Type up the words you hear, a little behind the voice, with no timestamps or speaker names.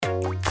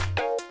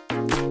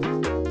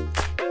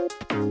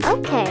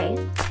OK.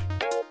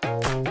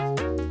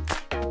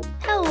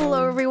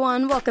 Hello,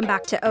 everyone. Welcome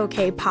back to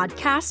OK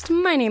Podcast.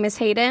 My name is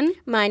Hayden.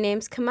 My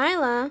name's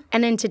Kamila.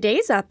 And in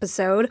today's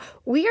episode,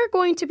 we are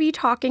going to be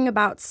talking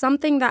about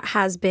something that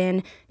has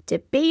been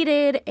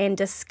debated and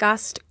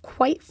discussed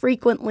quite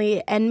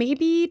frequently and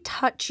maybe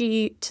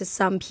touchy to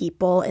some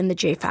people in the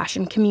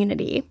J-fashion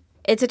community.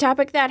 It's a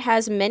topic that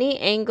has many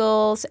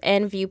angles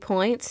and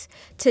viewpoints.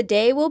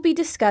 Today we'll be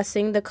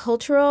discussing the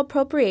cultural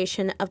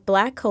appropriation of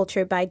Black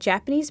culture by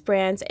Japanese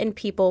brands and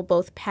people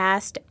both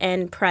past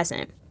and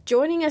present.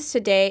 Joining us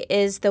today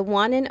is the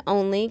one and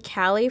only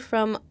Callie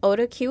from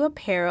Otaku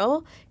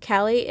Apparel.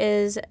 Callie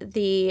is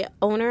the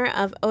owner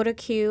of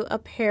Otaku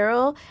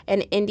Apparel,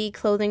 an indie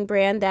clothing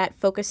brand that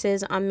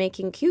focuses on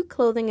making cute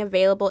clothing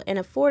available and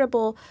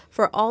affordable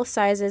for all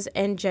sizes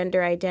and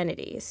gender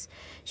identities.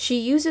 She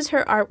uses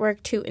her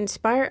artwork to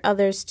inspire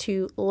others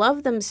to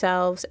love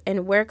themselves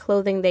and wear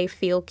clothing they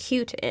feel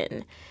cute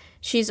in.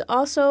 She's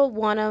also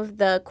one of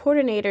the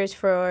coordinators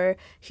for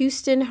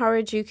Houston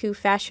Harajuku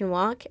Fashion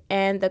Walk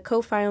and the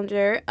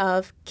co-founder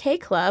of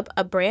K-Club,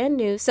 a brand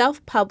new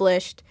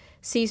self-published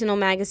seasonal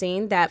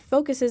magazine that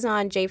focuses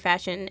on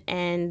J-fashion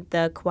and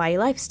the kawaii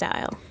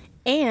lifestyle.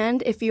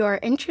 And if you are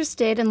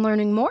interested in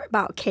learning more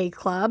about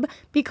K-Club,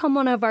 become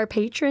one of our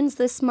patrons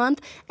this month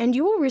and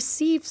you will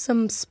receive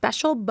some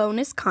special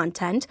bonus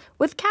content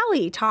with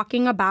Callie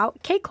talking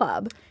about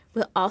K-Club.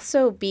 We'll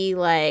also be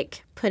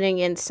putting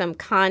in some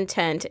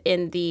content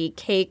in the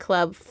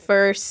K-Club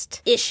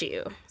first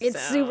issue. It's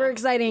super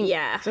exciting.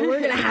 Yeah. So we're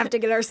going to have to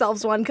get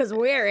ourselves one because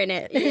we're in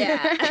it.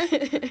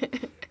 Yeah.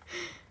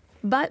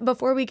 But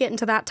before we get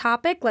into that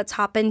topic, let's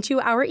hop into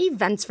our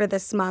events for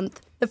this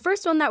month. The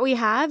first one that we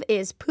have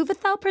is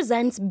Puvathel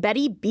Presents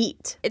Betty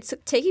Beat. It's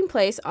taking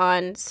place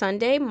on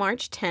Sunday,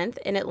 March 10th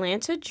in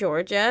Atlanta,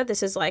 Georgia.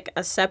 This is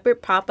a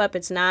separate pop-up.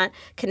 It's not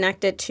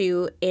connected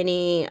to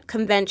any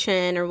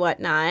convention or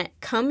whatnot.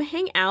 Come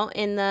hang out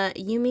in the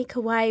Yumi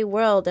Kawaii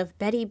world of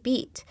Betty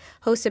Beat,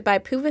 hosted by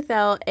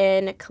Puvathel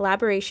in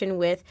collaboration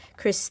with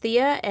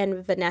Christhea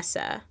and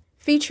Vanessa.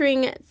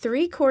 Featuring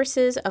 3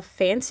 courses of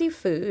fancy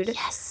food,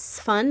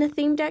 Yes.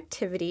 fun-themed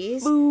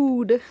activities,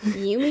 Food.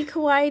 Yumi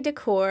Kawaii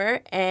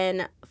decor,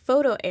 and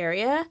photo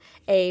area,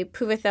 a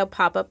Puvathel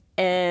pop-up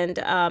and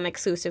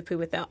exclusive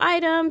Puvathel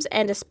items,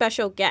 and a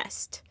special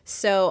guest.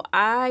 So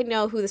I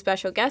know who the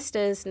special guest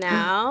is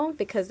now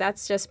because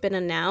that's just been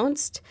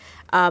announced.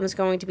 It's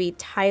going to be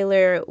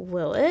Tyler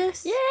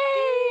Willis.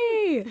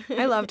 Yay!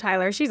 I love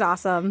Tyler. She's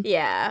awesome.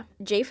 Yeah.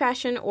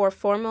 J-fashion or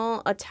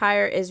formal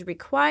attire is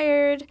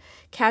required.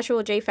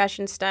 Casual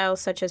J-fashion styles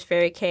such as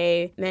Fairy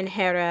K,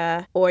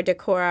 Menhera, or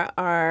Decora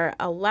are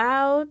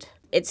allowed.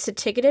 It's a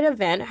ticketed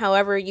event.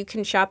 However, you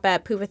can shop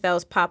at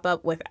Puvathel's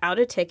pop-up without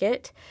a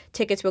ticket.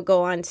 Tickets will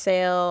go on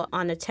sale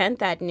on the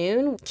 10th at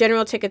noon.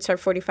 General tickets are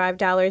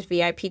 $45.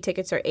 VIP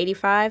tickets are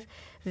 $85.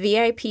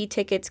 VIP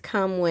tickets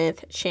come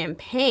with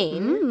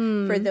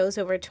champagne for those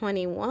over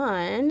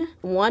 21.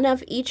 One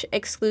of each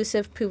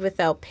exclusive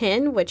Puvathel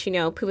pin, which,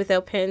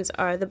 Puvathel pins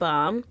are the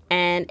bomb,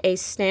 and a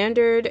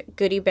standard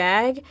goodie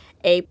bag,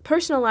 a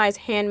personalized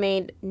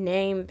handmade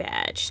name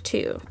badge,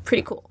 too.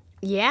 Pretty cool.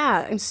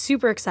 Yeah, I'm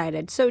super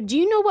excited. So do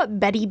you know what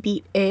Betty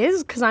Beat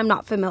is? Because I'm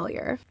not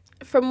familiar.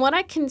 From what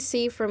I can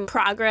see from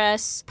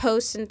progress,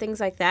 posts, and things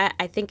like that,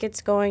 I think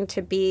it's going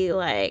to be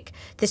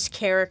this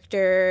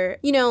character.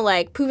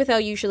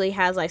 Puvathel usually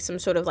has some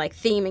sort of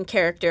theme and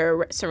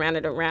character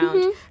surrounded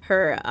around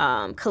her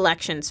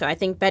collection. So I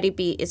think Betty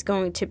Beat is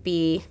going to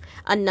be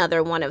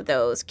another one of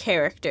those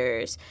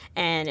characters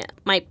and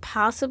might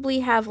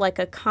possibly have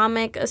a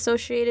comic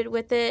associated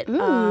with it.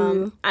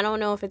 I don't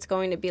know if it's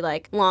going to be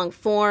long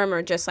form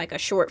or just a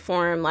short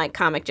form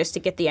comic just to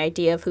get the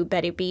idea of who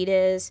Betty Beat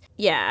is.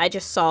 Yeah, I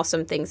just saw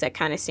some things that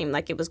kind of seemed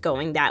like it was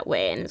going that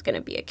way and it's going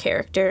to be a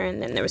character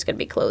and then there was going to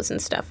be clothes and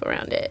stuff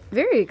around it.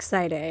 Very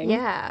exciting.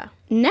 Yeah.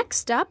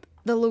 Next up,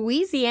 the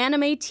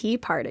Louisianime Tea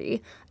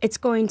Party. It's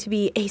going to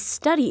be a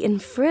study in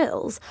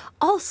frills.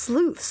 All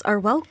sleuths are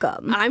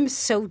welcome. I'm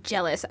so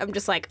jealous. I'm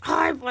just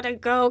I want to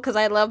go because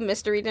I love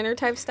mystery dinner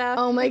type stuff.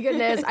 Oh my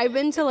goodness. I've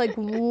been to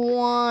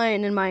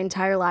one in my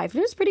entire life.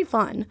 It was pretty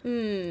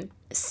fun.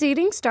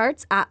 Seating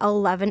starts at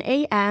 11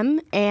 a.m.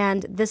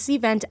 and this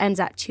event ends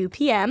at 2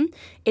 p.m.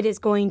 It is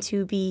going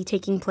to be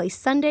taking place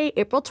Sunday,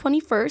 April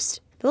 21st.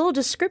 The little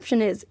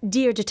description is,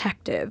 "Dear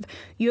detective,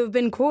 you have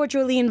been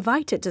cordially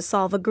invited to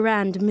solve a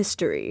grand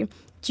mystery.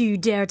 Do you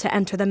dare to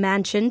enter the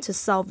mansion to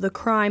solve the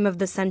crime of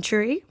the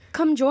century?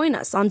 Come join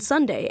us on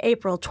Sunday,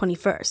 April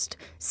 21st.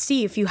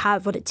 See if you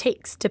have what it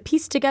takes to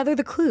piece together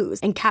the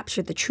clues and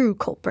capture the true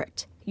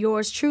culprit.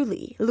 Yours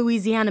truly,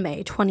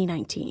 Louisianime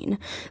 2019.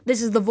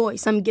 This is the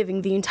voice I'm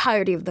giving the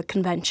entirety of the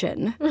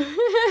convention.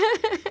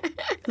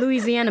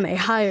 Louisianime,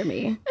 hire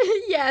me."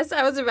 Yes,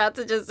 I was about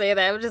to just say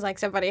that. I was just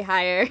somebody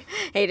hire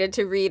Hayden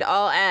to read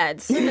all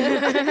ads.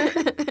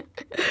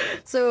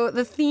 So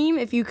the theme,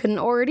 if you couldn't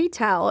already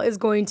tell, is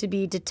going to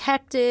be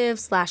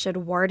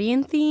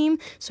detective/Edwardian theme.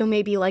 So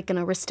maybe like an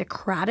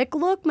aristocratic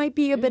look might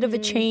be a bit of a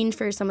change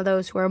for some of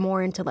those who are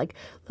more into like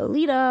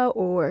Lolita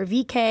or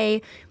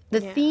VK. The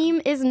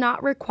theme is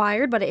not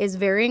required, but it is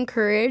very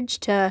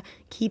encouraged to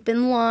keep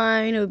in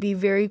line. It would be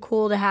very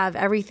cool to have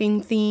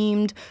everything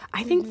themed.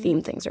 I think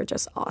themed things are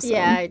just awesome.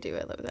 Yeah, I do. I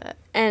love that.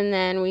 And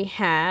then we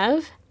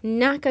have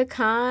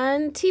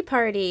NakaCon Tea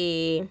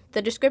Party.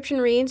 The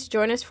description reads,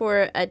 join us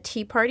for a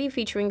tea party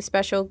featuring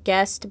special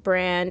guest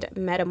brand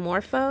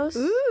Metamorphose.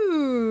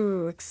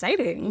 Ooh,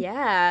 exciting.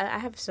 Yeah,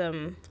 I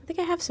think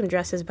I have some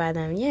dresses by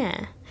them,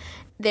 yeah.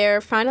 Their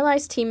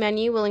finalized tea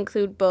menu will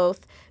include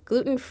both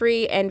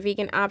gluten-free and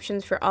vegan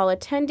options for all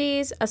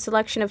attendees. A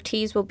selection of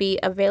teas will be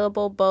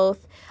available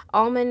both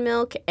almond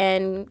milk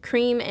and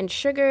cream and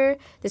sugar.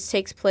 This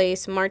takes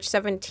place March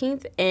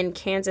 17th in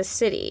Kansas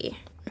City.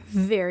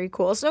 Very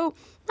cool. So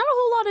not a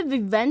whole lot of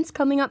events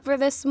coming up for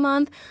this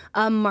month.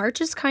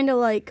 March is kind of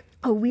like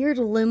a weird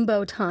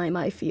limbo time,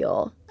 I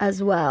feel,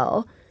 as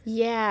well.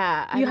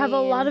 Yeah. You have a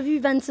lot of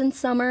events in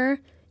summer.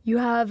 You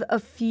have a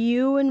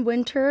few in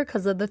winter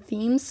because of the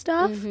theme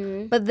stuff.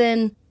 But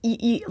then,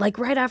 like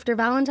right after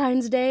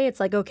Valentine's Day,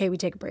 it's like, okay, we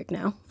take a break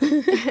now.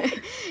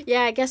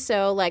 Yeah, I guess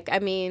so. Like, I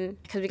mean,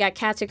 because we got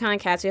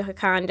Katsucon.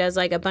 Katsucon does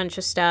like a bunch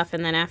of stuff.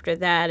 And then after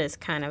that is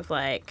kind of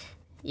like,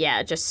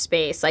 yeah, just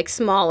space, like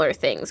smaller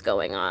things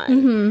going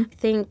on. I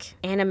think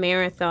Anna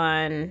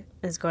Marathon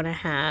is going to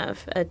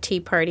have a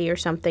tea party or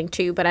something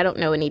too, but I don't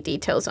know any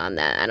details on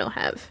that.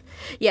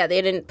 They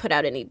didn't put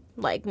out any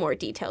like more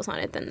details on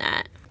it than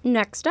that.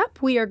 Next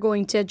up, we are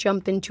going to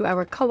jump into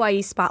our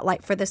Kawaii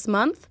Spotlight for this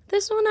month.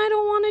 This one I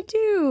don't want to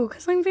do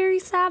because I'm very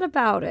sad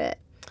about it.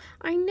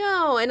 I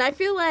know, and I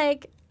feel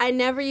like I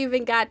never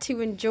even got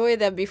to enjoy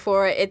them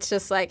before. It's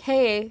just like,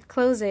 hey,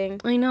 closing.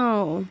 I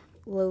know.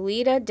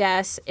 Lolita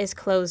Des is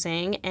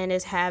closing and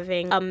is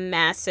having a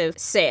massive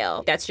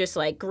sale that's just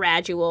like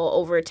gradual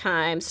over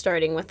time,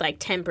 starting with like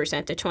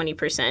 10% to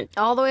 20%.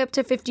 All the way up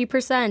to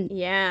 50%.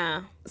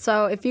 Yeah.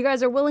 So if you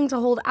guys are willing to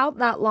hold out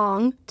that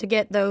long to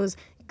get those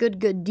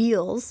good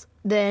deals,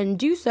 then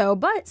do so.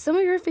 But some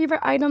of your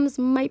favorite items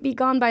might be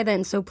gone by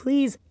then, so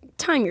please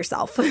time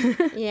yourself.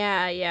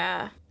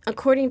 Yeah.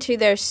 According to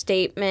their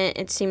statement,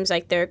 it seems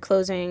like they're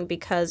closing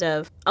because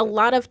of a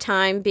lot of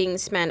time being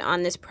spent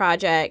on this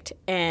project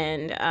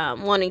and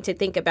wanting to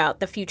think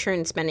about the future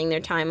and spending their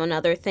time on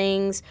other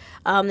things.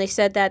 They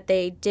said that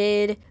they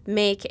did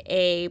make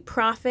a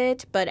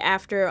profit, but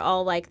after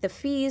all like the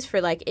fees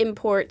for like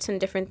imports and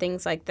different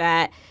things like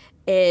that,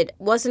 it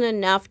wasn't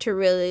enough to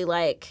really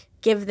like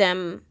give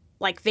them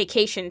like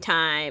vacation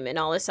time and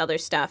all this other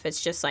stuff.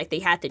 It's just like they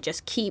had to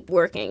just keep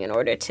working in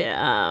order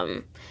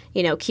to,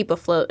 keep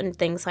afloat and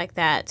things like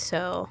that.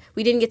 So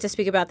we didn't get to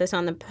speak about this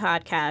on the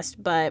podcast,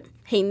 but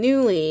Hey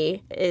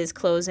Newly is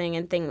closing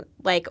and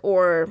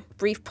or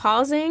brief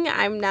pausing.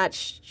 I'm not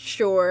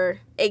sure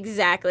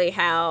exactly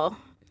how.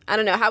 I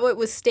don't know how it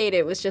was stated.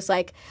 It was just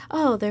like,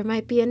 oh, there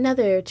might be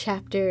another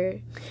chapter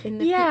in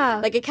the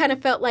like it kind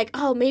of felt like,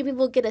 oh, maybe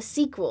we'll get a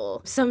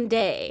sequel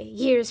someday,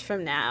 years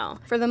from now.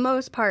 For the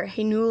most part,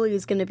 Hey Newly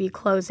is going to be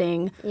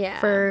closing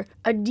for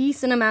a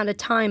decent amount of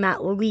time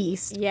at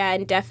least. Yeah,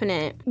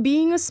 indefinite.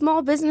 Being a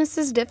small business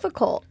is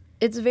difficult.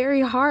 It's very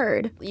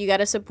hard. You got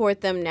to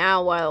support them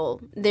now while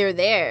they're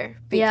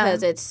there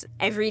because it's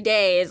every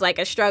day is like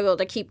a struggle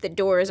to keep the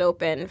doors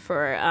open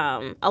for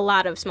a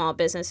lot of small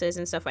businesses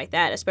and stuff like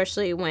that,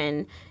 especially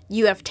when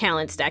you have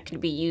talents that could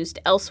be used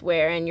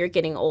elsewhere and you're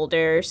getting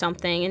older or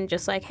something and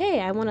just like, hey,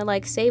 I want to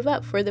like save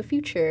up for the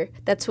future.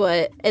 That's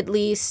what at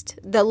least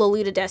the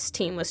Lolita Des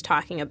team was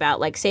talking about,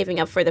 like saving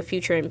up for the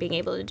future and being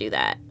able to do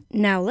that.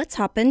 Now let's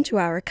hop into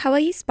our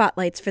Kawaii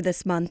Spotlights for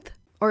this month.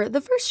 Or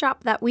the first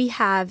shop that we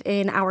have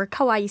in our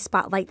Kawaii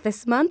Spotlight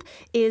this month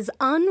is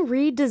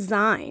Unri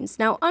Designs.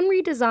 Now,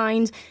 Unri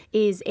Designs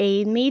is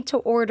a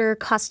made-to-order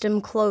custom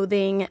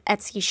clothing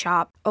Etsy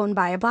shop owned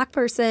by a Black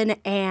person,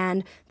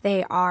 and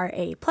they are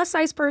a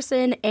plus-size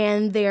person,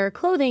 and their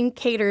clothing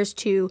caters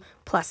to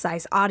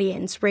plus-size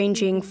audience,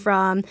 ranging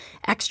from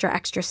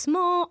extra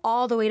small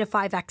all the way to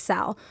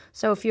 5XL.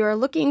 So if you're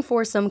looking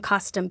for some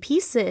custom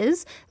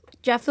pieces,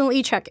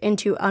 definitely check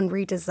into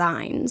Unri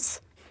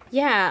Designs.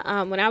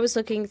 Yeah, when I was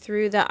looking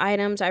through the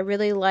items, I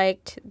really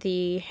liked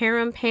the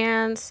harem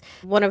pants,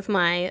 one of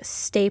my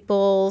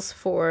staples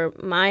for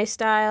my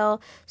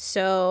style.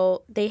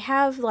 So they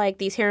have like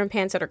these harem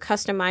pants that are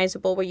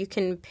customizable where you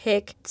can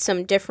pick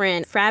some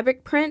different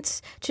fabric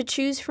prints to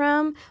choose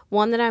from.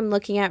 One that I'm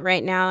looking at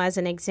right now as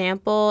an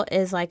example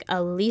is like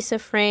a Lisa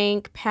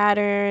Frank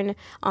pattern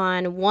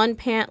on one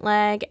pant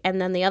leg,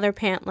 and then the other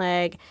pant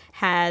leg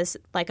has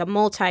like a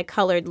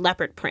multicolored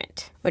leopard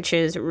print, which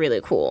is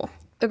really cool.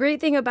 The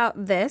great thing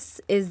about this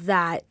is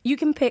that you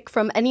can pick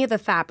from any of the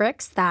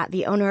fabrics that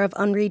the owner of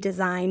Unri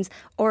Designs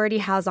already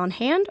has on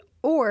hand,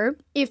 or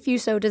if you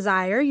so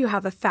desire, you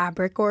have a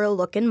fabric or a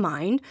look in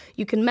mind,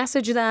 you can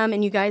message them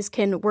and you guys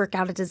can work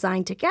out a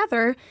design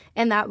together,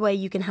 and that way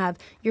you can have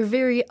your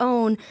very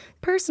own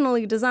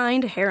personally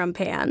designed harem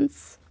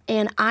pants.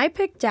 And I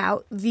picked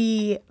out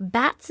the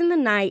Bats in the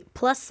Night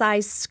plus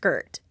size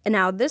skirt. And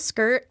now this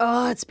skirt,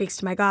 it speaks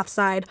to my goth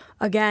side.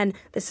 Again,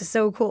 this is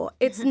so cool.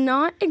 It's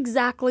not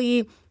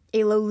exactly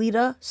a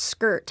Lolita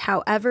skirt.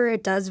 However,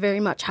 it does very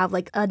much have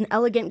like an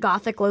elegant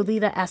gothic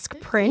Lolita-esque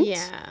print.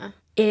 Yeah.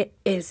 It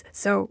is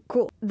so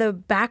cool. The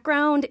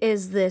background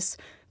is this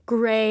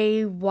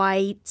gray,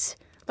 white,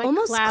 like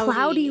almost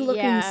cloudy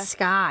looking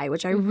sky,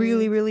 which I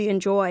really, really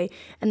enjoy.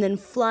 And then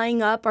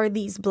flying up are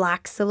these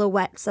black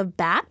silhouettes of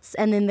bats.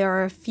 And then there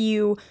are a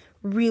few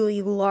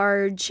really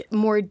large,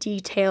 more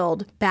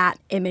detailed bat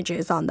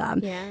images on them.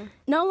 Yeah.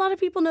 Not a lot of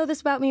people know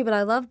this about me, but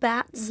I love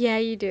bats. Yeah,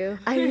 you do.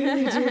 I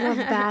really do love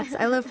bats.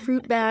 I love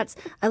fruit bats.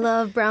 I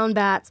love brown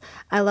bats.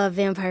 I love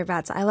vampire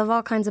bats. I love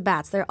all kinds of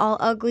bats. They're all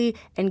ugly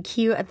and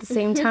cute at the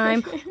same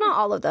time. Not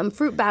all of them.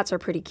 Fruit bats are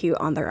pretty cute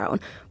on their own.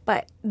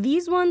 But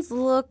these ones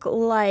look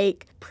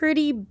like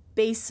pretty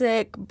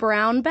basic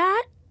brown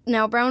bat.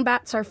 Now, brown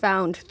bats are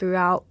found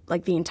throughout,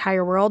 like, the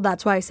entire world.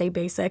 That's why I say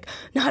basic.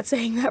 Not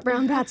saying that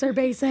brown bats are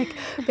basic.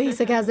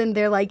 Basic as in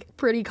they're, like,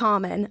 pretty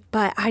common.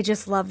 But I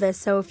just love this.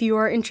 So if you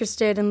are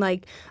interested in,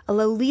 like, a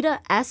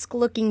Lolita-esque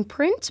looking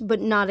print, but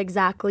not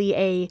exactly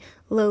a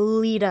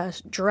Lolita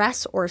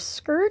dress or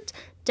skirt,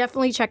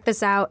 definitely check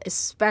this out,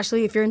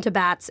 especially if you're into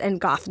bats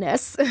and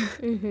gothness.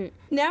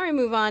 Now we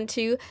move on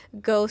to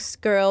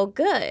Ghost Girl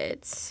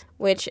Goods,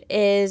 which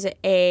is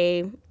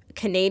a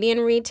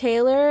Canadian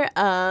retailer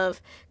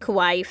of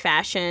kawaii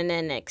fashion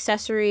and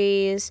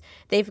accessories.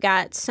 They've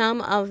got some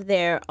of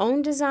their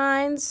own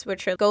designs,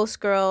 which are Ghost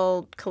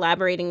Girl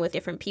collaborating with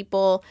different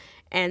people.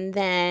 And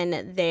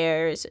then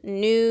there's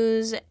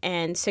news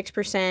and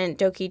 6%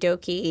 Doki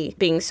Doki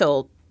being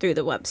sold through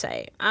the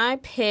website. I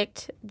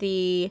picked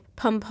the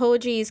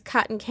Pumpoji's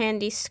cotton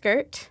candy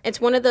skirt. It's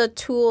one of the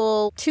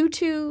tulle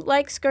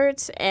tutu-like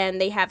skirts,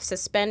 and they have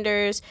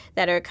suspenders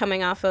that are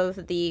coming off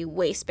of the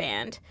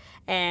waistband.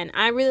 And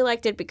I really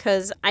liked it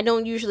because I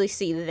don't usually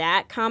see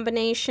that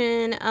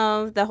combination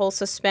of the whole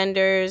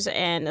suspenders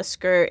and a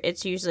skirt.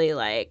 It's usually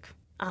like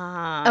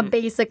a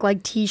basic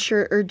like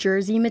t-shirt or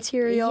jersey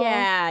material.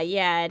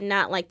 Yeah,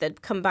 not like the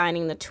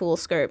combining the tulle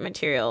skirt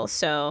material.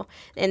 So,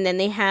 and then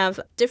they have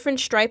different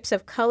stripes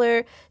of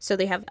color. So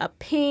they have a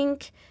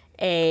pink,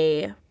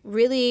 a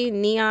really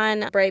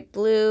neon bright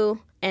blue,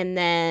 and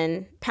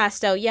then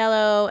pastel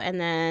yellow, and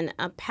then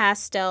a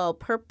pastel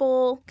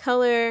purple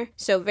color.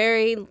 So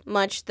very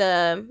much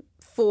the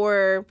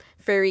 4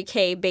 Fairy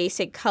K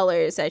basic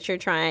colors that you're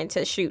trying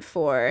to shoot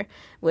for,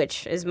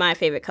 which is my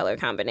favorite color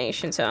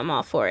combination, so I'm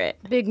all for it.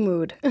 Big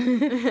mood.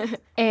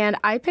 And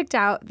I picked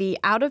out the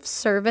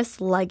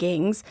out-of-service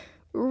leggings.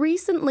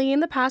 Recently, in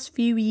the past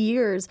few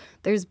years,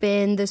 there's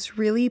been this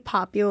really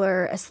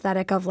popular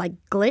aesthetic of like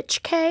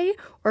glitch K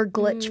or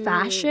glitch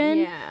fashion.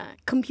 Yeah.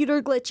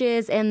 Computer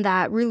glitches and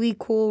that really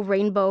cool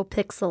rainbow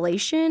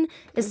pixelation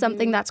is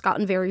something that's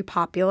gotten very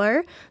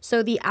popular.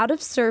 So the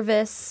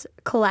out-of-service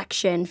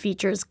collection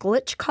features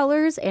glitch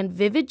colors and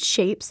vivid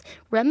shapes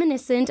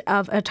reminiscent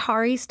of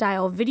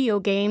Atari-style video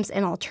games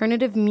and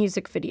alternative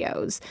music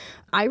videos.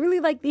 I really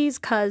like these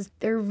because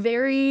they're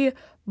very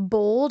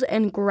bold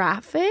and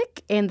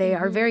graphic, and they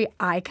are very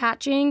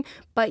eye-catching,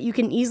 but you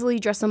can easily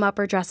dress them up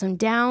or dress them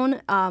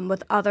down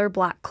with other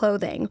black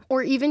clothing,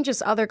 or even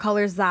just other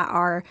colors that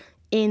are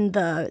in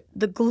the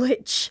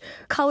glitch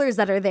colors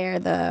that are there,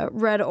 the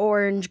red,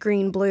 orange,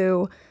 green,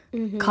 blue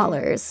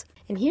colors.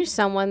 And here's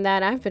someone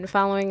that I've been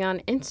following on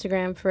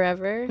Instagram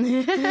forever.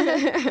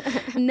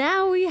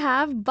 Now we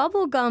have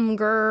Bubblegum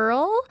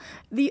Girl.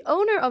 The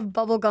owner of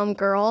Bubblegum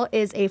Girl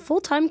is a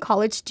full-time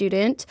college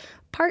student,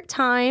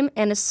 part-time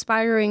and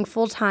aspiring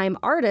full-time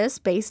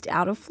artist based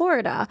out of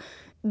Florida.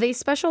 They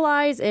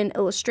specialize in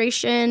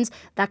illustrations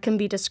that can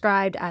be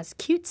described as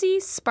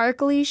cutesy,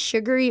 sparkly,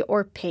 sugary,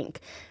 or pink.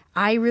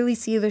 I really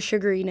see the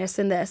sugariness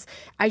in this.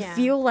 I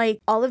feel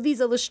like all of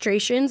these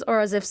illustrations are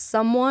as if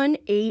someone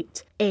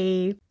ate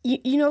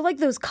you know, like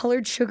those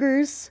colored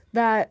sugars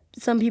that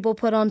some people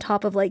put on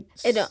top of like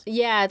it's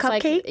cupcakes?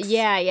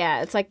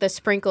 like it's like the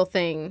sprinkle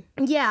thing.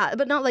 Yeah,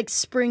 but not like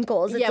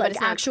sprinkles. It's but like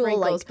it's not actual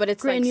sprinkles, like but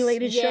it's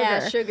granulated like,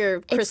 sugar.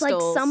 Sugar crystals. It's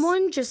like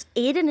someone just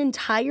ate an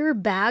entire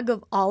bag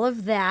of all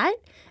of that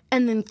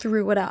and then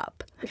threw it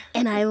up.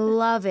 And I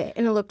love it.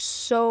 And it looks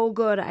so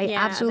good. I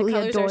absolutely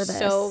adore adore this. this.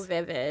 So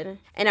vivid.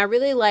 And I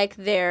really like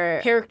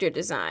their character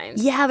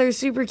designs. Yeah, they're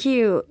super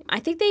cute. I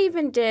think they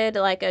even did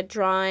like a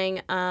drawing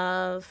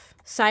of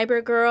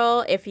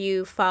Cybergirl, if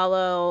you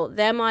follow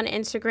them on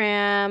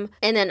Instagram,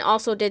 and then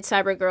also did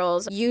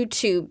Cybergirl's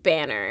YouTube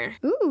banner.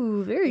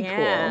 Ooh, very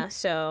Yeah, cool.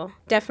 so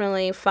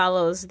definitely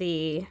follows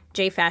the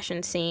J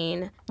fashion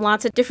scene.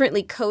 Lots of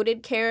differently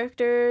coded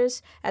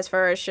characters as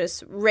far as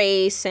just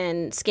race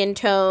and skin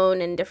tone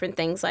and different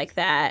things like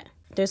that.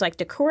 There's like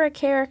Decora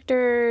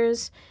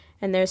characters,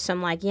 and there's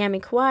some like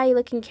Yami Kawaii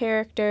looking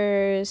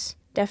characters.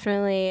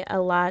 Definitely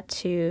a lot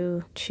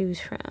to choose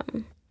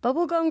from.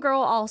 Bubblegum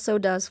Girl also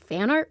does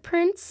fan art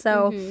prints.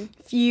 So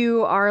if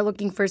you are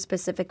looking for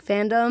specific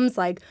fandoms,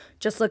 like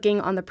just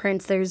looking on the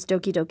prints, there's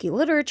Doki Doki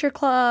Literature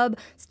Club,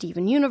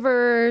 Steven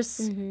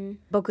Universe,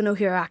 Boku no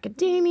Hero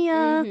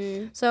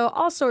Academia. So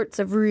all sorts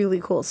of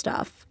really cool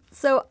stuff.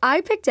 So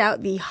I picked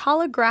out the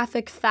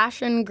holographic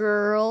Fashion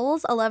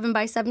Girls 11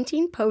 by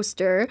 17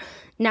 poster.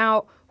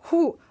 Now,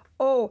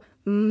 oh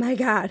my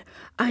God,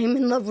 I am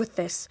in love with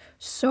this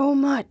so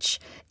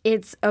much.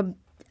 It's a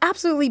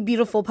absolutely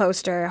beautiful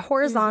poster,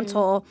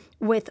 horizontal,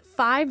 with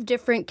 5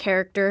 different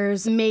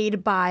characters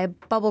made by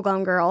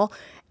Bubblegum Girl.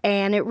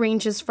 And it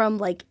ranges from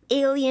like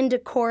Alien to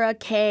Korra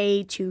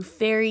K to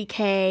Fairy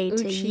K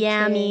to Uchi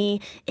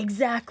Yami.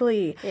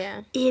 Exactly.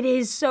 Yeah. It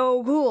is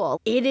so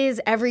cool. It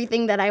is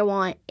everything that I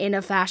want in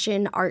a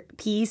fashion art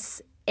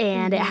piece.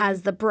 And it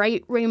has the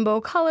bright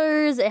rainbow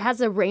colors. It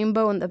has a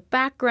rainbow in the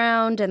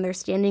background, and they're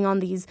standing on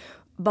these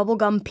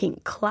bubblegum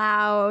pink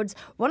clouds.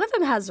 One of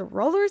them has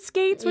roller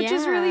skates, which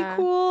is really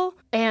cool.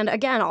 And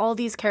again, all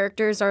these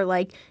characters are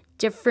like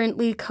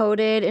differently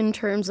coded in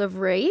terms of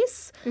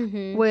race,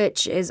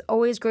 which is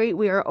always great.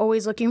 We are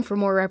always looking for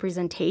more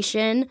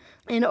representation.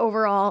 And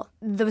overall,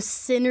 the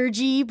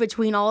synergy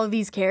between all of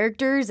these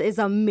characters is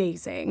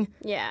amazing.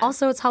 Yeah.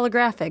 Also, it's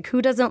holographic.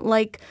 Who doesn't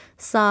like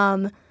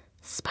some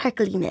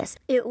sparkliness?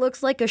 It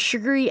looks like a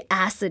sugary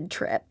acid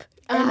trip.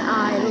 And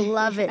I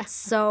love it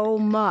so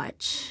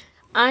much.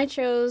 I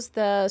chose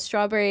the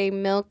strawberry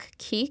milk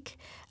cake.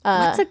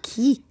 What's a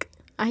keek?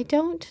 I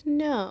don't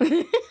know.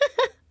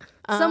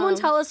 Someone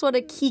tell us what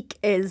a keek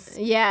is.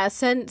 Yeah,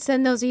 send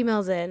those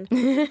emails in.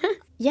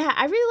 Yeah,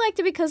 I really liked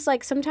it because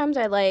like sometimes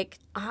I like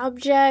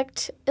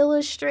object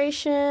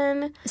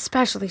illustration.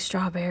 Especially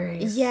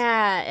strawberries.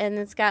 Yeah, and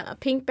it's got a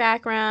pink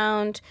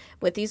background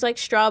with these like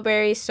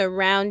strawberries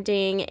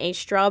surrounding a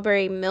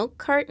strawberry milk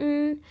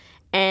carton.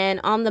 And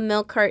on the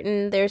milk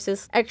carton, there's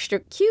this extra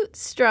cute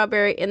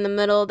strawberry in the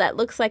middle that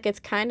looks like it's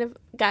kind of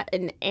got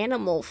an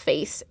animal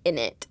face in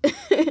it.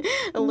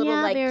 A little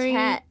like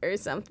cat or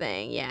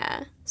something,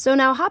 yeah. So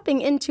now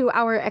hopping into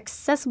our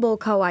accessible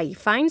kawaii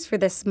finds for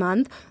this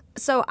month.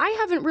 So I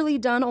haven't really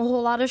done a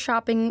whole lot of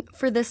shopping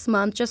for this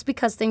month just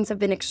because things have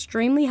been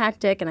extremely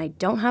hectic and I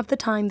don't have the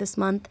time this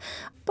month.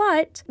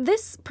 But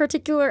this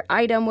particular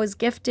item was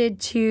gifted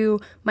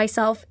to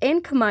myself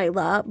and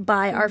Kamila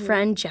by our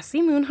friend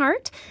Jessie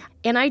Moonhart.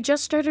 And I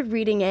just started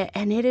reading it,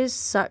 and it is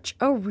such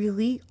a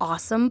really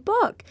awesome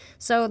book.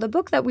 So the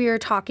book that we are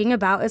talking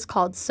about is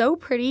called So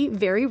Pretty,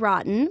 Very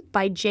Rotten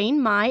by Jane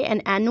Mai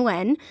and An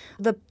Nguyen.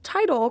 The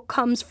title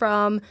comes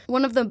from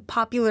one of the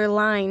popular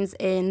lines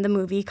in the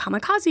movie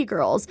Kamikaze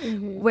Girls,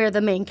 where the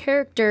main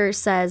character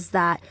says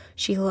that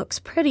she looks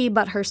pretty,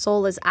 but her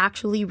soul is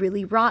actually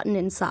really rotten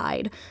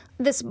inside.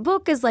 This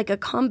book is like a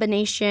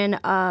combination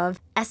of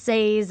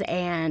essays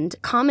and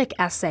comic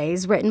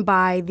essays written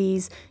by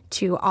these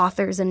 2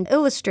 authors and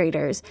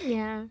illustrators.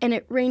 Yeah. And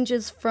it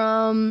ranges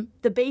from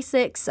the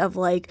basics of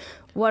like,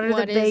 what are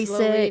the basics?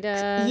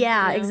 Lolita,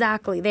 yeah,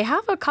 exactly. They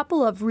have a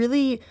couple of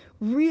really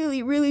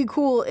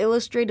cool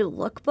illustrated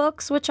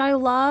lookbooks, which I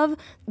love.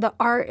 The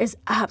art is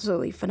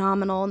absolutely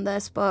phenomenal in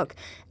this book.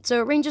 So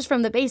it ranges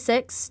from the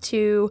basics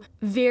to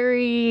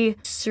very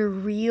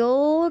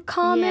surreal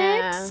comics.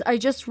 Yeah. I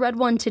just read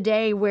one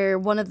today where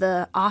one of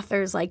the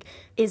authors like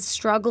is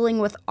struggling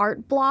with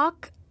art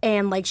block,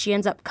 and like she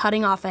ends up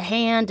cutting off a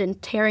hand and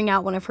tearing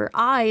out one of her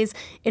eyes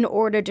in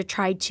order to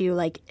try to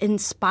like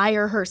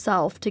inspire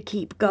herself to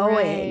keep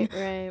going.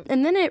 Right.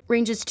 And then it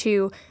ranges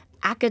to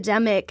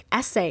academic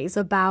essays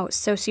about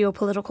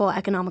socio-political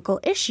economical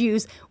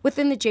issues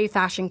within the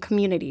J-fashion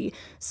community.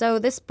 So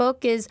this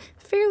book is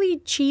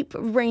fairly cheap,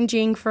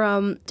 ranging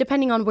from,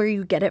 depending on where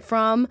you get it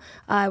from,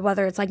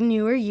 whether it's like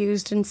new or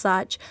used and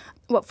such,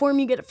 what form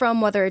you get it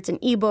from, whether it's an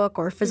ebook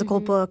or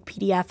physical book,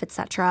 PDF,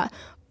 etc.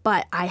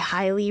 But I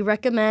highly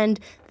recommend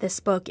this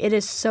book. It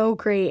is so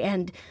great,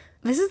 and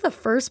this is the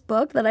first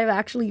book that I've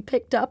actually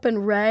picked up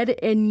and read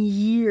in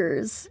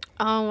years.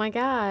 Oh my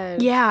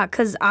God. Yeah,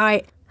 because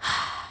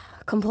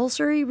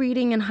compulsory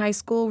reading in high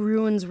school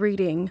ruins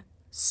reading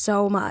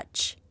so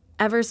much.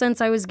 Ever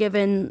since I was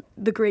given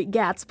The Great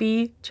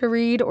Gatsby to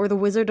read or The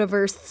Wizard of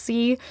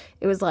Earthsea,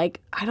 it was like,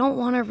 I don't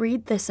want to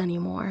read this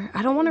anymore.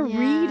 I don't want to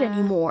read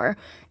anymore.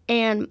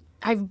 And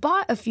I've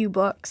bought a few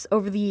books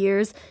over the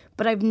years,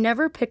 but I've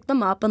never picked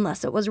them up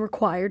unless it was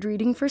required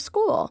reading for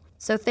school.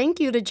 So thank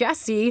you to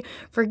Jessie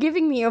for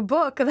giving me a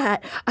book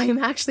that I'm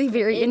actually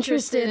very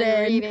interested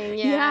in reading.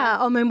 Yeah,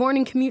 on my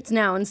morning commutes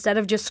now. Instead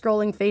of just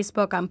scrolling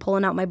Facebook, I'm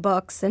pulling out my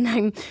books and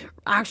I'm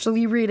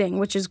actually reading,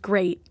 which is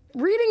great.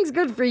 Reading's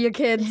good for you,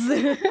 kids.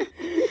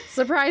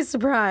 Surprise,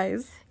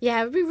 surprise. Yeah,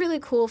 it would be really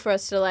cool for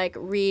us to like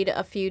read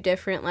a few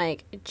different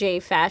like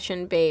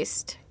J-fashion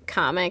based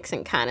comics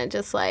and kind of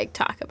just like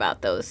talk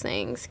about those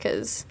things,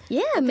 because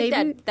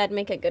maybe that'd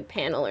make a good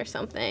panel or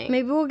something.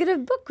 Maybe we'll get a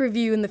book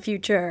review in the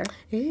future.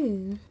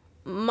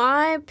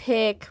 My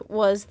pick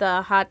was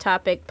the Hot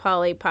Topic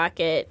Polly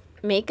Pocket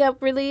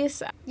makeup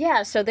release.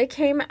 Yeah, so they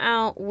came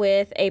out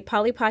with a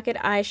Polly Pocket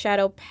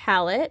eyeshadow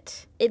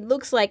palette. It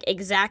looks like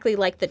exactly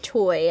like the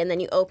toy, and then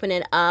you open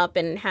it up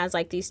and it has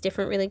like these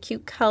different really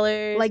cute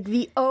colors. Like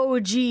the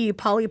OG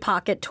Polly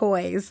Pocket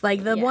toys,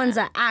 like the ones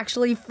that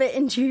actually fit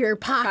into your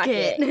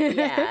pocket.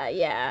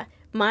 Yeah.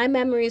 My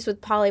memories with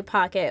Polly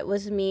Pocket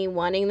was me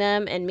wanting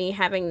them and me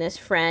having this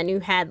friend who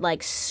had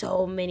like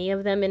so many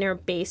of them in her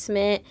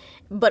basement,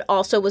 but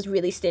also was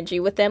really stingy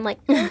with them.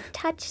 Like, don't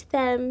touch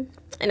them.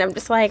 And I'm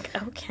just like,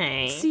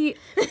 okay. See,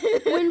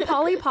 when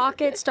Polly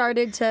Pocket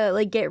started to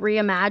like get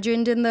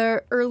reimagined in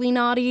the early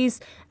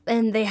noughties,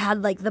 and they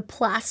had like the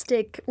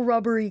plastic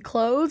rubbery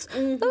clothes,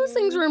 those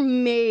things were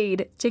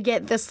made to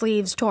get the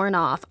sleeves torn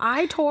off.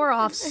 I tore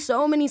off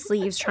so many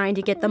sleeves trying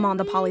to get them on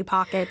the Polly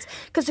Pockets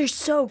because they're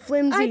so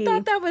flimsy. I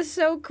thought that was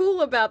so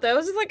cool about that. I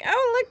was just like,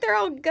 oh, look, they're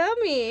all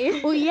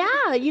gummy. Well,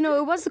 yeah,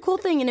 it was the cool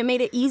thing, and it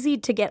made it easy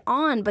to get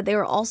on, but they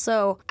were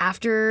also,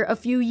 after a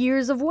few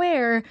years of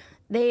wear,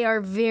 they are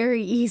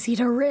very easy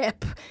to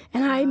rip,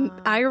 and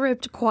I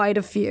ripped quite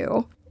a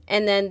few.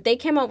 And then they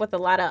came up with a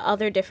lot of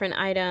other different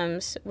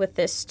items with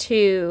this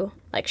too,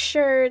 like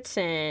shirts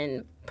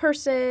and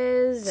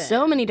purses.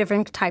 So many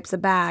different types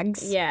of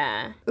bags.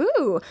 Yeah.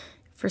 Ooh,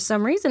 for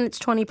some reason it's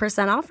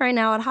 20% off right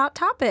now at Hot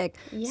Topic.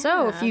 Yeah.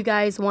 So if you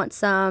guys want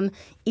some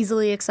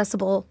easily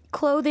accessible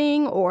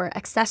clothing or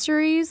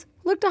accessories,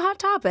 look to Hot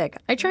Topic.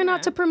 I try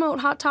not to promote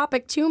Hot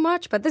Topic too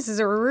much, but this is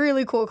a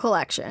really cool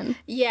collection.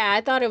 Yeah,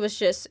 I thought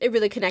it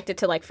really connected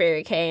to like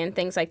Fairy K and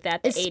things like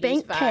that. The 80s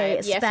Spank vibe. K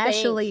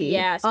especially.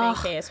 Spank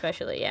K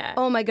especially, yeah.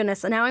 Oh my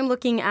goodness. And now I'm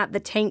looking at the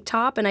tank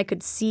top and I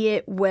could see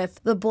it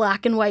with the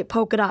black and white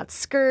polka dot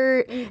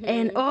skirt.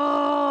 And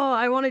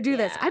I want to do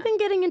this. I've been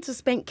getting into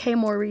Spank K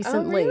more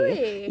recently. Oh,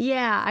 really?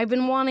 Yeah, I've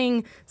been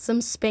wanting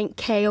some Spank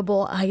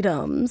K-able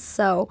items.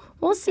 So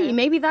we'll see.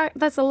 Maybe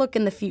that's a look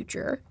in the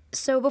future.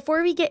 So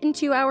before we get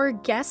into our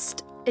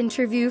guest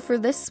interview for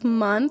this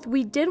month,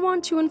 we did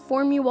want to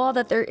inform you all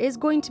that there is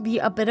going to be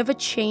a bit of a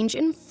change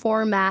in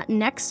format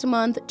next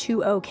month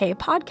to OK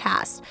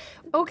Podcast.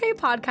 OK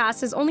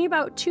Podcast is only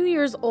about 2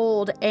 years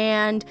old,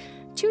 and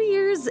 2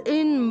 years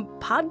in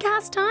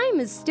podcast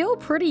time is still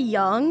pretty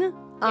young.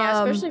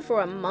 Yeah, especially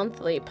for a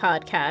monthly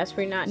podcast.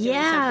 We're not doing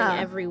something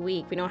every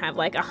week. We don't have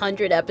like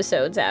 100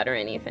 episodes out or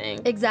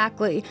anything.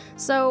 Exactly.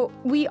 So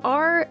we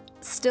are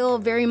still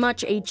very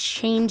much a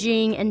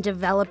changing and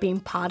developing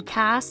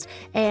podcast,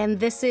 and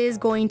this is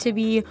going to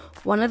be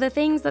one of the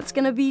things that's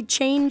going to be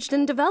changed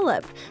and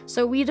developed.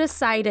 So we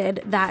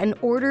decided that in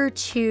order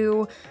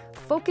to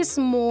focus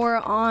more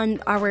on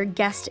our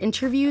guest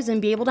interviews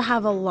and be able to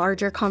have a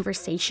larger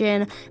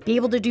conversation, be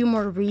able to do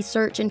more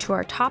research into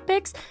our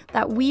topics,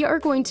 that we are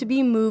going to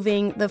be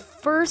moving the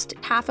first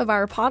half of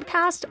our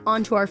podcast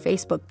onto our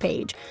Facebook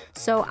page.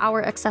 So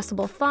our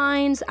accessible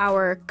finds,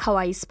 our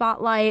Kawaii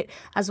Spotlight,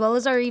 as well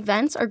as our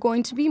events are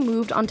going to be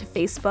moved onto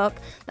Facebook.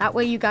 That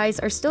way you guys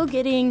are still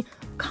getting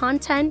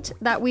content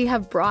that we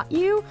have brought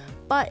you,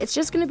 but it's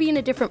just going to be in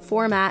a different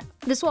format.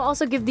 This will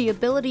also give the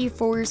ability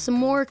for some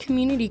more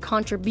community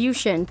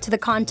contribution to the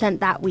content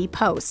that we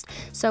post.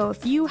 So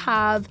if you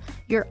have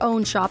your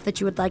own shop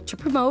that you would like to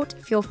promote,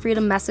 feel free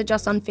to message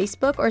us on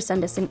Facebook or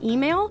send us an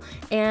email,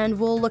 and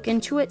we'll look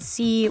into it,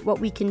 see what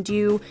we can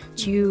do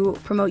to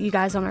promote you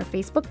guys on our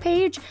Facebook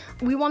page.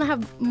 We want to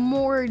have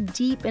more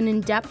deep and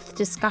in-depth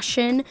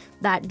discussion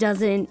that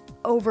doesn't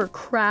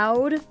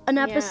overcrowd an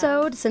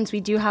episode, since we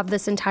do have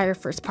this entire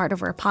first part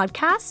of our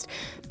podcast.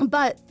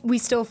 But we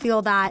still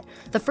feel that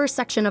the first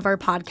section of our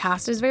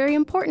podcast is very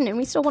important, and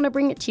we still want to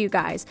bring it to you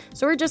guys.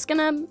 So we're just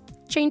gonna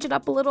change it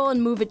up a little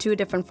and move it to a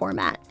different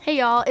format. Hey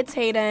y'all, it's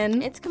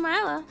Hayden. It's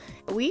Kamila.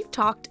 We've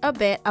talked a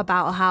bit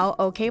about how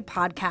OK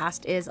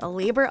Podcast is a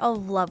labor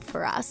of love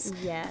for us.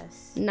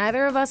 Yes.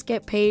 Neither of us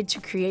get paid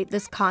to create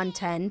this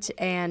content,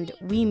 and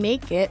we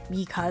make it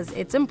because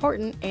it's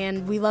important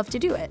and we love to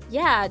do it.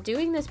 Yeah,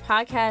 doing this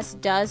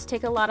podcast does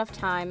take a lot of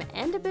time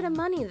and a bit of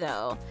money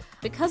though.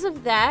 Because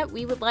of that,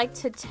 we would like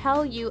to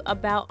tell you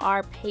about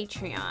our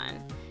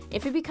Patreon.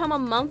 If you become a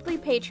monthly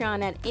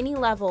Patreon at any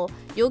level,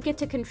 you'll get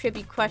to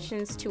contribute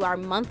questions to our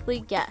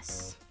monthly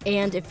guests.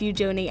 And if you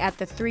donate at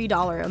the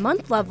 $3 a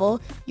month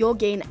level, you'll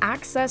gain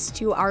access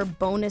to our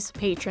bonus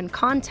patron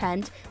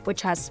content,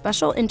 which has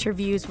special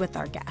interviews with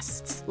our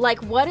guests.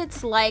 Like what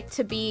it's like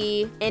to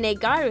be in a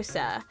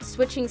garusa,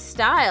 switching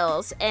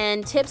styles,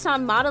 and tips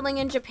on modeling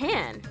in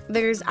Japan.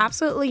 There's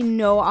absolutely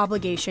no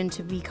obligation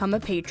to become a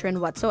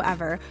patron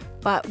whatsoever,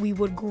 but we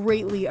would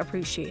greatly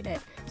appreciate it.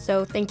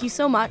 So thank you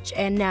so much,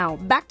 and now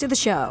back to the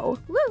show.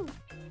 Woo!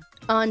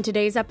 On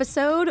today's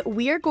episode,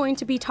 we are going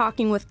to be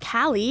talking with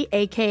Callie,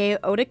 aka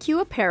Oda-Q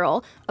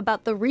Apparel,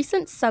 about the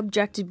recent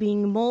subject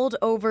being mulled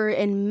over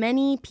in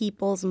many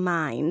people's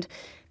mind: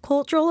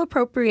 cultural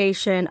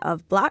appropriation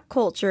of Black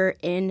culture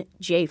in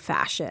J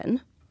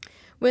fashion.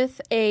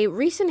 With a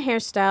recent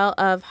hairstyle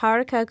of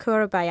Haruka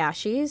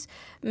Kurabayashi's,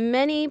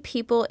 many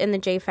people in the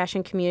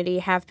J-fashion community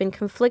have been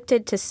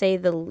conflicted to say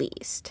the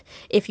least.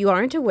 If you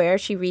aren't aware,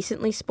 she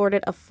recently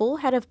sported a full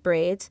head of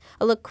braids,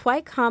 a look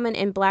quite common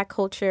in Black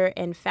culture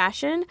and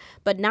fashion,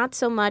 but not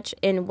so much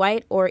in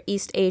white or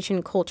East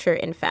Asian culture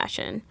and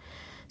fashion.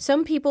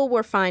 Some people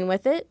were fine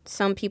with it,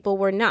 some people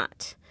were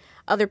not.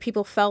 Other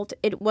people felt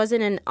it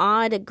wasn't an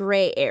odd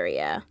gray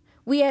area.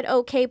 We at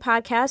OK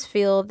Podcast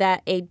feel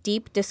that a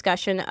deep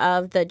discussion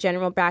of the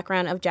general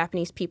background of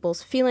Japanese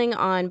people's feeling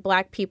on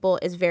Black people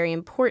is very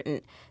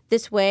important.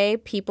 This way,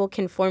 people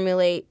can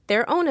formulate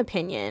their own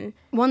opinion.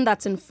 One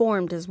that's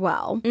informed as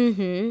well.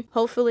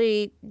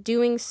 Hopefully,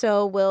 doing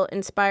so will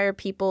inspire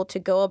people to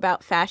go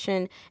about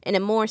fashion in a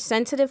more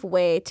sensitive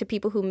way to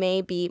people who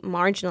may be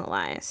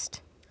marginalized.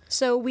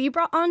 So we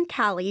brought on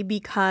Callie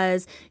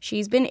because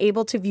she's been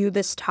able to view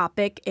this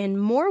topic in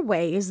more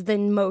ways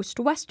than most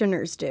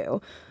Westerners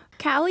do.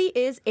 Callie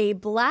is a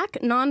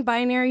Black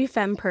non-binary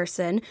femme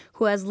person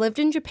who has lived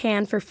in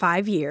Japan for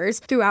 5 years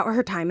throughout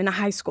her time in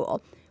high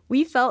school.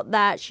 We felt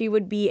that she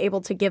would be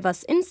able to give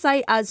us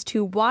insight as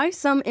to why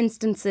some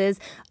instances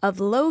of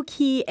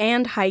low-key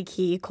and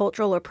high-key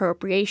cultural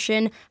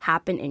appropriation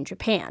happen in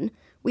Japan.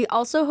 We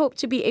also hope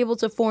to be able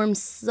to form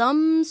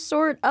some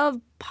sort of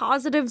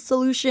positive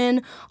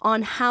solution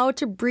on how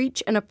to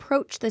breach and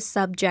approach this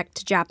subject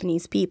to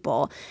Japanese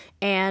people.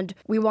 And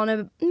we want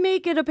to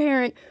make it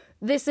apparent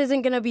this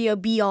isn't going to be a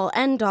be-all,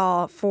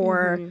 end-all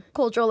for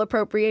cultural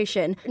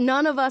appropriation.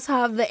 None of us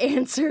have the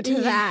answer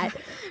to that.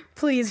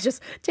 Please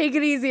just take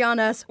it easy on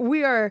us.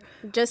 We are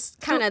just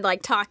kind of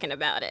like talking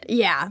about it.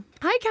 Yeah.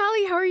 Hi,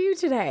 Callie. How are you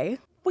today?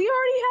 We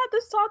already had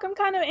this talk. I'm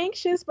kind of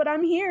anxious, but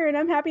I'm here and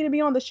I'm happy to be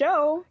on the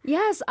show.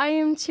 Yes, I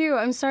am too.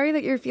 I'm sorry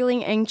that you're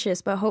feeling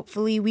anxious, but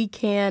hopefully we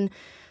can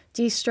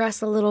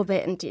de-stress a little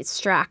bit and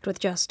distract with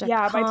just a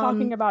by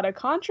talking about a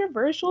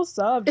controversial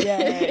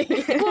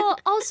subject. Well,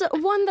 also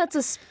one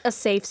that's a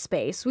safe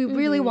space. We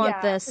really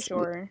want this. For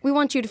sure. We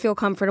want you to feel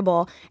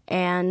comfortable,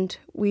 and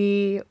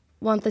we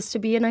want this to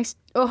be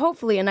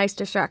hopefully a nice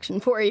distraction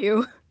for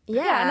you.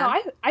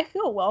 I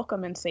feel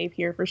welcome and safe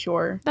here for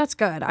sure. That's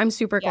good. I'm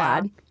super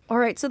glad. All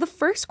right, so the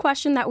first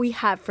question that we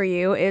have for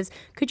you is,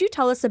 could you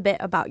tell us a bit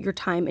about your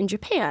time in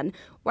Japan?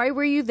 Why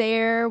were you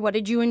there? What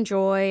did you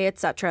enjoy, et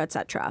cetera, et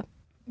cetera?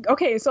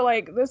 Okay, so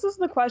this is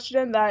the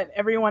question that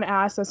everyone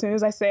asks as soon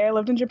as I say I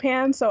lived in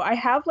Japan. So I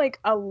have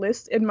a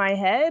list in my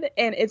head,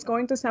 and it's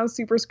going to sound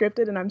super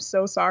scripted, and I'm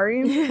so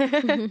sorry.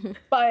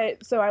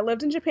 But so I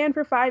lived in Japan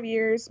for 5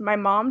 years. My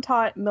mom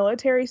taught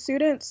military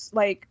students,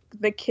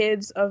 the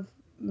kids of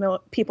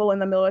people in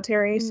the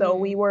military. So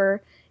we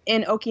were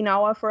in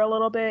Okinawa for a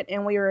little bit,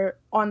 and we were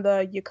on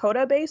the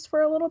Yokota base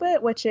for a little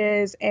bit, which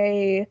is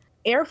a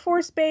Air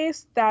Force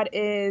base that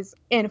is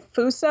in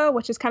Fusa,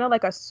 which is kind of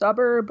like a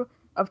suburb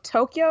of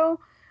Tokyo.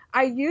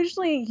 I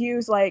usually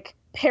use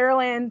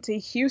Pearland to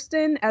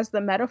Houston as the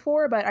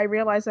metaphor, but I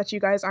realize that you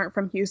guys aren't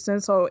from Houston,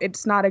 so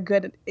it's not a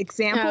good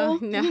example.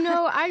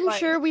 No. I'm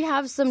sure we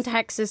have some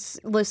Texas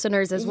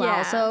listeners as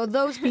well, so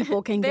those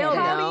people can get it.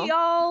 Howdy,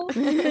 y'all.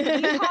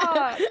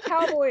 Yeehaw,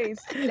 Cowboys.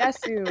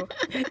 Desu.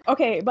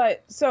 Okay,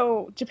 but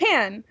so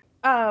Japan.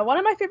 One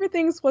of my favorite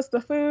things was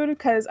the food,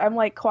 because I'm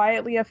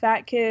quietly a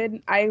fat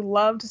kid. I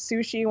loved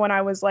sushi when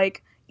I was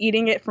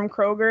eating it from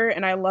Kroger,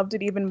 and I loved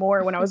it even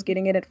more when I was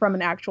getting it from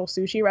an actual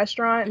sushi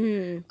restaurant.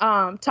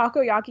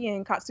 Takoyaki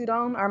and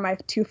katsudon are my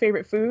two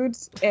favorite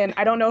foods, and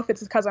I don't know if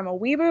it's because I'm a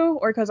weeboo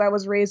or because I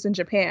was raised in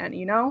Japan,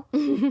 you know?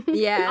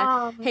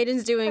 Yeah.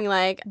 Hayden's doing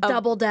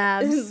double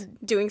dabs.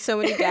 Doing so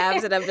many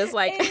dabs, and I'm just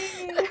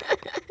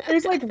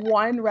There's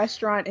one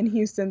restaurant in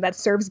Houston that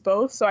serves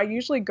both, so I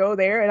usually go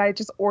there and I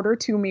just order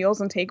 2 meals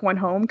and take one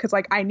home because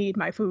I need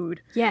my food.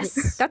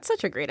 Yes. That's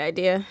such a great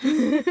idea.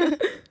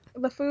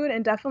 The food,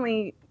 and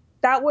definitely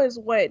that was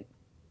what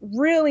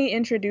really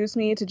introduced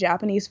me to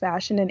Japanese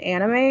fashion and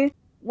anime.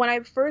 When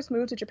I first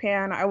moved to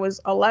Japan, I was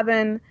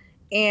 11,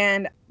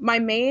 and my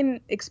main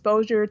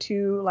exposure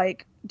to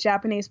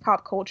Japanese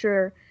pop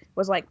culture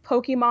was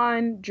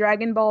Pokemon,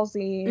 Dragon Ball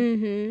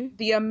Z,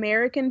 the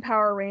American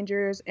Power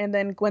Rangers, and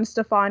then Gwen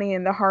Stefani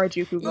and the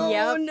Harajuku Girls.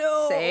 Yep, oh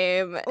no.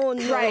 Same. Oh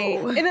no. Right.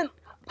 And then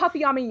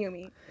Papayami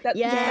Yumi.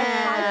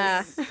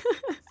 Yes.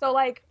 So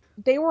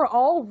they were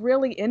all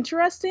really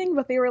interesting,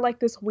 but they were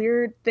this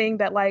weird thing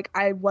that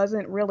I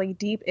wasn't really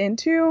deep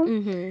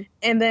into.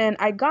 And then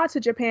I got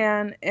to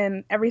Japan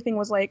and everything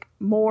was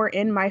more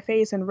in my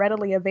face and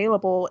readily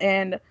available.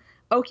 And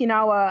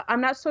Okinawa,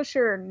 I'm not so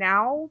sure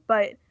now,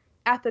 but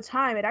at the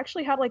time it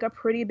actually had a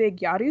pretty big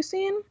Yaru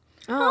scene.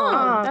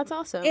 Oh, that's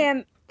awesome.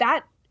 And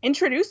that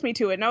introduced me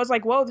to it, and I was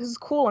whoa, this is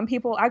cool, and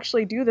people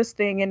actually do this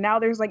thing, and now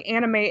there's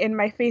anime in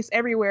my face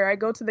everywhere. I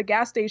go to the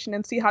gas station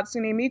and see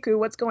Hatsune Miku,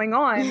 what's going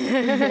on?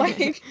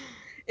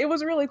 It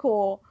was really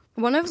cool.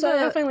 So it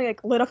definitely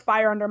like lit a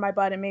fire under my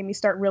butt and made me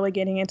start really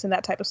getting into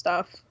that type of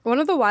stuff. One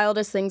of the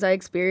wildest things I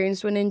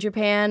experienced when in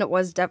Japan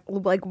was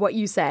like what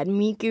you said,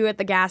 Miku at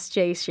the gas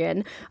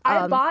station.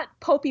 I bought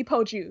Poppy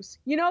Po juice.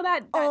 You know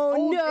that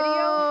old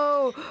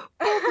video?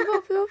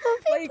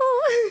 Like,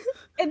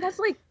 and that's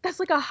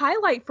like a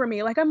highlight for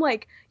me. Like I'm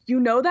like, you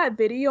know that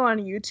video on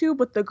YouTube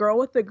with the girl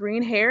with the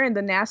green hair and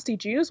the nasty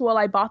juice? Well,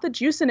 I bought the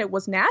juice and it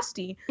was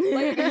nasty.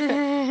 Like,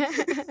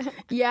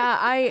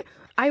 yeah,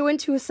 I went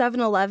to a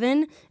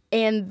 7-Eleven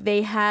and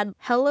they had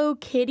Hello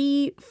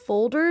Kitty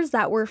folders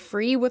that were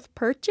free with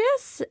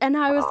purchase. And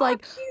I was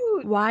like,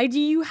 cute. Why do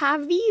you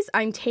have these?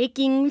 I'm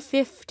taking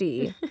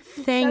 50.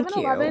 Thank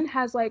 7-Eleven you.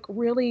 has like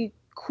really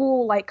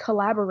cool like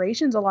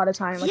collaborations a lot of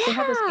time. Like they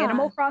have this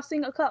Animal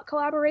Crossing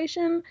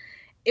collaboration.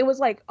 It was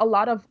like a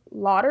lot of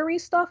lottery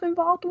stuff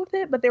involved with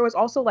it, but there was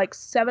also like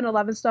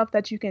 7-Eleven stuff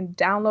that you can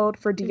download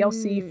for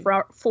DLC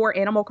for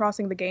Animal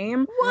Crossing the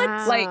game. What?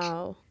 Wow.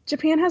 Like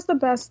Japan has the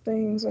best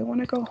things. I want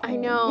to go home. I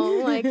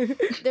know. Like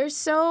they're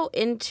so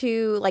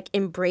into like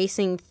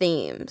embracing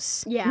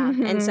themes. Yeah.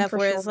 And stuff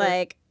where it's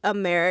like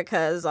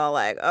America is all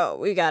like, oh,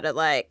 we gotta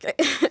like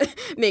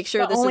make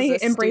sure the this only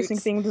is embracing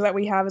things that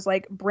we have is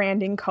like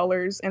branding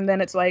colors, and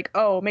then it's like,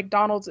 oh,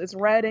 McDonald's is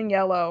red and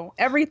yellow,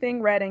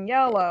 everything red and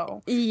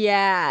yellow.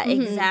 Yeah,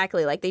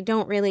 exactly. Like they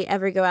don't really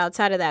ever go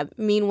outside of that.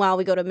 Meanwhile,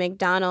 we go to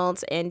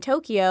McDonald's in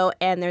Tokyo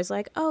and there's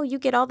like, oh, you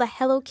get all the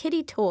Hello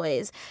Kitty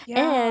toys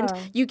and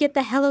you get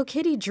the Hello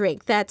Kitty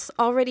drink that's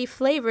already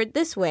flavored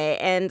this way,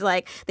 and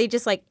like they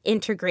just like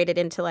integrate it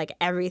into like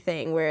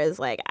everything, whereas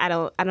like I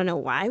don't know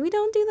why we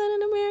don't do that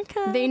in America.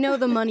 They know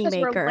the money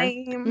maker.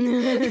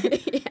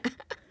 Yeah.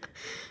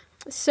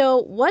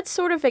 So what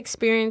sort of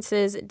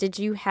experiences did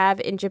you have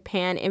in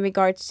Japan in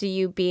regards to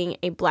you being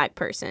a Black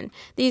person?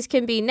 These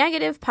can be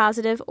negative,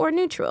 positive, or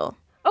neutral.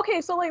 Okay,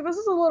 so like this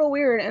is a little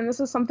weird, and this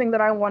is something that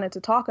I wanted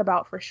to talk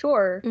about for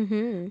sure.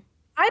 Mm-hmm.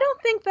 I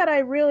don't think that I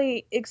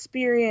really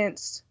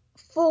experienced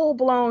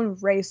full-blown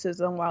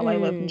racism while I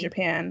lived in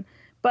Japan,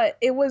 but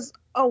it was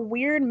a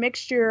weird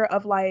mixture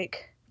of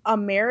like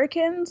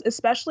Americans,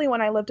 especially when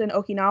I lived in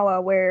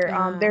Okinawa,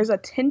 where there's a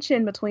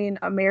tension between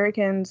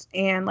Americans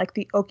and like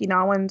the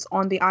Okinawans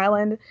on the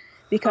island,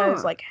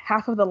 because like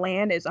half of the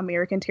land is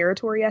American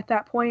territory at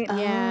that point.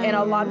 And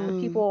a lot of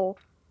the people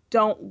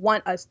don't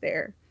want us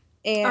there.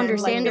 And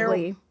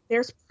understandably, like,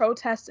 there's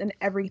protests and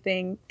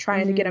everything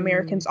trying to get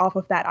Americans off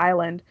of that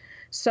island.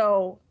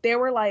 So there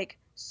were like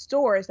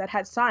stores that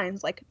had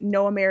signs like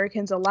no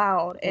Americans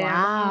allowed. And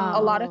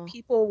a lot of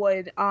people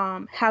would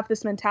have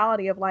this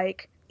mentality of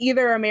like,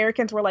 either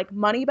Americans were like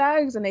money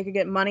bags and they could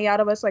get money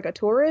out of us like a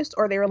tourist,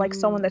 or they were like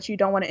someone that you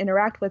don't want to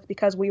interact with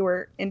because we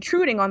were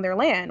intruding on their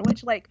land,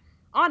 which like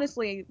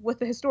honestly with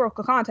the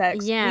historical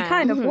context we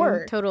kind of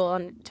were.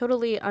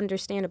 Totally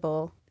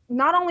understandable.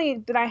 Not only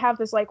did I have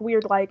this like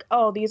weird like,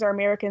 oh, these are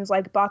Americans,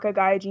 like baka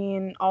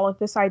gaijin, all of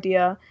this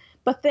idea,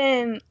 but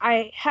then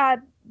I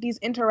had these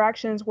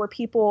interactions where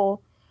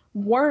people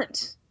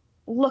weren't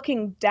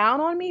looking down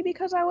on me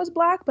because I was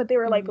Black, but they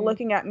were like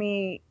looking at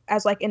me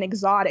as like an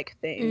exotic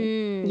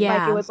thing.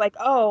 Like it was like,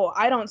 oh,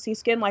 I don't see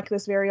skin like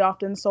this very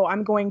often, so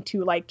I'm going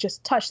to like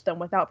just touch them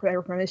without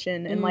their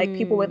permission. And like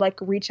people would like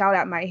reach out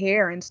at my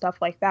hair and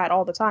stuff like that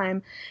all the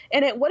time,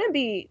 and it wouldn't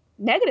be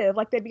negative.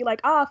 Like they'd be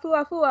like, ah,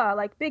 fua fua,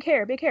 like big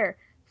hair,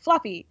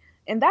 fluffy,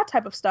 and that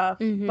type of stuff.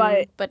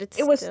 But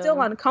it was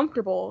still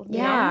uncomfortable.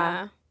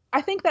 Yeah. I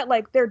think that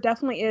like there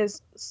definitely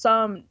is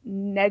some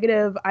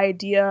negative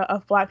idea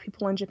of Black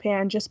people in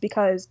Japan, just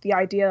because the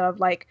idea of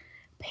like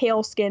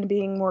pale skin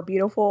being more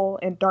beautiful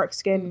and dark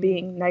skin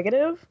being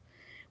negative,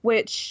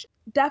 which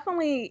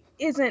definitely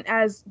isn't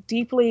as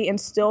deeply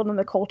instilled in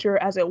the culture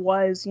as it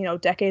was, you know,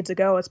 decades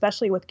ago,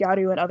 especially with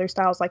Gyaru and other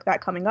styles like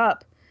that coming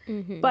up.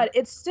 But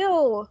it's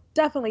still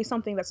definitely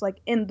something that's like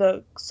in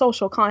the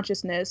social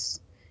consciousness.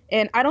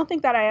 And I don't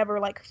think that I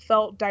ever like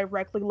felt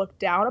directly looked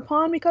down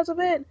upon because of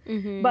it,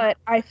 but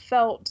I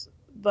felt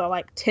the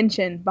like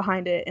tension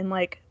behind it, and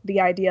like the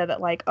idea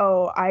that like,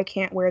 oh, I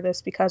can't wear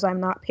this because I'm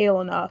not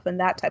pale enough, and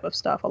that type of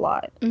stuff a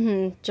lot.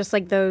 Just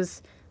like the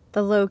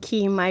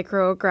low-key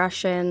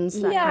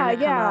microaggressions that kind of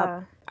come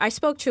up. I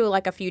spoke to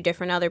like a few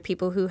different other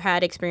people who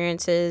had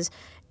experiences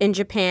in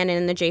Japan and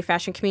in the J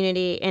fashion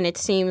community, and it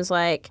seems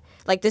like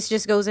this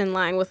just goes in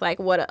line with like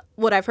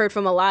what I've heard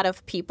from a lot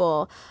of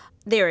people,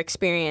 their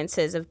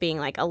experiences of being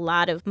like a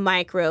lot of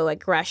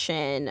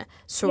microaggression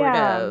sort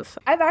of.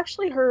 I've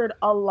actually heard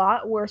a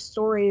lot worse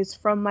stories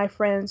from my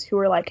friends who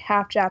are like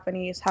half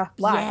Japanese, half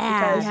Black,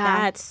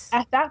 because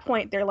at that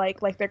point they're like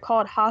they're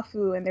called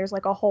hafu, and there's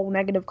like a whole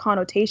negative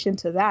connotation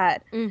to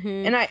that.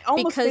 And I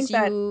almost think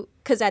that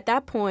because at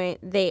that point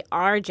they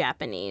are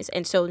Japanese,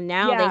 and so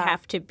now they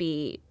have to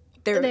be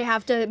they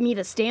have to meet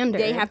a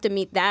standard. They have to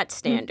meet that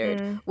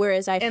standard.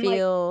 Whereas I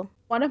feel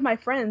one of my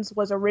friends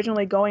was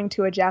originally going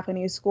to a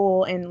Japanese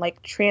school and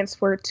like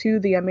transferred to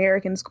the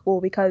American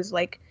school because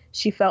like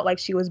she felt like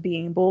she was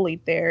being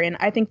bullied there. And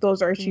I think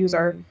those issues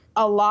are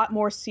a lot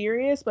more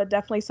serious, but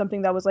definitely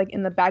something that was like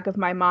in the back of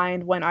my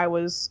mind when I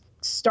was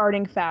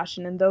starting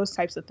fashion and those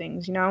types of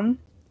things, you know?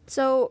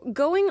 So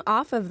going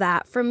off of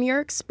that, from your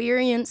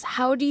experience,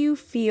 how do you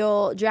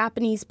feel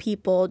Japanese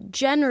people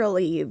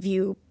generally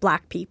view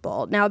Black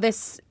people? Now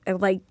this,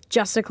 like,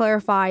 just to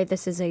clarify,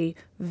 this is a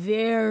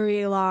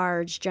very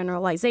large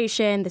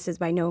generalization. This is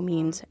by no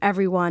means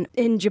everyone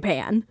in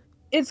Japan.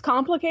 It's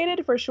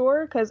complicated for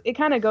sure, because it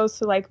kind of goes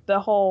to like the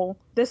whole,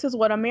 this is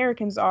what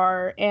Americans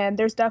are. And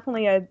there's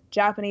definitely a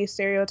Japanese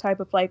stereotype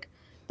of like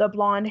the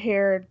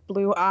blonde-haired,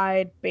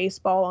 blue-eyed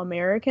baseball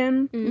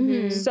American.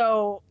 Mm-hmm.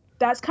 So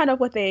that's kind of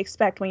what they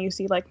expect when you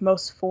see like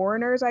most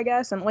foreigners, I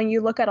guess. And when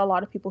you look at a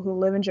lot of people who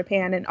live in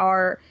Japan and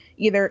are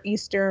either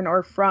Eastern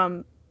or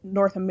from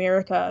North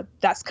America,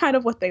 that's kind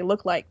of what they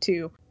look like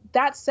too.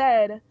 That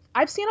said,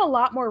 I've seen a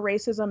lot more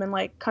racism in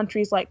like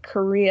countries like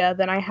Korea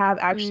than I have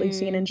actually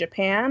seen in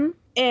Japan.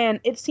 And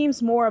it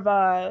seems more of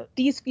a,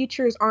 these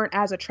features aren't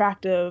as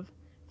attractive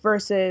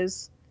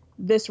versus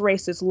this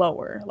race is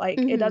lower. Like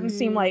it doesn't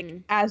seem like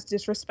as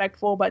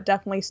disrespectful, but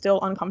definitely still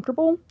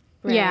uncomfortable.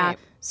 Right. Yeah.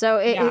 So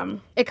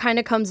it kind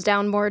of comes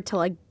down more to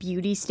like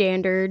beauty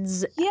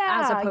standards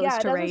as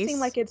opposed to race. It doesn't seem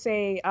like it's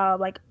a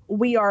like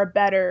we are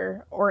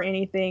better or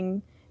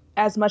anything,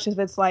 as much as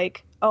it's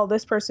like, oh,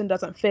 this person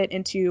doesn't fit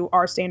into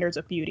our standards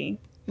of beauty.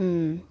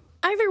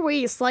 Either way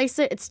you slice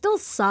it, it still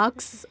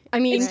sucks. I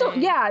mean, It's still,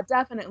 yeah,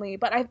 definitely.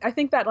 But I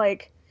think that,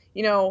 like,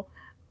 you know,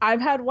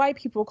 I've had white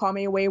people call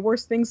me way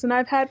worse things than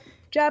I've had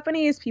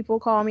Japanese people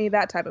call me,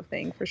 that type of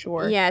thing, for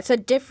sure. Yeah, it's a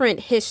different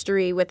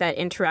history with that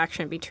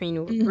interaction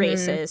between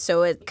races.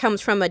 So it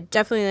comes from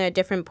definitely a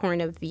different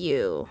point of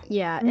view.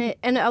 yeah,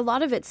 and a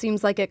lot of it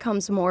seems like it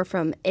comes more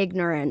from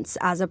ignorance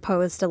as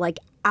opposed to like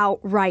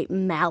outright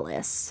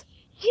malice.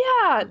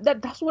 Yeah,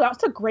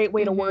 that's a great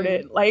way to word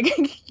it. Like,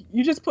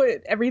 you just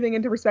put everything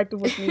into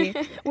perspective with me.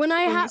 When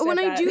I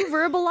do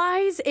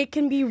verbalize, it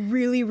can be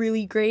really,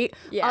 really great.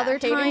 Yeah, other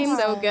times,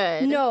 so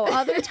good. No,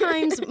 other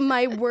times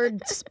my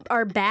words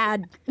are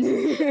bad.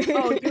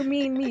 Oh, you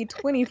mean me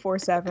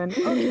 24/7?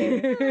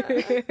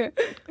 Okay.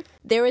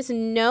 There is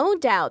no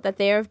doubt that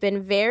there have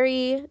been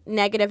very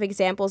negative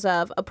examples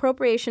of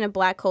appropriation of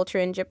Black culture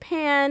in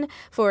Japan.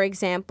 For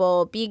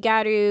example,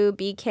 bigaru,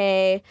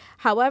 BK.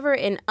 However,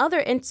 in other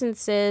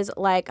instances,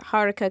 like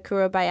Haruka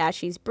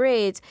Kurabayashi's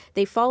braids,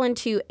 they fall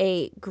into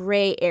a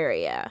gray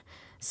area.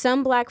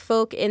 Some Black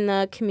folk in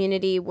the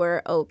community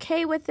were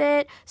okay with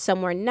it,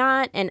 some were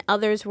not, and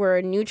others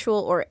were neutral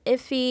or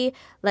iffy.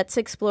 Let's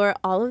explore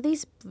all of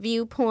these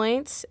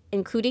viewpoints,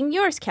 including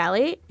yours,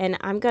 Callie, and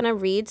I'm going to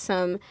read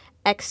some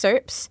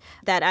excerpts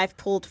that I've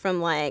pulled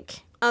from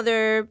like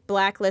other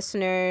Black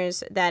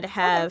listeners that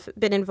have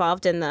been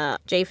involved in the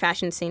J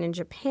fashion scene in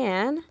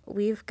Japan.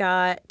 We've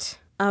got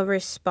a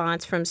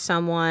response from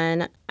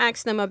someone,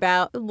 asked them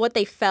about what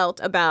they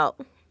felt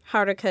about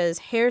Haruka's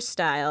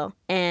hairstyle,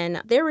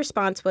 and their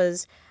response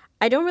was,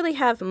 I don't really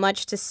have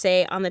much to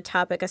say on the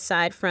topic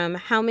aside from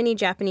how many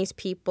Japanese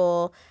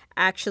people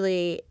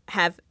actually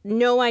have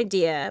no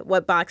idea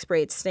what box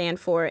braids stand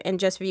for and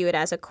just view it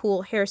as a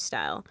cool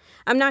hairstyle.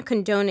 I'm not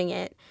condoning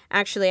it.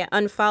 Actually, I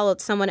unfollowed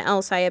someone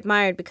else I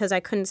admired because I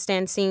couldn't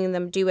stand seeing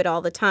them do it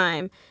all the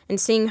time, and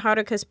seeing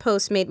Haruka's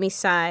post made me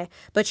sigh,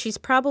 but she's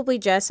probably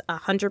just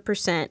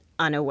 100%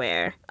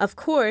 unaware. Of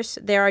course,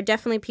 there are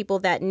definitely people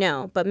that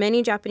know, but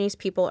many Japanese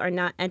people are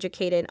not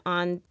educated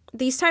on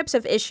these types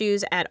of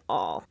issues at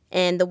all,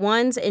 and the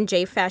ones in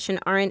J fashion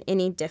aren't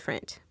any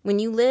different. When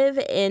you live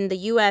in the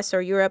US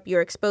or Europe,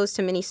 you're exposed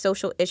to many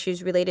social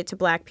issues related to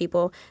Black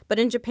people, but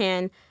in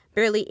Japan,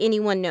 barely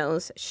anyone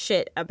knows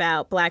shit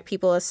about Black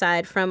people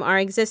aside from our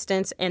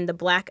existence and the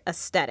Black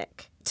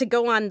aesthetic. To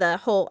go on the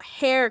whole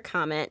hair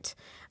comment,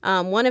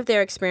 one of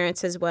their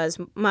experiences was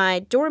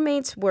my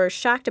doormates were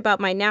shocked about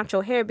my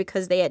natural hair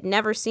because they had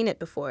never seen it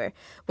before.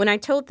 When I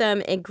told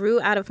them it grew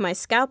out of my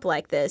scalp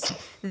like this,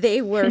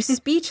 they were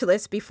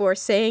speechless before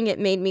saying it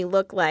made me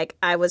look like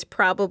I was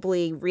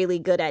probably really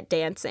good at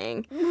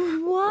dancing.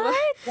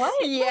 What?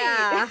 What?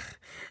 Yeah.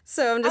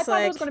 So I'm just I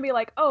thought it was going to be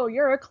like, oh,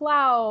 you're a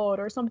cloud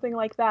or something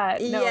like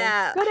that. No,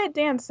 Yeah. good at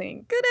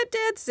dancing. Good at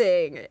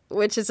dancing,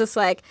 which is just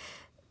like,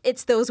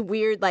 it's those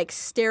weird like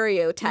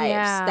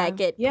stereotypes that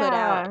get put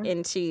out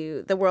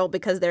into the world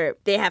because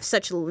they have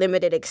such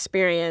limited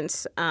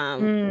experience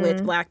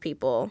with Black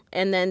people.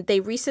 And then they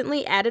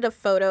recently added a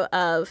photo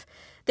of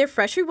their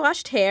freshly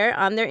washed hair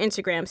on their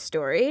Instagram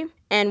story.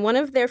 And one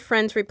of their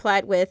friends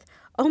replied with,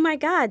 "Oh my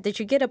God, did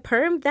you get a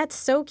perm? That's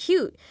so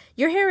cute.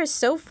 Your hair is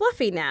so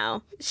fluffy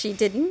now." She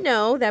didn't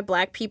know that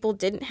Black people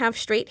didn't have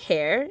straight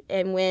hair.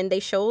 And when they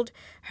showed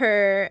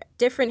her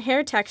different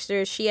hair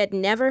textures, she had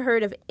never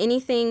heard of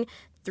anything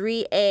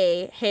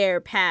 3A hair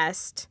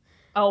past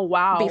Oh,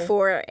 wow.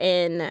 before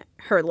in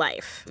her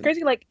life. It's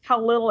crazy, like, how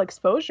little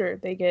exposure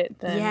they get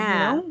then,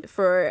 Yeah, you know?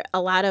 for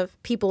a lot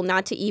of people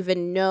not to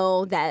even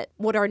know that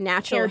what our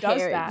natural Hair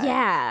does that.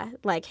 Yeah,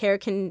 like hair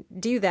can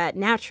do that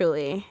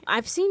naturally.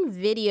 I've seen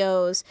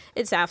videos,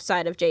 it's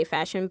outside of J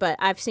fashion, but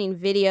I've seen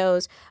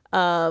videos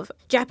of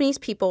Japanese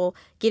people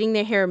getting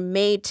their hair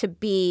made to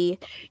be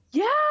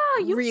Yeah,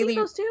 you've really seen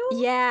those too?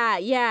 Yeah.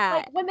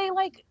 Like, when they,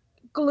 like,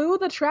 glue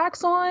the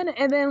tracks on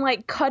and then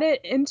like cut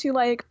it into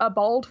like a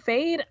bald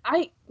fade.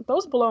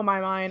 Those blow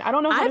my mind. I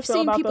don't know how to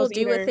feel about those either. I've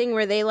seen people do a thing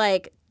where they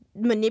like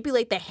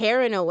manipulate the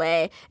hair in a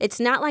way. It's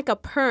not like a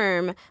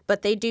perm,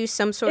 but they do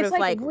some sort of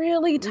like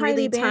really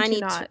tiny Bantu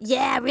knots.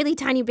 Really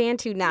tiny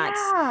Bantu knots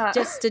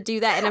just to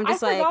do that. And I'm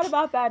just I forgot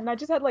about that, and I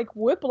just had like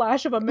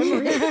whiplash of a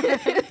memory.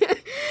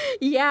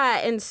 Yeah,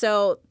 and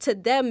so to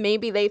them,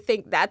 maybe they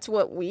think that's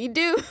what we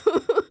do,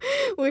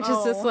 which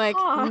is just like,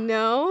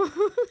 no.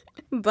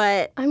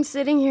 But I'm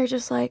sitting here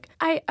just like,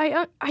 I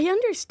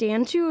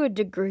understand to a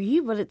degree,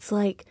 but it's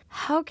like,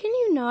 how can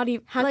you not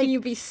even... How can you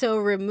be so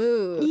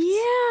removed?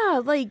 Yeah,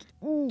 like,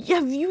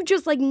 have you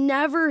just, like,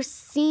 never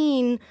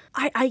seen...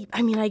 I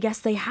mean, I guess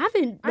they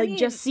haven't,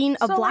 just seen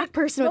a black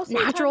person with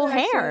natural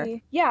hair.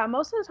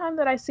 Most of the time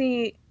that I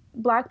see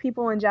black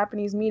people in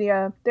Japanese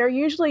media, they're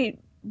usually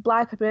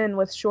black men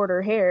with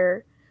shorter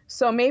hair.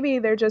 So maybe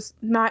they're just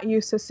not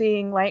used to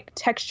seeing, like,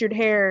 textured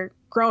hair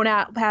grown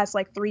out past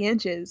like 3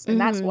 inches, and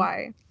that's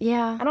why.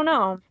 Yeah. I don't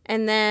know.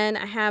 And then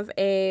I have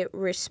a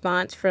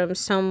response from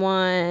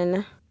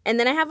someone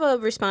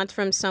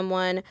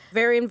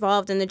very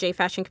involved in the J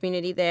fashion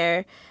community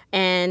there,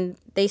 and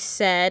they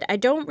said, I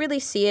don't really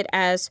see it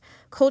as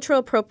cultural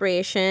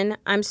appropriation.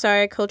 I'm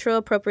sorry, cultural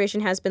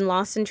appropriation has been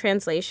lost in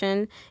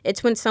translation.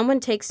 It's when someone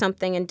takes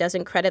something and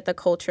doesn't credit the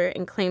culture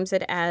and claims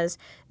it as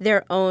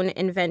their own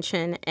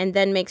invention and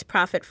then makes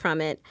profit from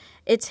it.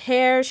 It's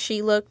hair.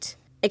 She looked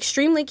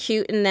extremely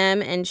cute in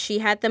them, and she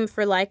had them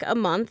for like a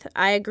month.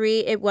 I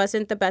agree it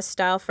wasn't the best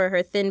style for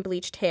her thin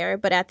bleached hair,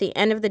 but at the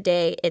end of the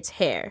day, it's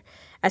hair.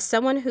 As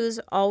someone who's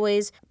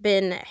always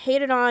been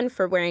hated on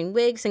for wearing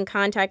wigs and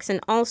contacts and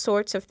all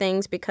sorts of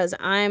things because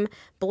I'm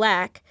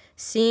black,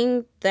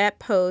 seeing that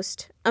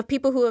post of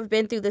people who have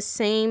been through the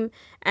same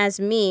as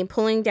me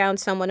pulling down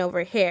someone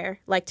over hair.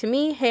 Like, to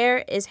me,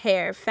 hair is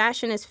hair,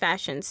 fashion is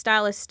fashion,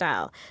 style is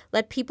style.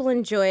 Let people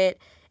enjoy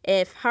it.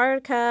 If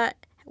Haruka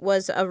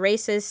was a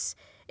racist,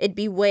 it'd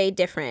be way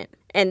different.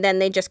 And then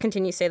they just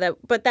continue to say that,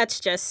 but that's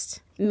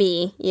just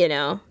me,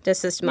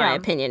 this is my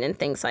opinion and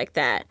things like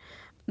that.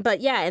 But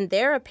yeah, in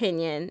their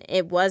opinion,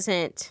 it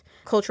wasn't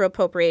cultural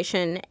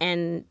appropriation,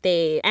 and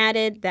they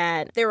added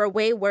that there are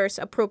way worse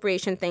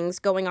appropriation things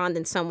going on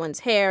than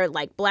someone's hair,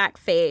 like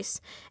blackface,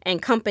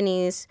 and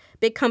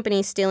big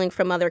companies stealing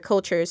from other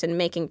cultures and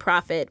making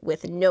profit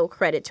with no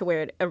credit to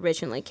where it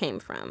originally came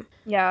from.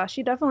 Yeah,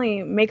 she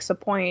definitely makes a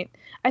point.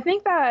 I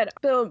think that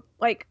the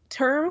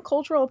term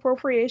cultural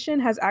appropriation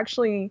has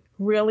actually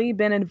really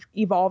been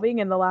evolving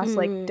in the last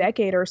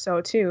decade or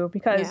so too,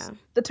 because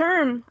the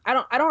term, I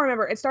don't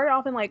remember, it started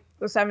off in like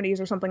the 70s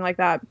or something like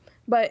that,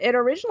 but it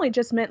originally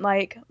just meant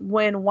like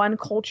when one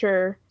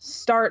culture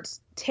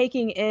starts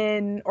taking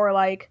in or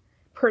like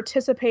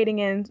participating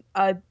in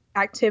a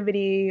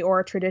activity or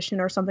a tradition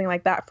or something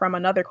like that from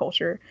another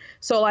culture.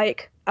 So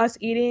like us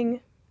eating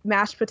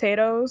mashed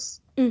potatoes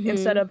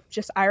instead of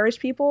just Irish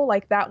people,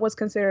 like that was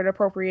considered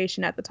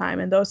appropriation at the time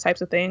and those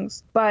types of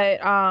things. But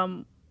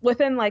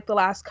within like the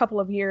last couple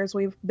of years,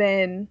 we've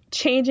been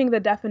changing the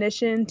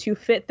definition to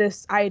fit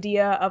this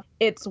idea of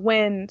it's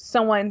when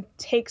someone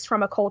takes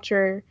from a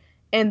culture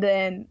and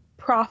then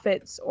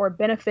profits or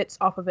benefits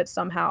off of it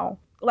somehow.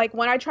 Like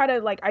when I try to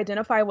like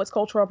identify what's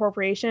cultural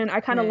appropriation, I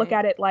kind of look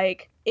at it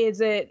like,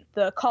 is it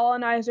the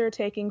colonizer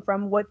taking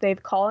from what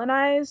they've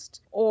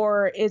colonized,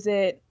 or is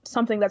it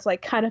something that's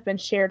like kind of been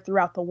shared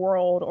throughout the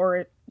world,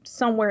 or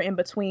somewhere in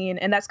between?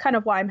 And that's kind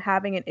of why I'm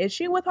having an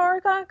issue with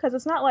Haruka, because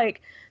it's not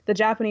like the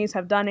Japanese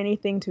have done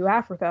anything to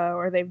Africa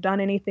or they've done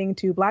anything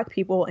to black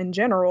people in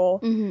general.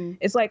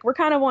 It's like we're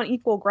kind of on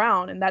equal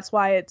ground, and that's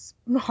why it's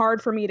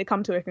hard for me to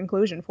come to a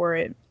conclusion for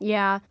it.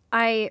 Yeah,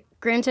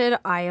 granted,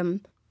 I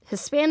am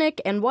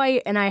Hispanic and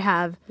white, and I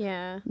have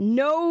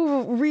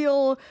no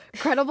real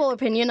credible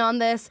opinion on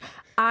this.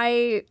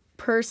 I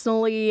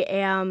personally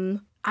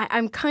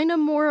I'm kind of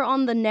more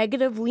on the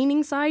negative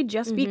leaning side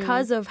just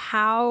because of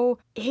how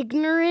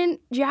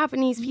ignorant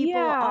Japanese people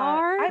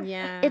are.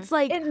 It's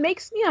like, it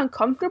makes me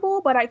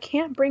uncomfortable, but I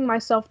can't bring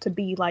myself to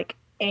be like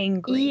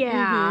angry.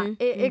 Yeah,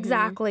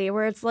 exactly.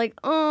 Where it's like,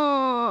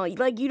 oh,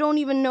 like you don't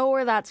even know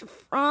where that's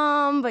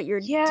from, but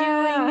you're doing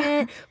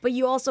it, but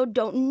you also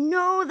don't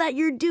know that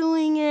you're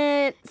doing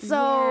it. So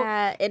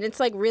and it's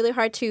like really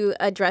hard to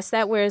address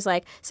that. Whereas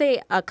like,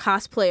 say a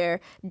cosplayer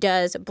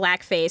does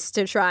blackface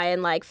to try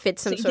and like fit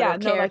some sort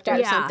of character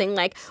or something,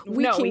 like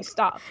we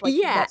stop.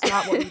 Like, that's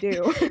not what we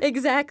do.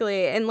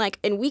 Exactly. And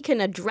we can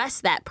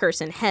address that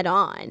person head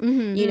on.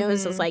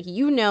 So it's like,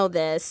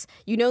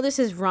 this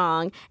is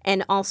wrong,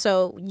 and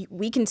also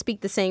we can speak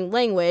the same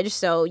language,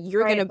 so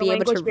you're going to be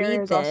able to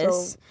read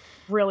this.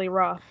 Really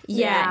rough.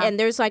 Yeah, and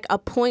there's like a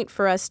point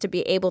for us to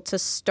be able to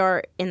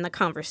start in the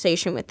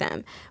conversation with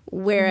them.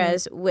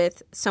 Whereas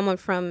with someone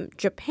from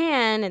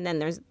Japan, and then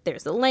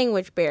there's the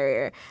language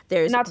barrier.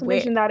 There's not to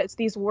mention that it's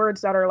these words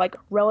that are like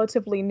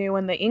relatively new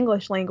in the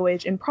English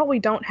language and probably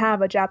don't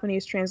have a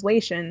Japanese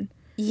translation.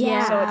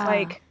 Yeah. So it's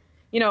like,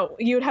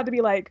 you'd have to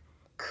be like,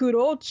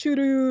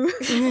 kurochuru,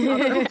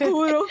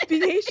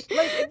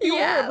 like,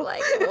 yeah,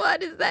 like,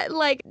 what is that?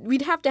 Like,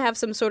 we'd have to have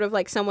some sort of,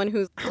 like, someone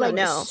who's, I don't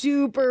know.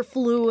 super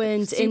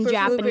fluent in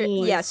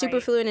Japanese. Yeah,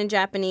 super fluent in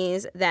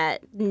Japanese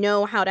that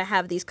know how to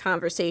have these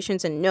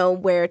conversations and know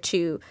where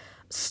to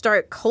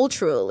start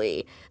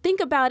culturally.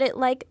 Think about it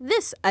like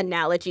this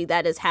analogy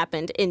that has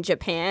happened in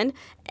Japan,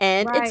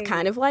 and it's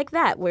kind of like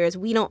that, whereas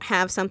we don't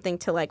have something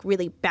to like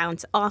really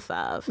bounce off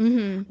of.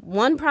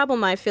 One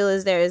problem I feel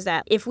is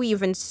that if we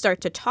even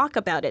start to talk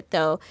about it,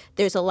 though,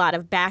 there's a lot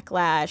of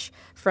backlash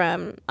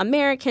from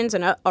Americans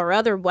or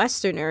other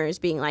Westerners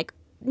being like,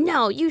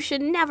 no, you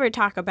should never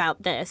talk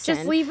about this.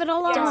 Just leave it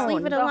alone. Just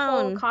leave it alone.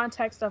 The whole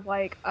context of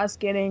like us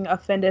getting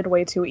offended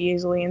way too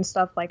easily and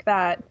stuff like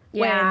that.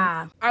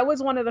 Yeah. When I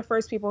was one of the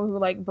first people who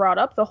like brought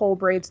up the whole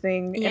braids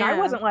thing, and I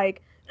wasn't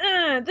like,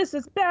 this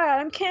is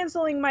bad, I'm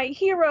canceling my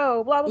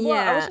hero, blah, blah, blah.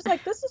 I was just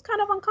like, this is kind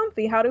of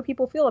uncomfy. How do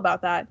people feel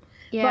about that?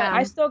 Yeah. But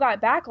I still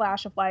got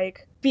backlash of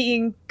like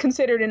being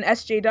considered an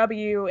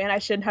SJW and I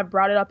shouldn't have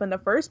brought it up in the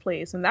first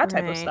place and that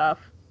type of stuff.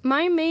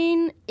 My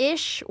main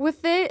ish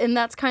with it, and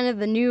that's kind of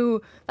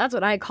that's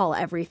what I call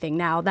everything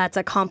now. That's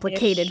a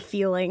complicated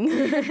feeling.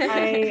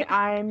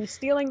 I'm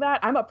stealing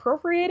that. I'm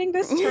appropriating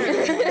this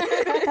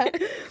term.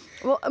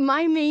 Well,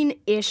 my main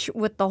ish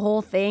with the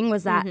whole thing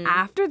was that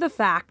after the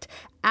fact,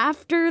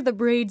 after the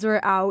braids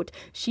were out,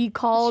 she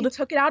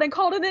took it out and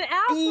called it an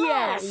afro.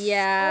 Yes.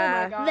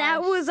 Yeah. Oh my gosh.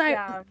 That was,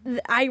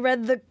 I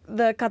read the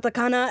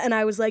katakana and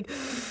I was like,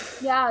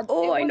 yeah.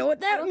 Oh, I know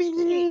what that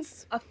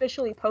means.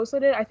 Officially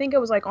posted it. I think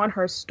it was like on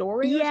her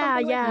story or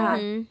something like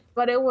that.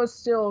 But it was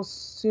still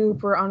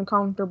super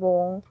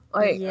uncomfortable.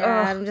 Like,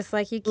 I'm just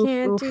like, you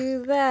can't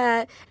do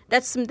that.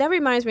 That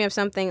reminds me of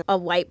something a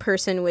white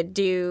person would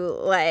do,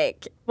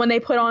 like when they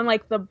put on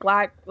like the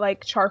black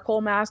like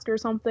charcoal mask or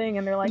something,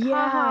 and they're like,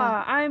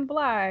 haha, I'm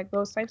black.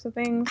 Those types of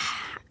things.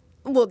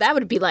 Well, that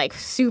would be like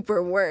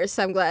super worse.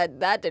 I'm glad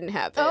that didn't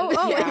happen.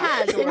 It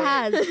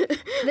has.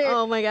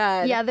 Oh my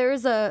god. Yeah,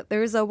 there's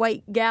a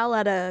white gal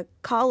at a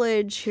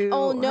college who.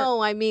 Oh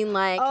no, I mean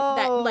like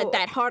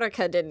that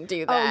Haruka didn't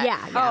do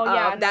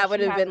that. That would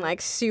have been like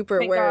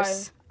super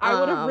worse. God. I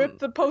would have ripped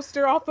the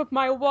poster off of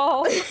my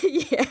wall.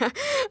 Yeah,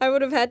 I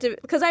would have had to,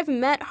 because I've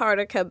met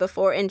Haruka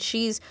before and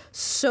she's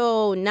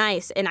so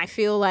nice, and I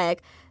feel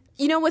like,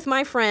 you know, with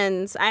my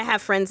friends, I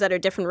have friends that are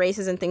different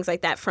races and things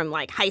like that from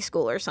like high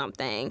school or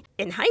something.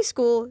 In high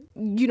school,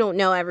 you don't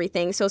know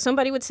everything. So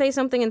somebody would say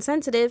something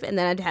insensitive and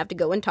then I'd have to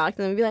go and talk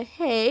to them and be like,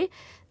 hey,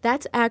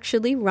 that's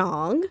actually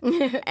wrong.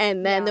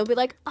 And then they'll be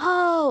like,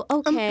 oh,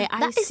 okay,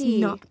 I see. That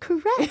is not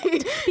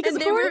correct. Because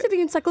according to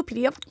the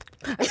encyclopedia,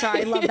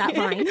 sorry, I love that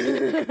line.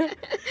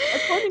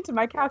 According to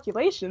my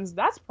calculations,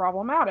 that's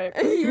problematic.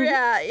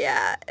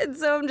 Yeah. And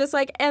so I'm just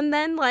like, and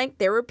then like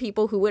there were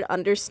people who would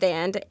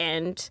understand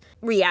and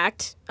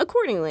react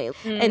accordingly.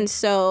 And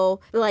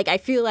so like I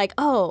feel like,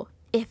 oh,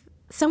 if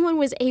someone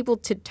was able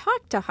to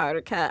talk to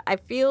Haruka, I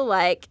feel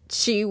like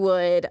she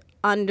would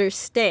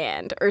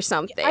understand or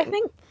something. I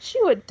think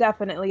she would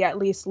definitely at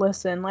least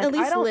listen. Like, at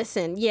least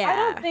listen, yeah. I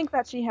don't think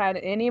that she had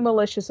any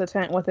malicious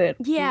intent with it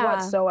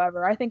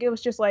whatsoever. I think it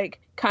was just like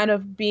kind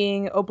of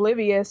being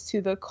oblivious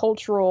to the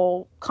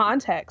cultural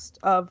context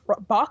of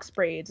box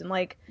braids and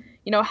like,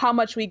 you know, how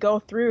much we go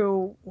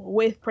through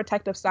with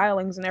protective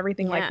stylings and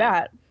everything like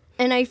that.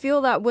 And I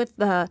feel that with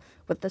the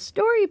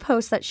story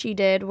post that she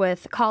did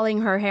with calling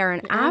her hair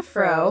an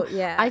afro,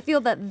 I feel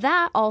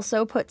that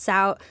also puts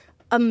out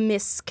a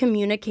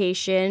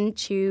miscommunication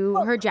to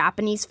her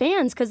Japanese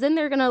fans, because then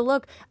they're going to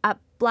look at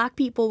Black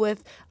people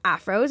with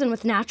afros and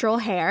with natural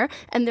hair,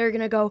 and they're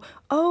going to go,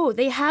 oh,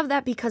 they have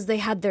that because they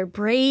had their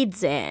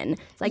braids in.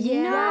 It's like,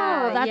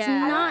 no, that's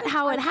not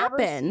how it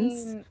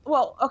happens.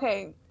 Well,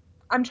 okay,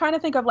 I'm trying to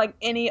think of like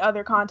any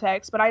other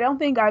context, but I don't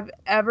think I've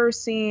ever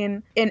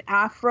seen an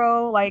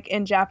afro like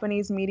in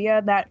Japanese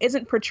media that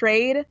isn't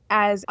portrayed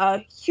as a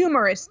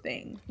humorous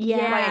thing.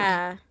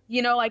 Yeah. Like,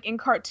 you know, like in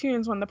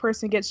cartoons when the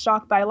person gets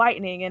shocked by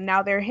lightning and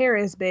now their hair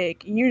is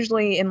big,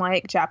 usually in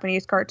like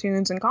Japanese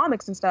cartoons and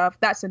comics and stuff,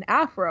 that's an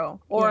afro.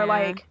 Or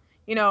like,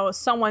 you know,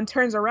 someone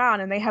turns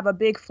around and they have a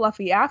big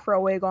fluffy afro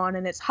wig on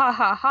and it's ha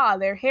ha ha,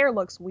 their hair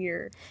looks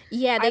weird.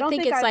 Yeah, they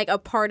think it's like a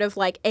part of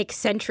like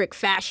eccentric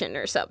fashion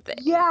or something.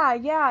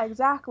 Yeah,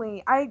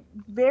 exactly. I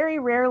very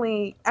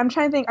rarely, I'm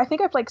trying to think, I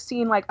think I've like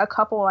seen like a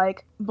couple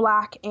like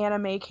Black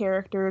anime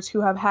characters who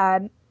have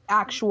had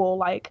actual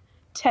like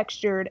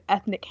textured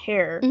ethnic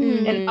hair.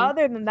 And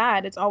other than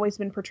that, it's always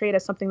been portrayed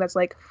as something that's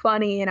like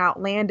funny and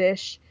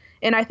outlandish.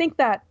 And I think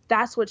that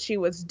that's what she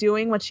was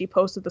doing when she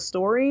posted the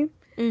story.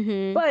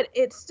 But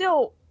it's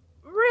still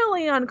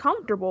really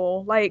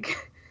uncomfortable.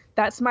 Like,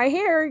 that's my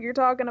hair you're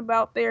talking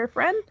about there,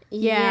 friend.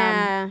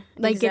 Yeah.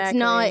 Like,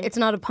 exactly. It's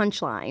not a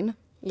punchline.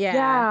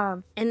 Yeah.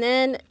 And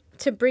then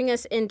to bring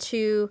us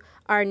into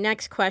our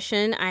next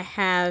question, I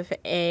have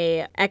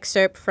a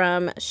excerpt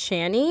from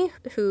Shani,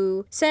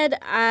 who said,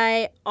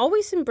 I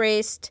always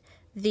embraced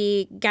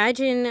the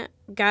gaijin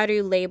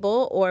Garu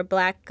label or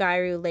Black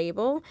Garu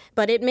label,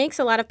 but it makes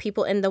a lot of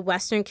people in the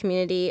Western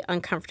community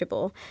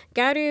uncomfortable.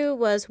 Garu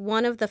was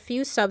one of the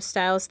few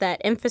substyles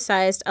that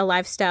emphasized a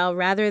lifestyle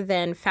rather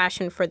than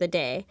fashion for the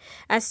day.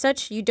 As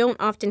such, you don't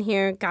often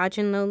hear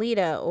Gajin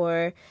Lolita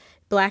or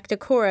Black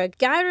Decora.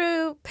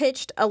 Garu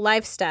pitched a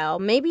lifestyle,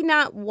 maybe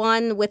not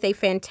one with a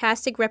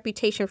fantastic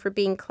reputation for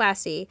being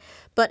classy,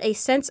 but a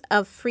sense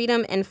of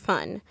freedom and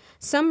fun.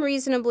 Some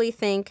reasonably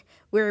think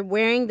we're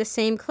wearing the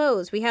same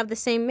clothes, we have the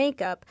same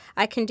makeup,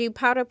 I can do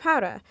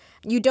para.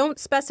 You don't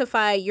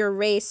specify your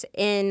race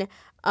in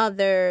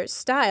other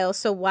styles,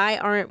 so why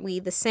aren't we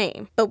the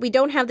same? But we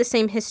don't have the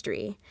same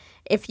history.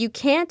 If you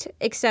can't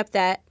accept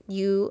that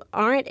you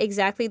aren't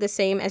exactly the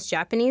same as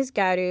Japanese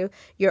Garu,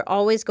 you're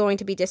always going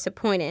to be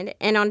disappointed.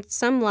 And on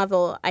some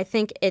level, I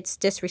think it's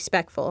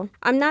disrespectful.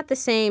 I'm not the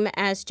same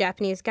as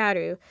Japanese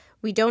Garu.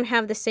 We don't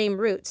have the same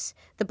roots.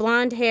 The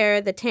blonde hair,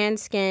 the tan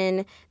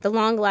skin, the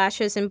long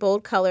lashes and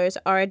bold colors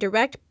are a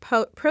direct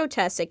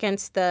protest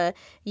against the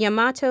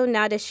Yamato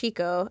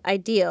Nadeshiko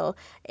ideal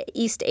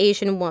East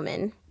Asian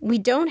woman. We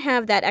don't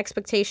have that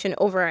expectation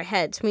over our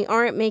heads. We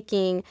aren't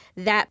making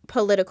that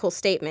political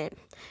statement.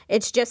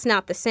 It's just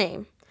not the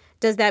same.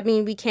 Does that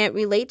mean we can't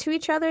relate to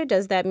each other?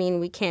 Does that mean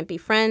we can't be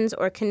friends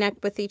or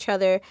connect with each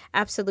other?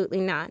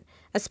 Absolutely not.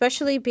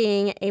 Especially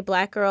being a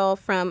Black girl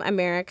from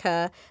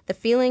America, the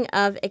feeling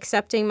of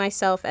accepting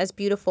myself as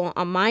beautiful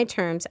on my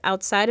terms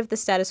outside of the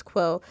status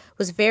quo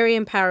was very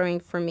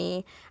empowering for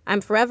me.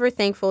 I'm forever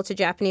thankful to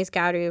Japanese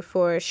Garu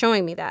for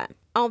showing me that.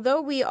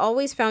 Although we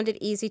always found it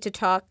easy to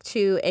talk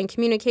to and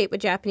communicate with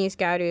Japanese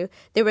Garu,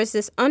 there was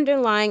this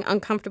underlying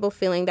uncomfortable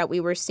feeling that we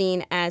were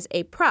seen as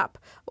a prop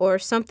or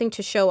something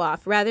to show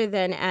off rather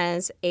than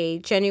as a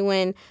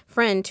genuine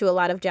friend to a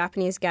lot of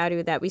Japanese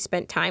Garu that we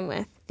spent time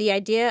with. The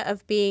idea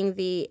of being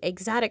the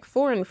exotic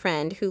foreign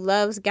friend who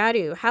loves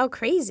Garu, how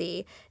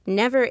crazy,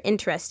 never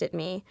interested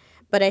me.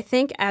 But I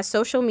think as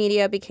social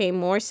media became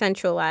more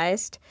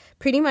centralized,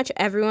 pretty much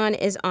everyone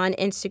is on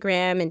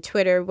Instagram and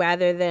Twitter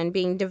rather than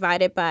being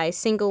divided by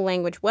single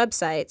language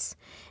websites.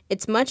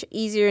 It's much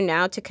easier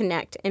now to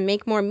connect and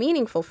make more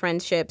meaningful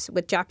friendships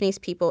with Japanese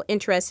people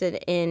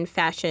interested in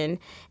fashion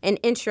and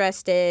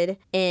interested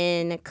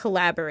in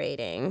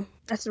collaborating.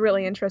 That's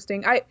really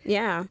interesting.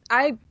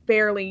 I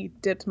barely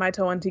dipped my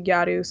toe into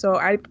Garu, so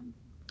I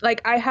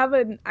have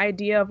an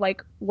idea of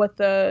like what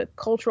the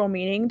cultural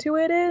meaning to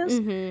it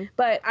is,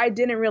 but I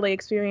didn't really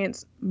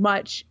experience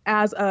much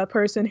as a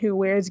person who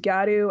wears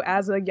Garu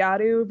as a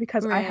Garu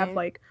because I have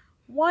like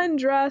one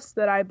dress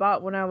that I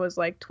bought when I was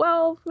like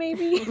 12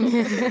 maybe.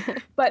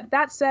 But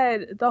that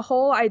said, the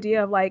whole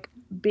idea of like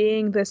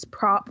being this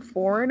prop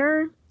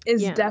foreigner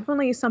is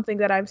definitely something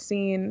that I've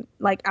seen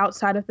like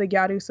outside of the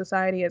Garu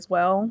society as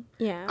well.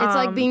 Yeah. It's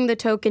like being the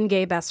token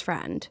gay best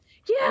friend.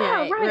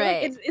 Yeah,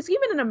 right. Like, it's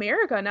even in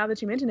America now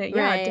that you mention it.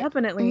 Yeah,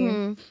 definitely.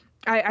 Mm-hmm.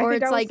 I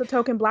think I was the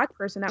token Black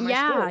person at my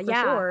school, for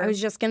sure. I was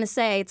just going to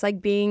say, it's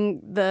like being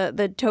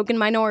the token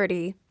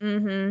minority.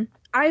 Mm-hmm.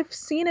 I've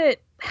seen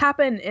it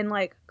happen in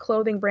like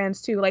clothing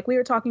brands too. Like we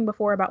were talking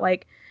before about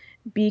like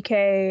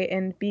BK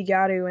and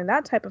Bigaru and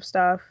that type of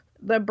stuff.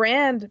 The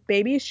brand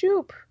Baby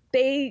Shoop,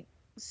 they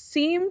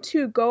seem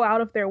to go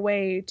out of their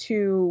way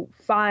to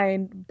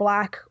find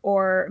Black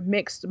or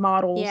mixed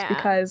models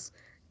because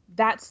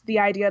that's the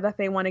idea that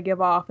they want to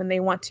give off, and they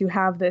want to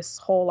have this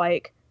whole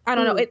like, I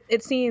don't know,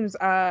 it seems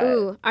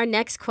our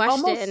next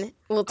question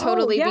will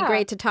totally be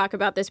great to talk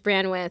about this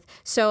brand with.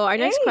 So our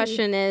next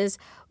question is,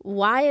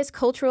 why is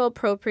cultural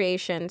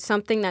appropriation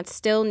something that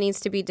still needs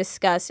to be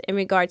discussed in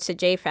regards to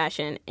J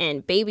fashion?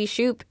 And Baby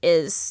Shoop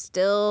is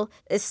still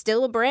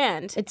a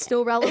brand. It's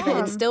still relevant.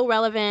 It's still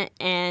relevant,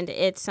 and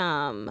it's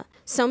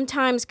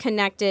sometimes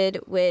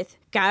connected with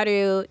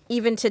Garu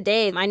even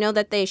today. I know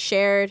that they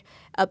shared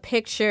a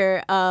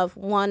picture of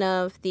one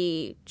of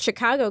the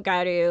Chicago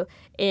Garu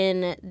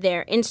in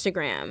their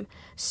Instagram.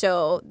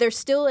 So they're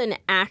still an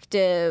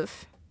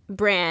active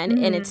brand,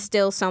 and it's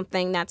still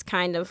something that's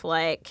kind of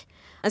like,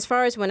 as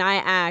far as when I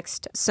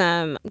asked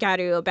some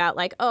Garu about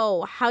like,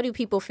 oh, how do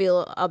people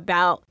feel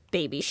about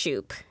Baby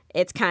Shoop?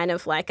 It's kind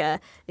of like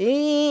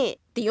the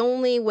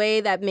only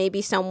way that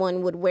maybe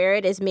someone would wear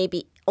it is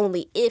maybe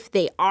only if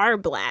they are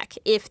Black,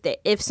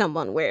 if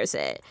someone wears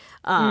it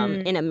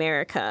in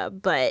America.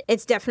 But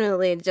it's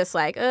definitely just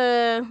like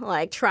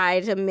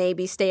try to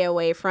maybe stay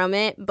away from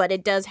it. But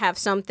it does have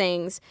some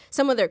things,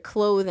 some of their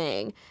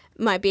clothing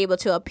might be able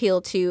to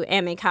appeal to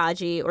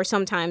Amikaji, or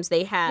sometimes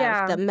they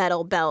have the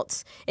metal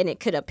belts and it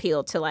could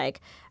appeal to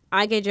like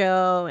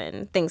Aigejo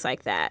and things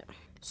like that.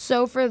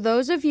 So for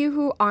those of you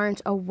who aren't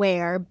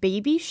aware,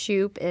 Baby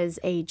Shoop is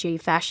a J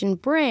fashion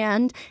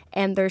brand,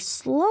 and their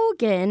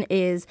slogan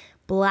is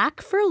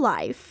Black for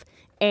Life,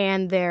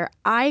 and their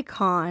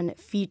icon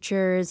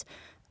features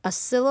a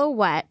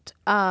silhouette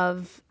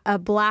of a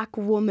Black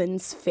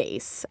woman's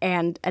face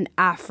and an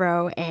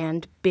afro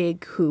and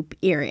big hoop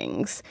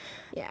earrings.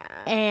 Yeah.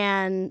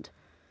 And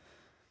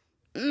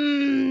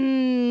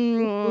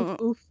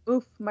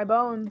oof, my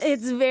bones.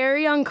 It's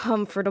very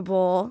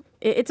uncomfortable.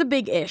 It's a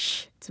big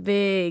ish. It's a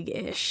big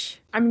ish.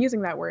 I'm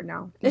using that word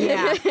now.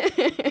 Yeah.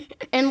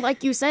 And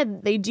like you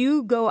said, they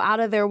do go out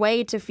of their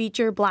way to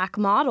feature Black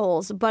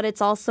models, but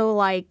it's also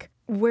like,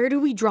 where do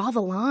we draw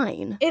the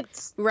line? It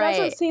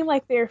doesn't seem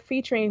like they're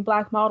featuring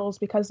Black models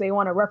because they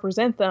want to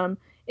represent them.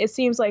 It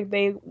seems like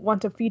they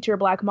want to feature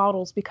Black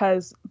models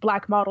because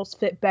Black models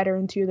fit better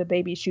into the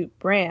Baby Shoop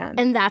brand.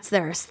 And that's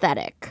their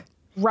aesthetic.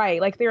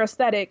 Right. Like their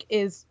aesthetic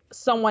is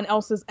someone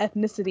else's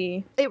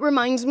ethnicity. It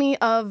reminds me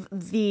of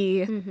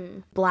the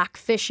black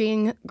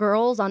fishing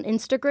girls on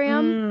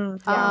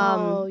Instagram.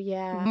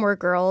 Where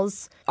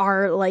girls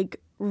are like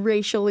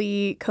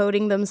racially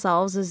coding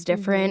themselves as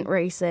different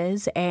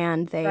races,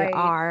 and they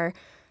are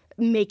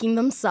making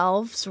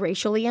themselves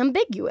racially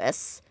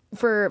ambiguous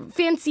for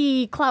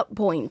fancy clout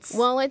points.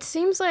 Well, it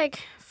seems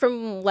like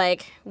from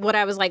like what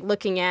I was like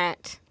looking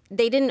at,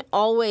 they didn't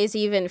always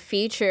even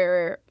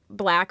feature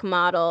Black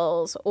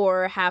models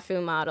or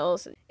Hafu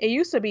models. It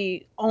used to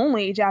be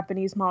only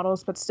Japanese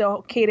models, but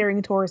still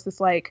catering towards this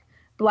like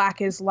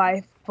Black is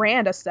life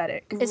brand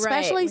aesthetic.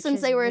 Especially since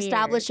they were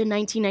established in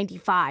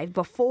 1995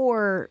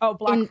 before... Oh,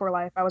 Black for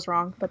life. I was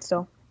wrong, but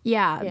still.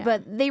 Yeah,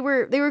 but they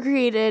were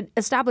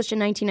established in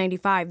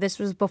 1995. This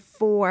was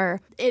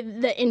before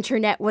the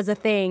internet was a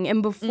thing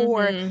and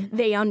before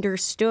they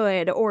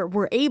understood or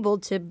were able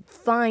to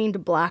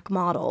find Black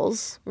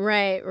models.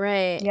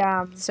 Right.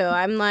 Yeah. So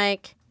I'm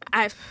like,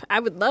 I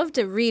would love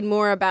to read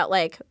more about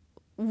like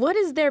what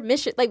is their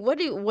mission? Like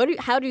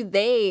how do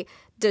they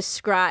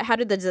describe, how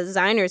do the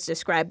designers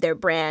describe their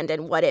brand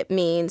and what it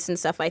means and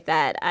stuff like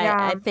that?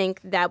 I think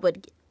that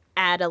would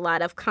add a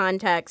lot of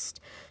context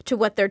to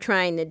what they're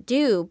trying to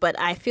do. But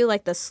I feel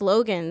like the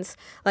slogans,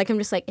 like I'm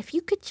just like, if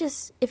you could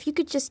just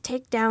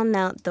take down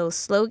those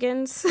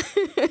slogans,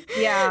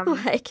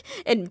 like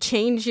and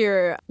change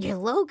your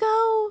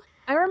logo.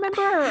 I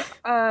remember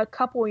a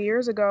couple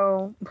years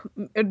ago,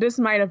 this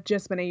might have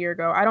just been a year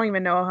ago, I don't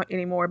even know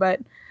anymore, but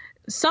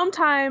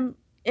sometime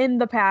in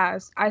the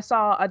past, I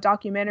saw a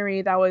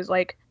documentary that was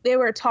like, they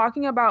were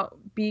talking about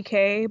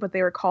BK, but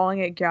they were calling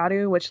it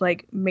Gyaru, which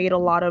like made a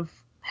lot of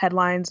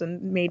headlines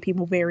and made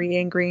people very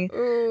angry.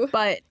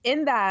 But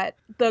in that,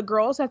 the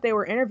girls that they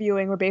were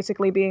interviewing were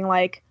basically being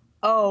like,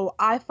 oh,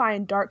 I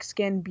find dark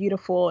skin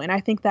beautiful, and I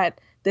think that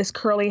this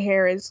curly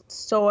hair is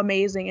so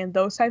amazing, and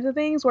those types of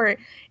things, where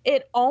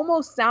it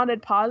almost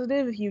sounded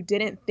positive if you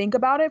didn't think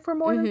about it for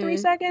more than 3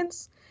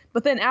 seconds.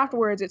 But then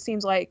afterwards, it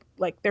seems like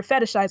they're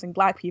fetishizing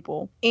Black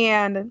people.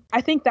 And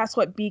I think that's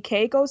what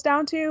BK goes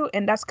down to.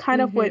 And that's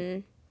kind of what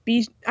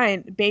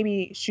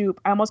Baby Shoop,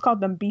 I almost called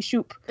them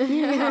B-Shoop.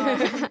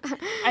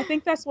 I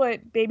think that's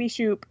what Baby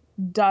Shoop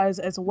does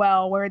as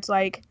well, where it's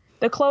like,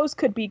 the clothes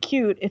could be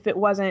cute if it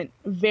wasn't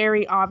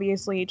very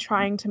obviously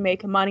trying to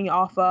make money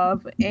off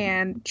of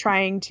and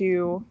trying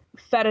to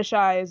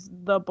fetishize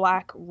the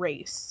Black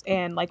race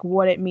and like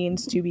what it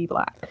means to be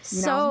Black.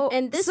 So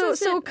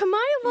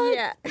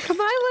Kamila.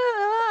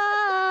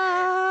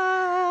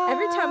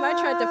 Every time I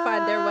tried to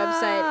find their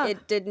website,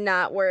 it did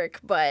not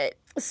work. But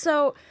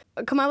so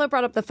Kamila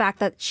brought up the fact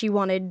that she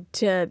wanted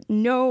to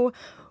know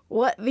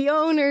what the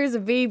owners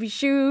of Baby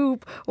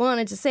Shoop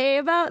wanted to say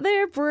about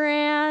their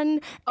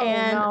brand.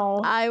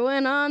 I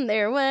went on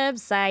their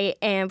website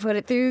and put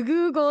it through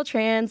Google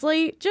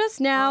Translate just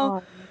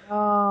now.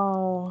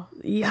 Oh,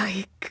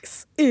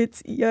 yikes.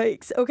 It's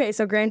yikes. Okay,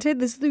 so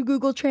granted, this is through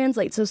Google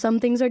Translate, so some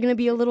things are going to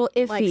be a little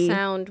iffy. Like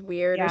sound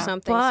weird or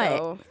something.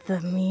 But the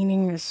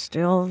meaning is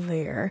still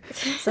there.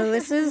 So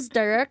this is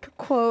direct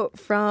quote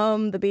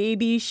from the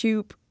Baby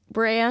Shoop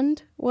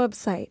brand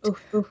website.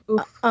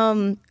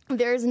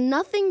 There's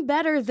nothing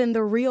better than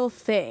the real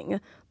thing.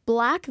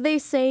 Black, they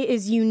say,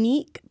 is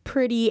unique,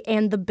 pretty,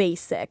 and the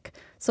basic.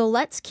 So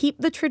let's keep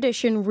the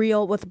tradition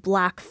real with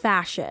Black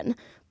fashion.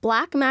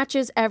 Black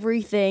matches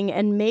everything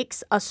and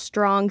makes a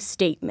strong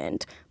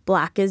statement.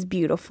 Black is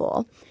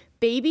beautiful.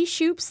 Baby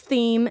Shoop's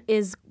theme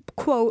is,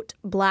 quote,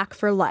 Black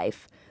for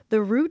life.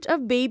 The root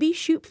of Baby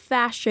Shoop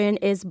fashion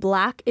is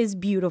Black is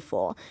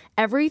beautiful.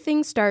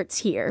 Everything starts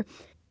here.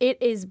 It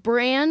is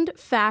brand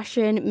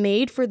fashion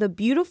made for the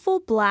beautiful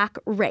Black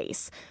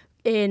race.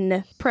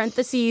 In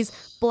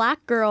parentheses,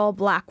 Black girl,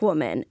 Black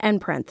woman, end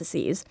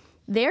parentheses.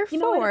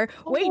 Therefore,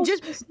 I'm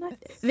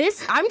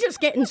just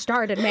getting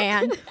started,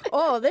 man.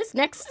 Oh, this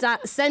next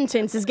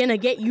sentence is going to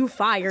get you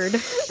fired.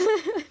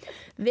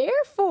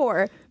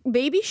 Therefore,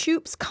 Baby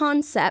Shoop's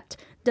concept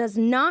does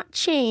not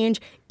change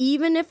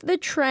even if the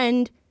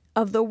trend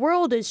of the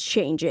world is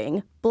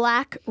changing.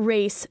 Black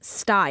race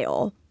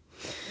style.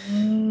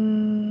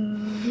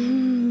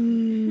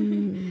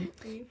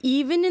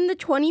 Even in the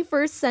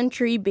 21st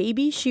century,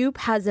 Baby Shoop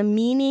has a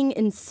meaning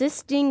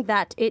insisting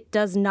that it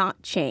does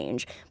not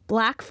change.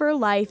 Black for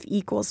life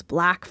equals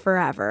Black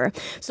forever.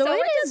 So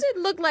it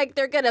doesn't look like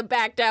they're going to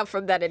back down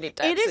from that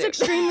anytime soon. It is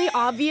extremely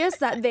obvious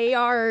that they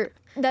are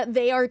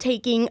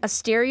taking a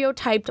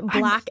stereotyped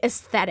Black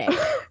aesthetic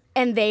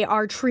and they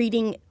are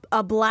treating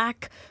a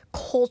Black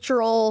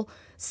cultural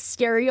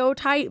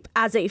stereotype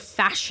as a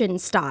fashion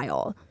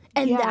style.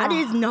 And that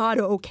is not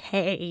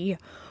okay.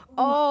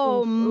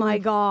 Oh my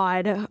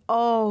God.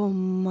 Oh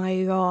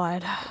my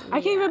God. I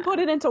can't even put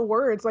it into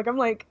words. Like, I'm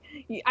like,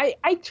 I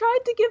tried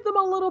to give them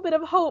a little bit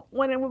of hope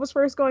when it was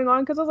first going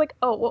on, because I was like,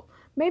 oh, well,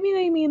 maybe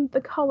they mean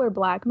the color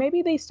black.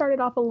 Maybe they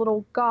started off a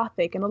little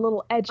gothic and a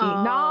little edgy.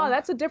 Nah,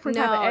 that's a different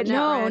type of edgy.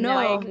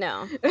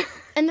 No.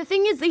 And the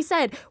thing is, they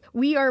said,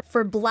 we are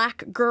for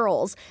black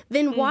girls.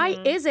 Then why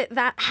is it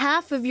that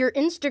half of your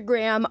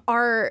Instagram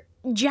are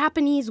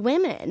Japanese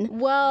women?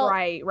 Well,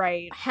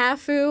 right.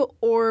 Hafu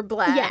or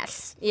black.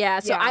 Yes. Yeah,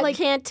 so I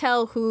can't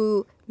tell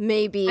who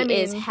maybe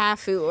is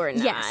Hafu or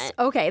not. Yes.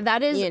 Okay,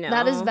 that is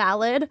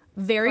valid.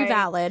 Very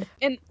valid.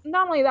 And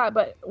not only that,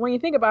 but when you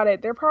think about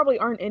it, there probably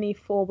aren't any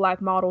full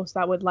black models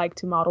that would like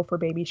to model for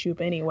Baby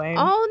Shoop anyway.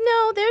 Oh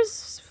no,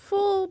 there's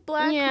full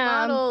black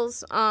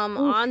models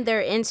on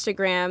their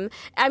Instagram.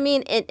 I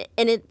mean,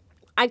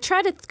 I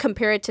try to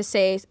compare it to,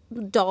 say,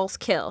 Dolls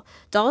Kill.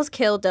 Dolls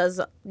Kill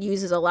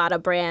uses a lot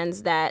of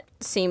brands that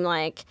seem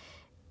like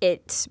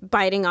it's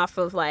biting off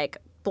of like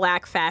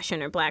black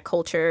fashion or black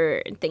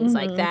culture and things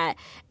like that.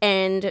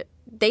 And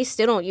they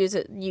still don't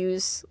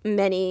use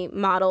many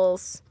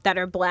models that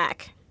are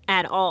black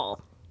at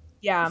all.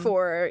 Yeah.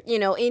 For,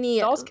 any...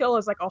 Dolls Kill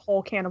is like a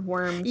whole can of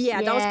worms.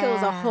 Yeah, Dolls Kill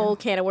is a whole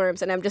can of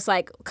worms. And I'm just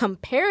like,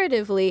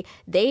 comparatively,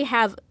 they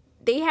have,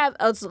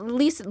 at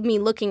least me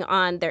looking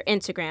on their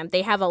Instagram,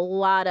 they have a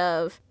lot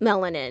of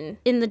melanin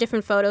in the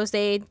different photos.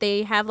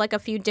 They have like a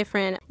few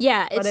different,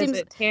 But is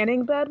it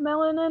tanning bed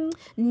melanin?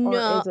 No.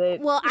 Or is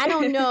it... Well, I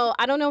don't know.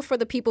 I don't know for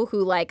the people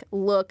who like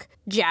look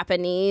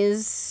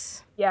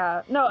Japanese.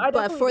 Yeah. No, I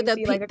definitely for the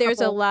see like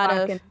there's a lot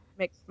of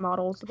mixed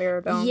models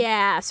there though.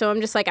 Yeah, so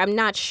I'm just like, I'm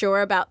not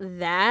sure about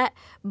that,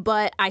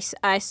 but I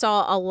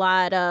saw a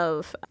lot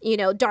of,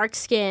 dark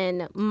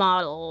skin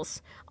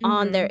models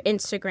on their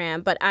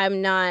Instagram, but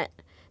I'm not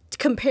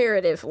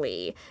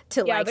comparatively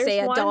to say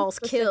a Dolls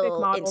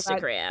Kill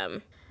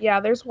Instagram.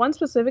 There's one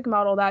specific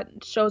model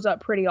that shows up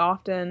pretty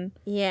often.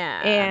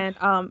 Yeah.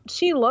 And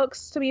she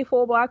looks to be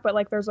full black, but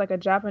like there's like a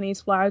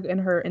Japanese flag in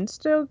her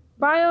Insta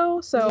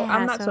bio, so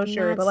I'm not so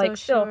sure. But like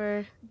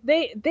still,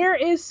 there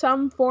is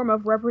some form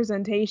of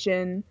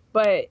representation,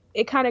 but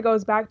it kind of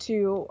goes back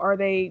to, are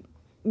they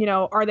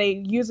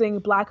using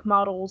black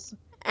models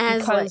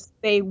because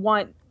they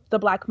want the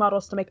black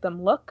models to make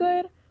them look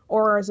good?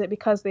 Or is it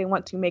because they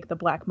want to make the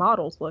black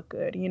models look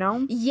good,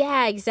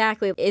 Yeah,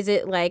 exactly. Is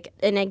it like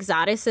an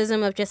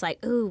exoticism of just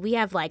like, ooh, we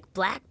have like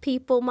black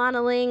people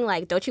modeling?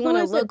 Like, don't you want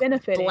to look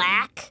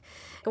black?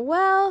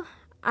 Well,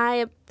 I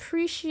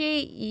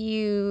appreciate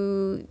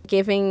you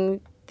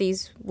giving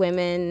these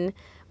women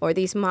or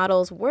these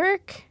models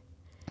work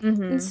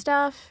and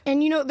stuff.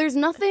 And, there's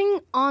nothing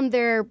on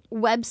their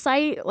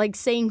website like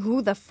saying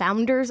who the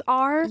founders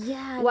are.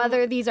 Yeah.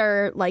 Whether these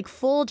are like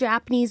full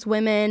Japanese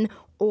women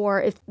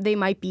or if they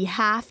might be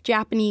half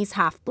Japanese,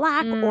 half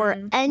black, or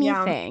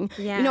anything.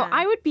 Yeah.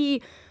 I would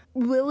be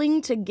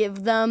willing to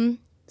give them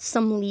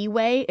some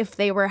leeway if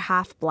they were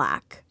half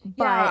black.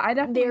 But I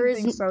definitely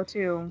think so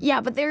too.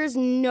 Yeah, but there is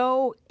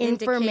no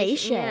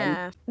information.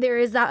 Yeah. There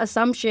is that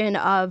assumption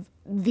of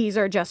these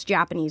are just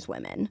Japanese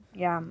women.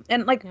 Yeah,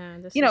 and like,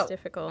 this is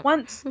difficult.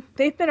 Once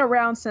they've been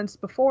around since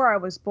before I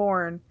was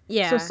born.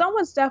 Yeah. So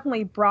someone's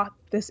definitely brought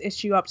this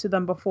issue up to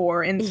them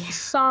before in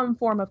some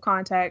form of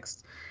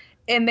context.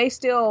 And they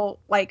still,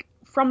 like,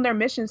 from their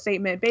mission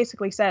statement,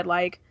 basically said,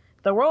 like,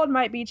 the world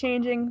might be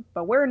changing,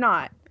 but we're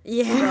not.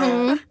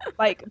 Yeah. So,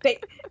 like,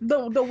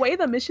 the way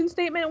the mission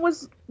statement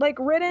was, like,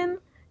 written,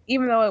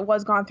 even though it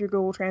was gone through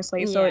Google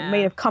Translate, so it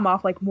may have come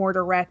off, like, more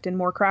direct and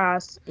more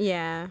crass.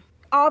 Yeah.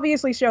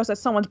 Obviously shows that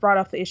someone's brought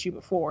up the issue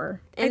before.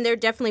 And they're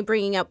definitely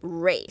bringing up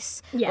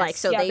race. Yes. Like,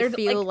 so they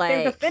feel like...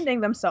 They're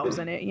defending themselves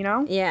in it,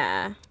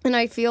 Yeah. And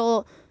I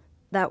feel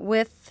that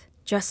with...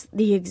 just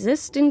the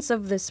existence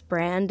of this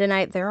brand,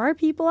 and there are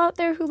people out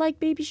there who like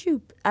Baby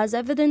Shoop as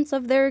evidence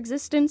of their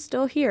existence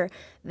still here.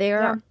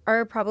 There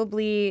are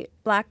probably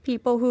black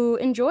people who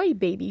enjoy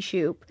Baby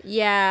Shoop.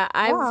 Yeah,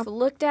 I've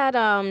looked at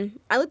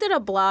a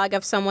blog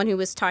of someone who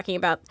was talking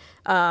about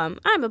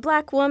I'm a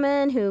black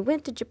woman who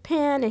went to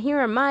Japan and here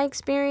are my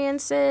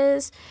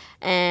experiences,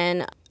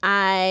 and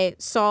I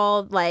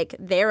saw like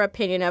their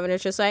opinion of it, and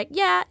it's just like,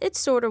 yeah, it's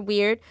sort of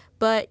weird,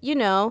 but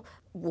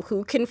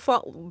who can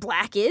fall?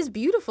 Black is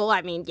beautiful.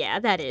 I mean, yeah,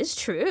 that is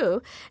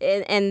true.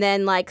 And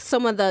then, like,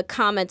 some of the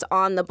comments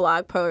on the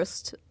blog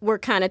post were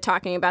kind of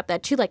talking about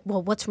that too. Like,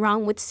 well, what's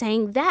wrong with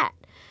saying that?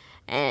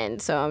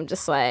 And so I'm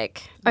just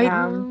like,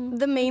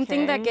 the main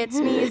thing that gets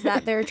me is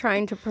that they're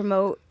trying to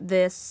promote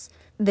this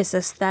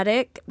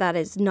aesthetic that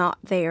is not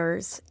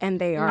theirs,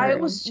 and they are. I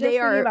was just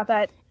thinking about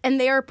that. And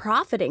they are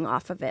profiting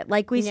off of it.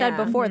 Like we said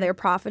before, they're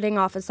profiting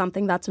off of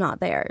something that's not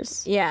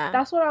theirs. Yeah,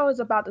 that's what I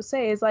was about to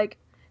say. Is like,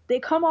 they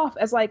come off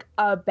as like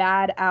a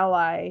bad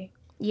ally.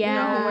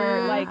 Yeah.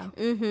 Where like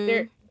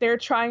they're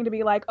trying to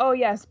be like, oh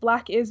yes,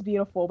 black is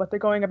beautiful, but they're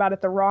going about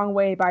it the wrong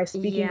way by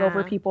speaking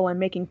over people and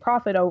making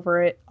profit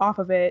off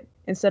of it,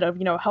 instead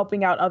of,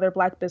 helping out other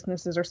black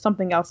businesses or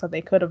something else that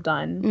they could have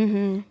done.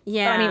 Mm-hmm.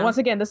 Yeah. But, I mean, once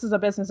again, this is a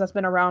business that's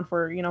been around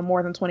for,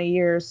 more than 20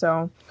 years,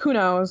 so who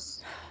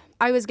knows?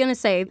 I was going to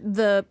say,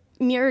 the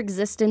mere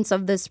existence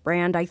of this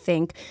brand, I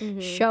think,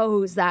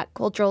 shows that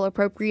cultural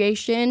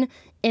appropriation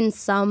in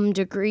some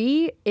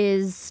degree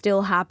is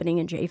still happening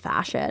in J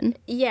fashion.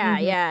 Yeah,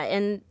 yeah.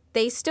 And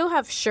they still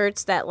have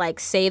shirts that like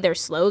say their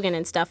slogan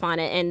and stuff on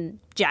it, and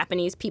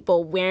Japanese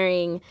people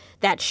wearing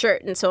that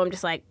shirt. And so I'm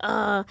just like,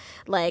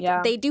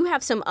 they do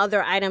have some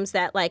other items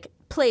that like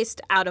placed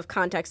out of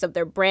context of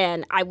their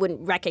brand, I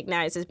wouldn't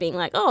recognize as being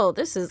like, oh,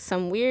 this is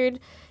some weird,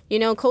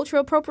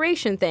 cultural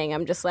appropriation thing.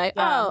 I'm just like,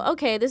 oh,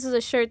 okay, this is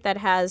a shirt that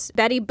has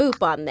Betty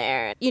Boop on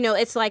there.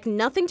 It's like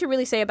nothing to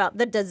really say about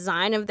the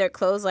design of their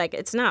clothes. Like,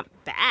 it's not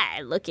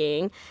bad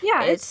looking.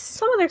 Yeah, it's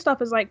some of their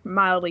stuff is like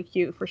mildly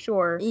cute for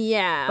sure.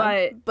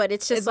 Yeah, but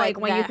it's just like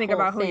when you think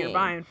about who you're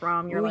buying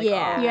from, you're like,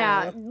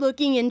 yeah,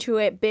 looking into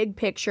it, big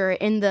picture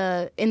in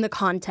the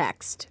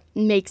context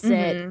makes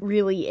it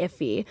really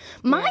iffy.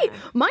 My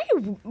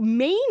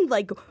main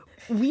like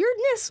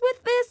weirdness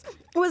with this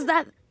was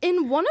that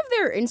in one of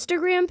their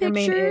Instagram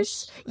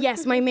pictures,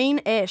 yes, my main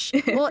ish.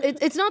 Well,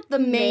 it's not the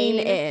main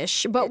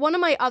ish, but one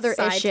of my other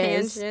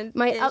ishes,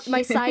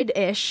 my side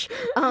ish,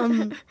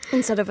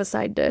 instead of a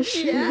side dish.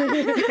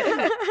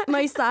 Yeah.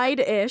 My side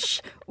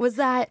ish was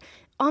that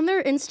on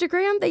their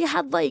Instagram they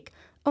had like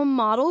a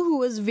model who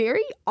was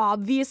very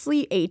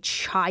obviously a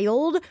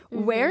child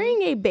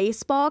wearing a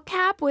baseball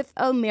cap with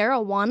a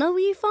marijuana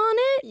leaf on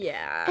it.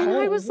 Yeah. And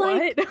I was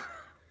like,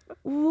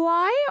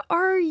 why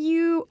are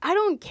you... I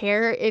don't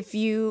care if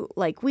you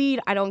like weed.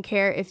 I don't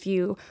care if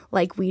you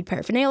like weed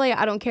paraphernalia.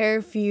 I don't care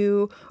if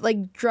you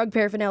like drug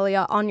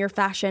paraphernalia on your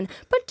fashion.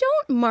 But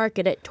don't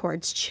market it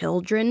towards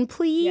children,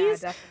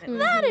 please. Yeah, definitely.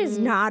 That is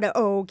not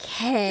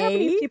okay.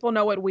 Japanese people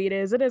know what weed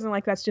is. It isn't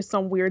like that's just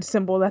some weird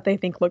symbol that they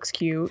think looks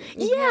cute.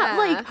 Yeah,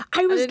 like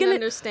I didn't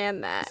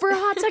understand that. For a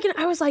hot second,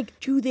 I was like,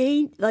 do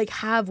they like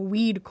have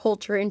weed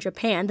culture in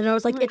Japan? And I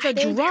was like, it's a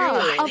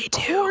drug. Of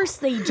course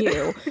they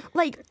do.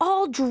 Like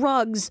all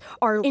drugs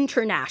are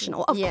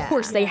international. Of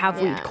course they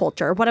have weed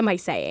culture. What am I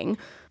saying?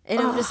 And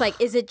I'm just like,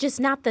 is it just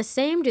not the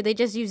same? Do they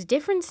just use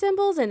different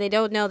symbols and they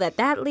don't know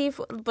that leaf?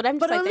 But I'm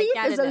just like, a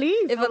leaf is a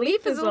leaf. If a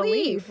leaf is a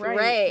leaf,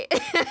 right?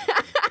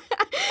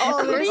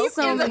 Oh, there's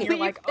so many. You're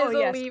like, oh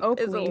yes, oak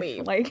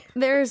leaf. Like,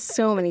 there's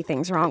so many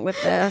things wrong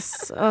with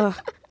this. Ugh.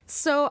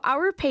 So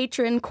our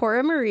patron,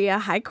 Cora Maria,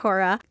 hi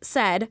Cora,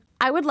 said,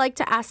 I would like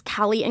to ask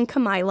Callie and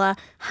Kamila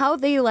how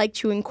they like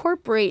to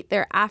incorporate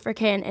their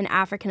African and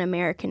African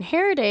American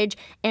heritage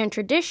and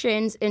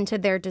traditions into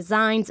their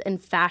designs and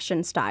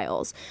fashion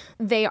styles.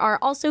 They are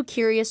also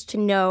curious to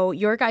know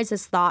your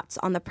guys' thoughts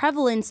on the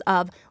prevalence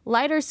of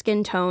lighter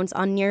skin tones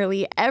on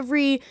nearly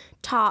every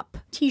top,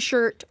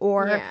 t-shirt,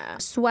 or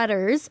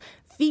sweaters,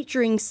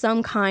 featuring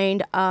some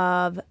kind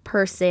of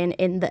person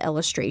in the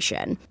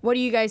illustration. What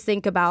do you guys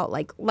think about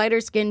like lighter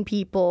skinned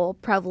people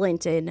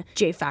prevalent in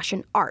J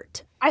fashion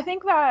art? I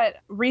think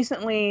that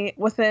recently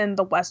within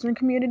the Western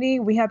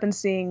community, we have been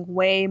seeing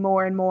way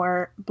more and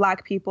more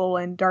Black people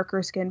and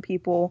darker skinned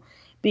people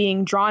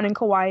being drawn in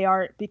kawaii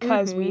art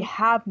because we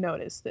have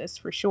noticed this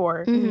for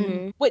sure,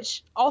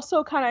 which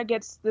also kind of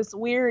gets this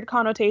weird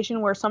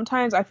connotation where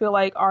sometimes I feel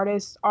like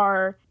artists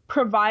are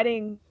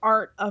providing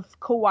art of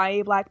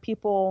kawaii Black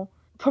people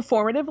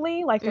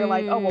performatively, like they're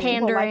like, oh, well,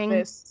 people like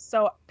this.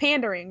 So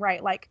pandering,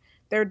 right? Like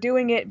they're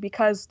doing it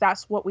because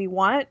that's what we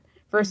want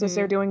versus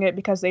they're doing it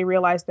because they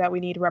realize that we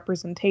need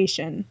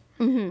representation.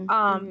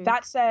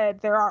 That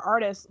said, there are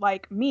artists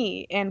like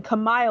me and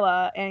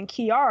Kamila and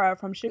Kiara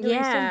from Sugary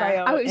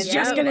Symbiote. I was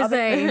just going to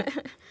say.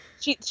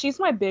 She's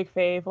my big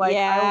fave. Like,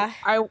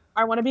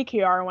 I want to be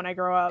Kiara when I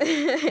grow up.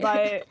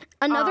 But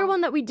another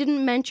one that we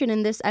didn't mention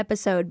in this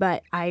episode,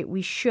 but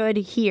we should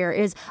hear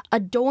is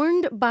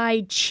Adorned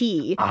by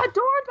Chi.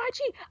 Adorned by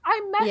Chi.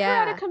 I met her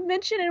at a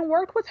convention and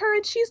worked with her,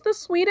 and she's the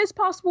sweetest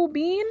possible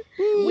bean.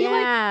 We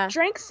like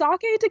drank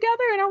sake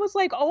together, and I was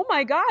like, oh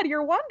my God,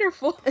 you're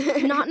wonderful.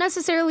 Not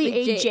necessarily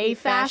a J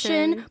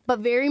fashion, but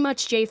very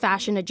much J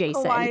fashion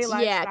adjacent. Kawaii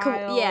lifestyle,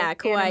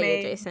 kawaii anime,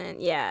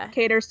 adjacent. Yeah,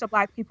 caters to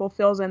Black people,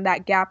 fills in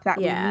that gap that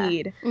we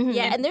need.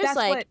 Yeah, and there's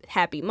like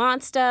Happy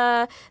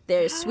Monster,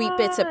 there's Sweet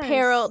Bits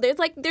Apparel,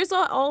 there's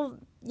all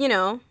you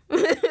know.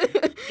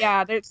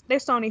 Yeah,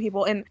 there's so many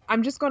people, and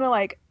I'm just gonna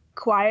like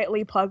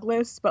quietly plug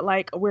this, but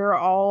like we're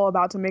all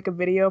about to make a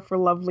video for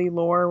Lovely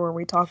Lore where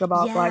we talk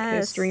about Black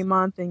History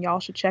Month, and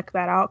y'all should check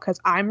that out because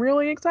I'm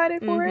really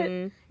excited for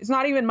it. It's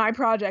not even my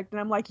project,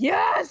 and I'm like,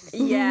 yes!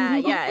 Yeah,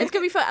 it's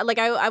gonna be fun. Like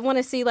I want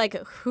to see like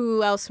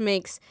who else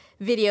makes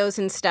videos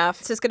and stuff.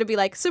 It's just gonna be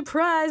like,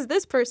 surprise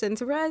this person,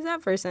 surprise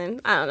that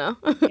person. I don't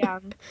know. Yeah,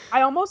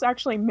 I almost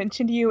actually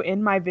mentioned you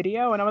in my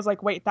video, and I was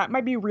like, wait, that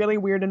might be really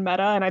weird and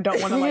meta, and I don't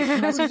want to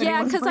like mess with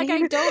anyone's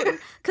brain.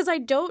 I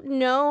don't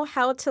know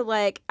how to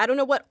like, I don't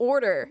know what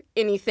order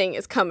anything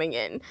is coming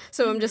in.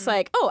 So I'm just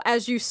like, oh,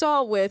 as you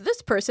saw with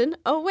this person,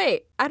 oh,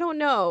 wait, I don't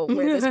know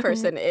where this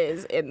person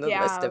is in the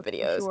list of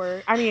videos.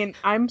 Sure. I mean,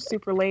 I'm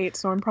super late,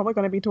 so I'm probably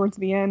going to be towards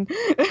the end.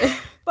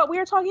 But we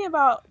were talking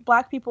about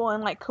Black people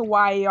and like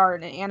kawaii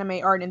art and anime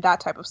art and that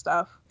type of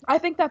stuff. I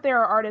think that there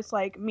are artists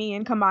like me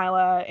and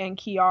Kamila and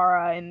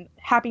Kiara and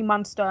Happy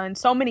Munsta and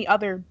so many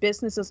other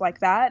businesses like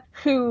that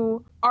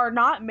who are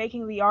not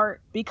making the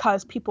art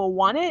because people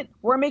want it.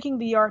 We're making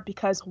the art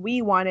because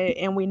we want it,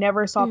 and we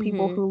never saw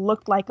people who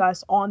looked like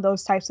us on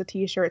those types of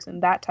t-shirts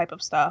and that type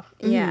of stuff.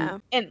 Yeah.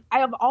 And I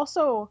have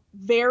also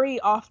very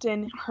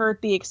often heard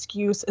the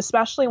excuse,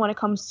 especially when it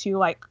comes to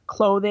like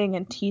clothing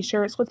and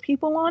t-shirts with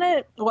people on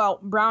it. Well,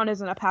 brown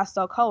isn't a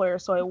pastel color,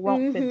 so it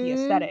won't fit the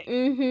aesthetic.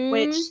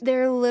 Which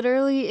there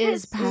literally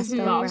is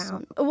pastel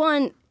brown.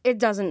 One, it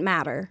doesn't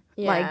matter.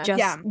 Like,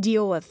 just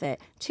deal with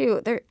it.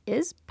 Two, there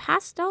is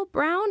pastel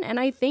brown, and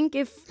I think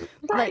if,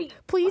 like,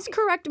 please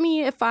correct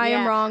me if I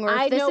am wrong or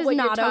if this is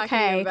not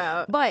okay.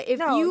 But if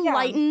you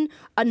lighten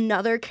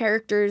another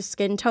character's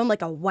skin tone,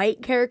 like a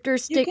white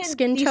character's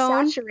skin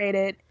tone, desaturate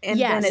it, and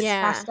then it's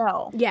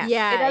pastel. Yeah,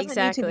 it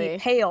doesn't need to be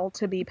pale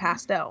to be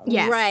pastel.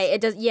 Right.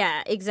 It does.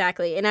 Yeah,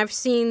 exactly. And I've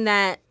seen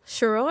that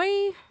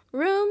Shiori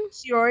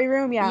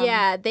Room,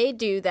 yeah, they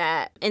do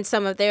that in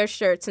some of their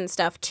shirts and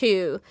stuff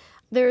too.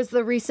 There's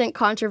the recent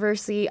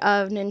controversy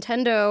of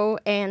Nintendo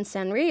and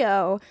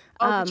Sanrio.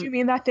 Did you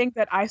mean that thing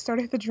that I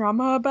started the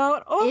drama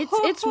about?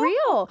 It's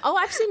real. Oh,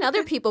 I've seen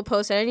other people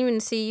post it. I didn't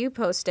even see you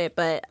post it,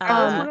 but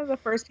I was one of the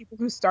first people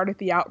who started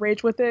the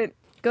outrage with it.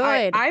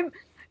 Good. I'm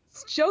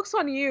joke's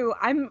on you.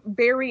 I'm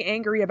very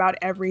angry about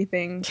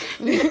everything.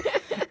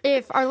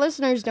 If our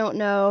listeners don't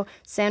know,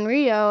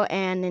 Sanrio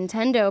and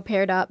Nintendo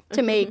paired up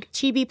to make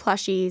chibi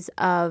plushies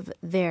of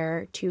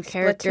their two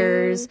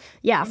characters.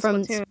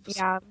 From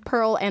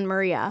Pearl and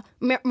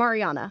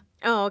Mariana.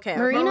 Oh, okay.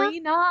 Marina.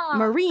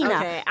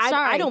 Okay,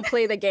 I don't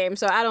play the game,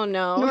 so I don't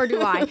know. Nor do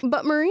I.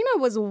 But Marina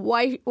was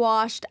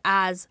whitewashed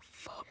as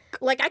fuck.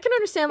 Like, I can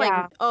understand,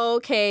 like,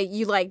 okay,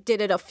 you, like, did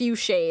it a few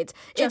shades.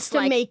 Just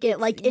to make it,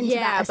 like, into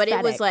that aesthetic. But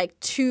it was, like,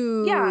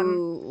 too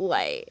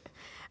light.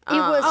 It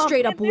was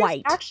straight up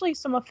white. Actually,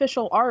 some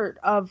official art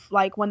of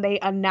like when they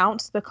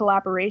announced the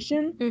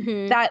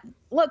collaboration that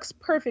looks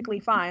perfectly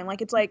fine.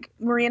 Like, it's like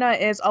Marina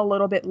is a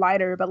little bit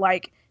lighter, but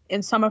like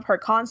in some of her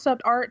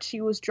concept art, she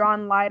was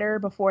drawn lighter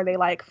before they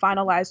like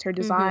finalized her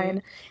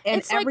design. And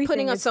it's like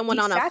putting someone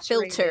on a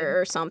filter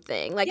or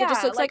something. Like, it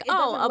just looks like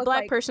a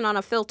black person on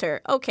a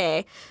filter.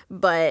 Okay,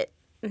 but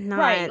not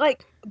right.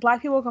 Like,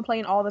 Black people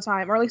complain all the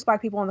time, or at least Black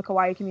people in the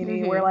kawaii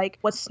community, where like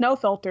with snow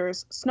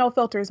filters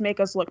make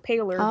us look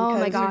paler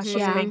because you're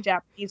supposed to make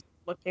Japanese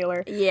look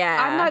paler.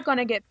 Yeah, I'm not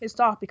gonna get pissed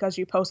off because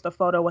you post a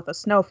photo with a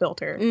snow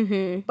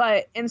filter.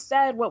 But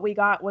instead, what we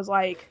got was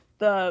like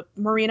the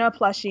Marina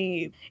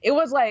plushie. It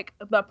was like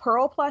the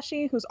Pearl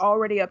plushie, who's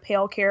already a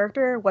pale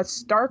character, was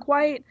stark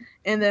white,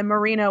 and then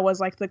Marina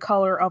was like the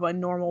color of a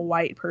normal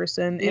white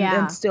person,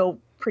 and still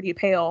pretty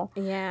pale.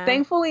 Yeah.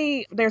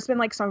 Thankfully, there's been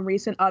like some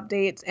recent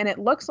updates, and it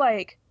looks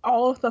like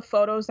all of the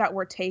photos that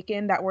were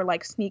taken that were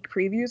like sneak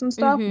previews and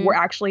stuff were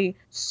actually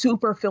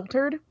super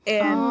filtered,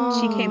 and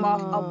she came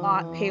off a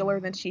lot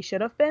paler than she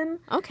should have been.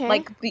 Okay.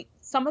 Like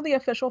some of the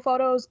official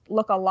photos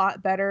look a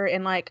lot better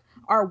and like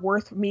are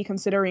worth me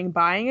considering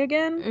buying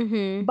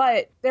again.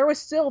 But there was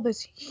still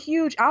this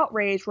huge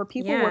outrage where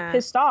people were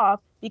pissed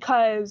off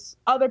because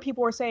other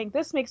people were saying,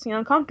 this makes me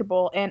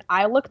uncomfortable. And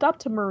I looked up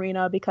to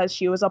Marina because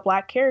she was a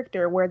Black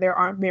character where there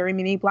aren't very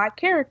many Black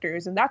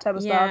characters and that type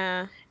of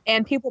stuff.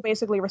 And people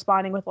basically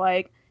responding with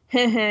like,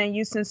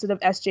 you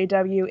sensitive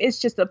SJW, it's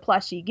just a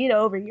plushie, get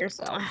over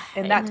yourself,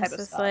 and that type of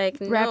stuff.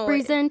 Like, no,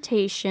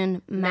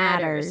 representation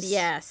matters.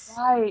 Yes.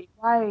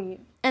 Right.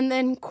 And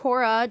then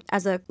Cora,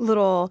 as a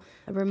little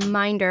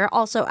reminder,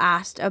 also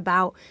asked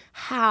about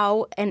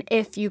how and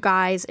if you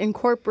guys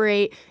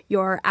incorporate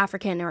your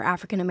African or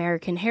African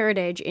American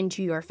heritage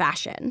into your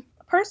fashion.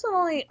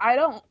 Personally, I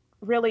don't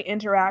really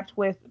interact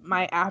with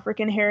my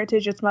African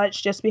heritage as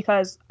much just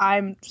because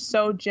I'm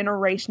so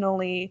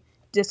generationally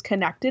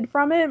disconnected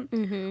from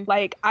it.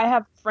 Like, I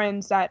have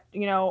friends that,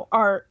 you know,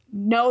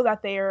 know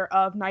that they are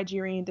of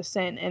Nigerian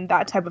descent and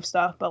that type of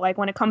stuff, but like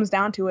when it comes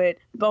down to it,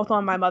 both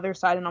on my mother's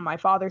side and on my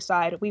father's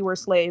side, we were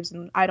slaves,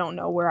 and I don't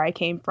know where I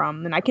came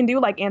from. And I can do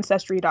like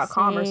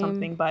ancestry.com or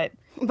something, but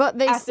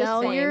they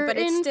sell your but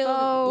it's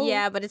info.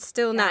 but it's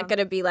still not going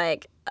to be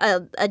like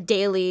a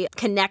daily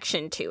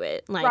connection to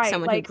it, like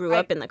someone who grew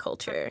up in the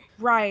culture.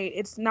 Right.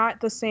 It's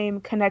not the same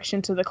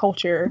connection to the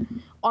culture.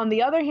 On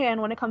the other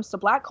hand, when it comes to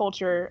Black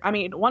culture, I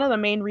mean, one of the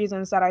main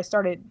reasons that I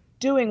started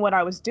doing what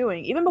I was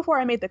doing, even before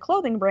I made the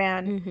clothing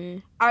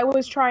brand, I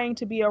was trying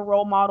to be a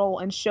role model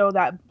and show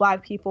that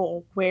Black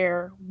people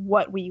wear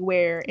what we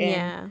wear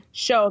and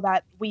show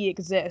that we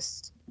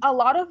exist. A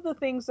lot of the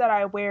things that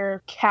I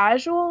wear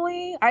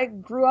casually, I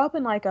grew up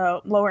in like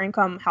a lower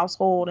income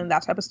household and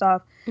that type of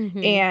stuff.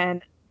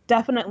 And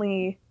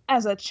definitely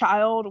as a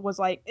child was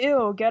like,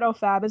 ew, ghetto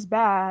fab is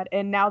bad.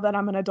 And now that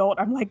I'm an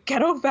adult, I'm like,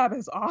 ghetto fab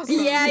is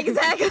awesome. Yeah,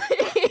 exactly.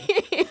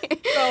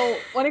 So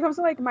when it comes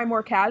to like my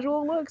more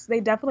casual looks, they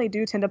definitely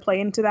do tend to play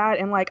into that.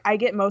 And like I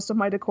get most of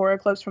my Decora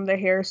clips from the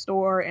hair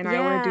store, and I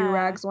wear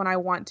do-rags when I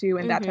want to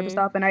and that type of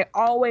stuff. And I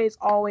always,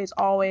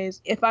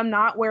 if I'm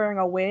not wearing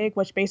a wig,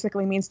 which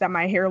basically means that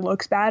my hair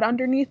looks bad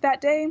underneath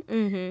that day,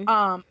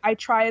 I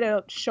try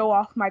to show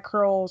off my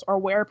curls or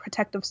wear a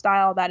protective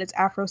style that is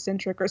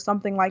Afrocentric or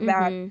something like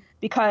that.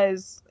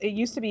 Because it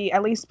used to be,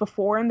 at least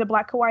before in the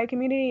Black Kawaii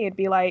community, it'd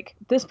be like,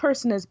 this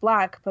person is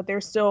Black, but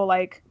they're still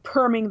like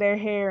perming their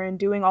hair and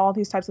doing all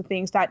these types of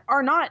things that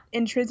are not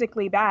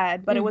intrinsically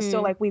bad, but it was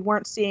still like we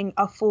weren't seeing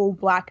a full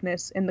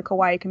Blackness in the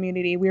Kawaii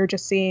community. We were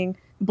just seeing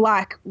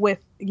Black with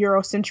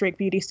Eurocentric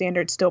beauty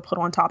standards still put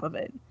on top of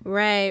it.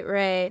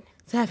 Right.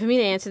 So for me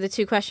to answer the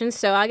two questions,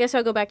 so I guess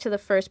I'll go back to the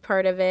first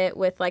part of it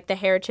with like the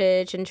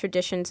heritage and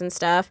traditions and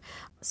stuff.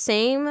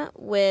 Same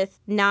with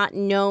not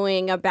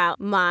knowing about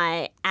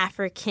my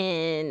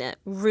African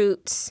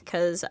roots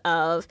because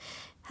of,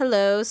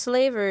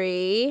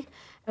 slavery.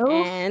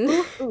 And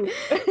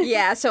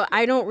yeah, so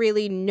I don't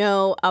really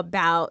know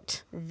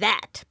about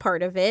that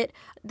part of it.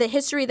 The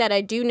history that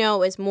I do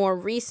know is more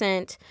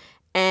recent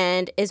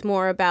and is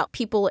more about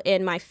people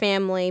in my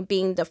family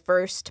being the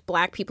first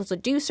Black people to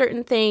do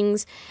certain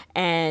things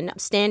and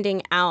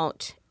standing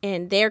out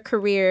in their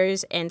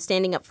careers and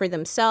standing up for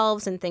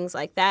themselves and things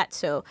like that.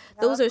 So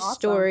those are awesome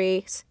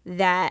stories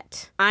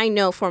that I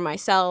know for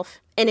myself.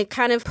 And it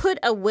kind of put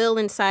a will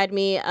inside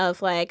me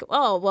of like,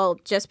 oh, well,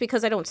 just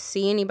because I don't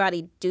see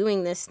anybody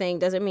doing this thing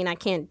doesn't mean I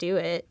can't do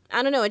it.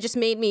 I don't know. It just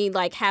made me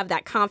like have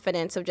that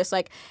confidence of just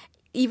like,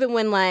 even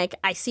when like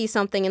I see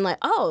something and like,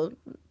 oh,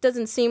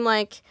 doesn't seem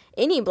like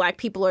any Black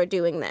people are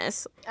doing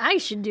this. I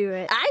should do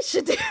it.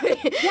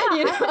 Yeah,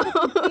 you know? I had a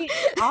complete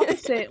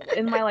opposite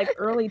in my like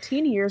early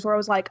teen years where I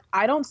was like,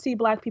 I don't see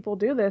Black people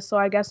do this, so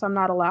I guess I'm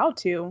not allowed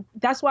to.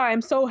 That's why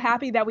I'm so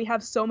happy that we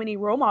have so many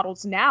role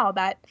models now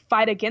that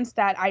fight against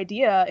that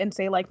idea and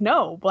say like,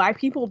 no, Black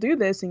people do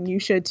this and you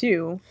should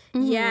too.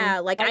 Yeah,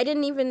 like I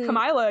didn't even...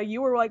 Kamila,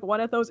 you were like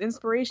one of those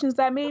inspirations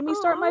that made me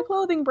start my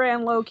clothing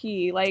brand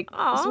low-key. Like,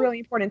 it's really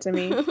important to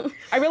me.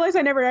 I realized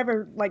I never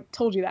ever like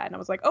told you that, and I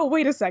was like, oh,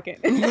 wait a second.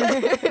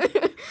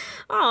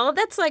 Oh,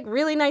 that's like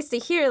really nice to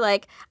hear.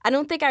 Like, I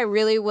don't think I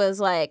really was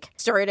like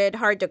started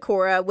Hard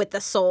Decora with the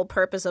sole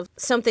purpose of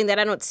something that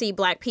I don't see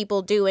Black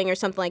people doing or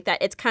something like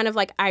that. It's kind of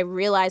like I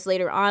realized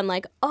later on,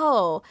 like,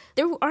 oh,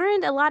 there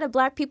aren't a lot of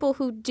Black people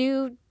who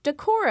do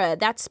Decora,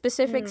 that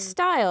specific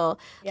style.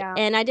 Yeah.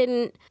 And I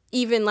didn't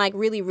even like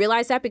really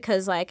realize that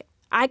because like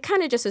I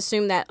kind of just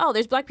assumed that, oh,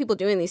 there's Black people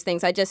doing these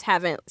things. I just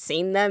haven't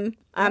seen them.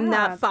 I'm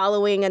not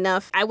following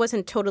enough. I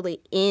wasn't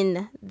totally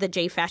in the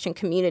J fashion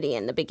community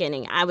in the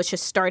beginning. I was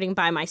just starting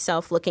by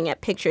myself looking at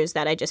pictures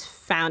that I just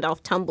found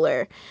off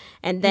Tumblr.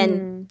 And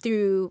then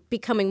through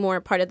becoming more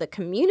a part of the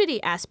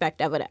community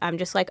aspect of it, I'm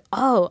just like,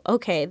 oh,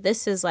 okay,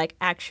 this is like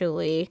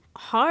actually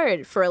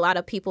hard for a lot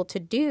of people to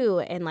do.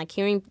 And like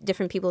hearing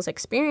different people's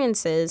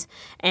experiences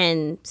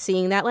and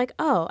seeing that like,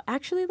 oh,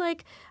 actually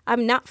like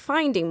I'm not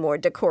finding more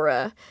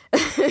Decora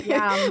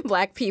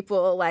Black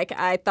people. Like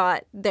I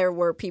thought there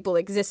were people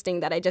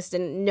existing that I just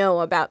didn't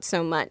know about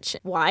so much.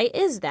 Why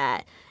is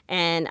that?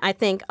 And I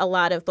think a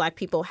lot of Black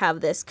people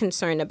have this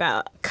concern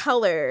about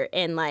color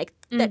and like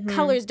that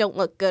colors don't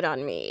look good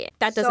on me.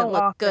 That doesn't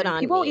look good on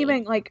me. People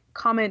even like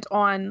comment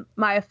on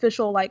my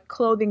official like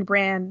clothing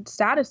brand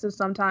statuses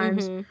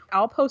sometimes.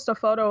 I'll post a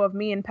photo of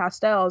me in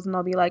pastels and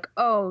they'll be like,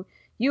 oh,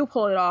 you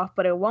pull it off,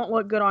 but it won't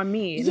look good on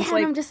me. And yeah,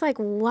 and I'm just like,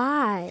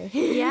 why?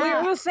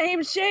 Yeah. We're the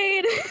same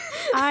shade.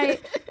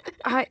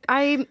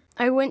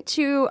 I went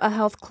to a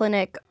health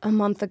clinic a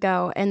month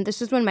ago, and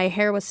this is when my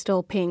hair was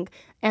still pink,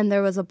 and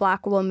there was a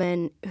Black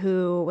woman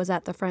who was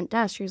at the front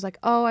desk. She was like,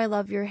 oh, I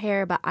love your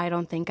hair, but I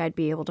don't think I'd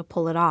be able to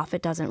pull it off.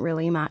 It doesn't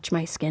really match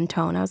my skin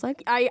tone. I was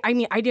like, I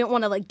mean, I didn't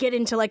want to like get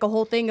into like a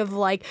whole thing of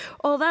like,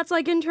 oh, that's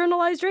like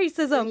internalized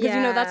racism, because,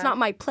 you know, that's not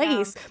my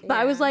place. Yeah. But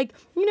I was like,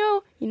 you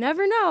know, you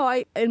never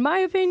know. In my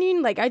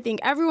opinion, like, I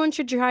think everyone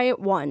should try it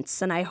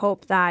once, and I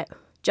hope that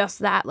just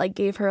that like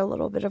gave her a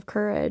little bit of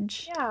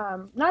courage. Yeah,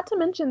 not to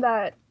mention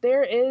that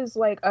there is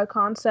like a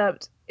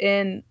concept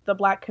in the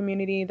Black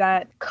community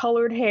that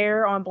colored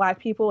hair on Black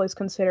people is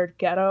considered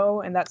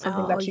ghetto, and that's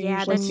something that you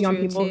usually see on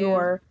people who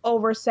are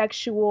over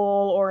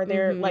sexual or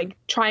they're like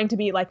trying to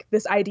be like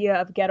this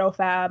idea of ghetto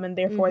fab, and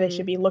therefore they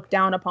should be looked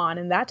down upon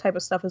and that type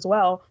of stuff as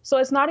well. So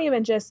it's not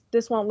even just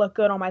this won't look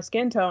good on my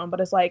skin tone, but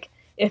it's like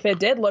if it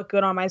did look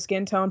good on my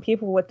skin tone,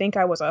 people would think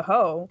I was a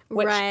hoe,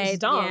 which is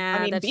dumb. Yeah,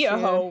 I mean, be a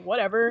hoe,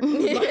 whatever.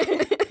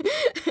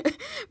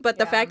 But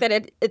the fact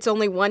that it's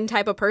only one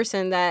type of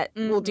person that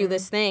will do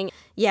this thing.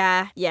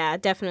 Yeah,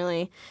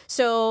 definitely.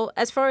 So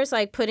as far as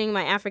like putting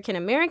my African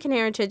American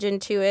heritage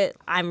into it,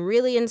 I'm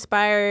really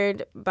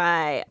inspired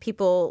by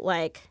people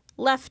like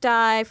Left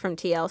Eye from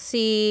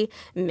TLC,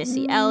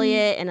 Missy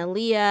Elliott and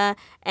Aaliyah,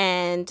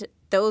 and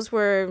those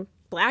were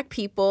Black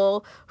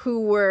people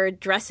who were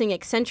dressing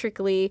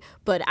eccentrically,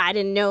 but I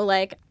didn't know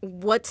like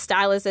what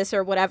style is this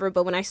or whatever.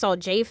 But when I saw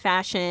J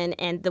fashion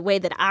and the way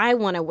that I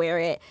want to wear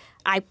it,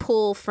 I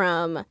pull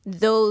from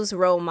those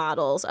role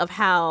models of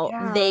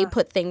how they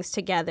put things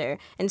together.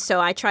 And so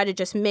I try to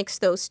just mix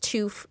those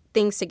two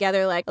things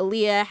together. Like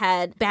Aaliyah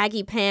had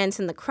baggy pants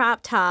and the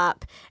crop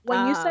top.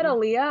 When you said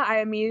Aaliyah,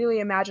 I immediately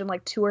imagined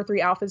like 2 or 3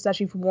 outfits that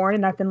she's worn,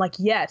 and I've been like,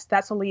 yes,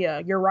 that's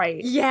Aaliyah. You're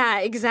right. Yeah,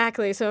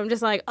 exactly. So I'm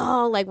just like,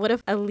 oh, like what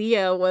if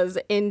Aaliyah was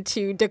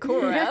into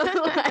Decora?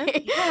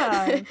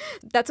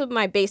 That's what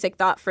my basic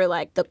thought for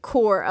like the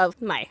core of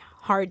my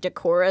hard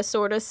Decora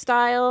sort of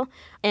style.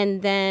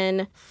 And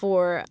then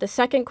for the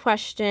second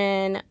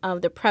question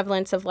of the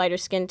prevalence of lighter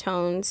skin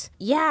tones,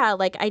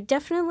 like I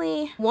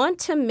definitely want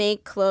to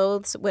make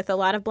clothes with a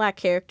lot of Black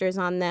characters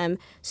on them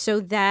so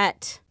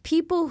that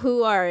people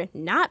who are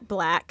not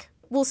Black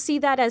will see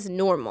that as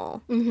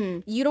normal.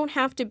 You don't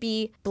have to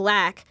be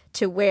Black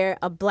to wear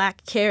a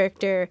Black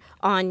character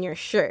on your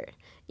shirt.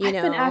 I've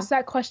been asked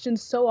that question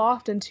so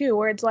often too,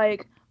 where it's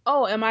like,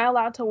 oh, am I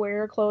allowed to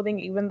wear clothing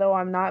even though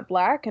I'm not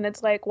Black? And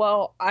it's like,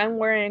 well, I'm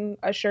wearing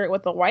a shirt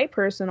with a white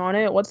person on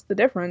it. What's the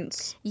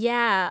difference?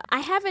 Yeah, I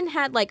haven't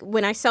had, like,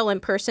 when I sell in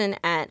person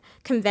at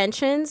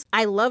conventions,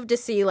 I love to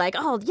see, like,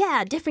 oh,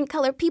 yeah, different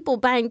color people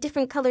buying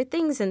different color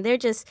things, and they're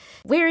just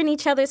wearing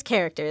each other's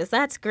characters.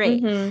 That's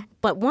great.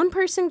 But one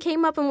person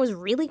came up and was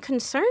really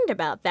concerned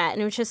about that.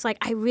 And it was just like,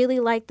 I really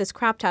like this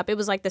crop top. It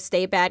was like the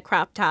Stay Bad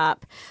crop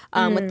top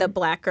with the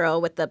Black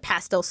girl with the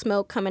pastel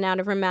smoke coming out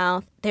of her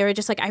mouth. They were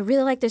just like, I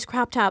really like this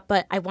crop top,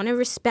 but I want to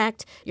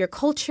respect your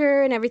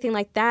culture and everything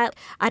like that.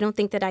 I don't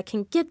think that I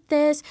can get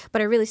this,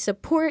 but I really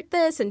support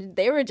this. And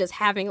they were just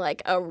having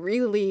like a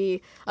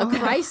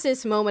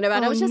crisis moment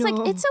about it. I was just like,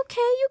 it's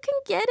okay. You can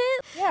get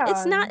it. Yeah.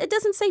 It's not, it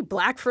doesn't say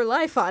Black for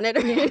life on it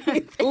or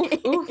anything.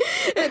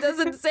 It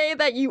doesn't say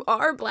that you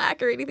are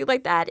Black or anything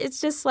like that.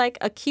 It's just like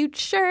a cute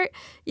shirt.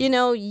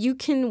 You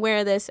can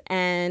wear this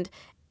and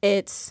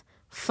it's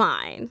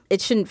fine.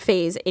 It shouldn't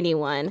faze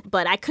anyone.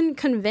 But I couldn't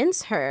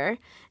convince her,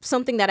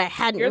 something that I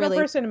hadn't You're really...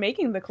 the person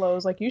making the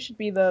clothes. Like, you should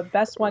be the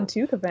best one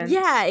to convince.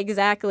 Yeah,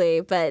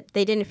 exactly. But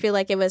they didn't feel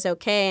like it was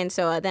okay. And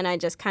so then I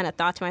just kind of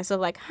thought to myself,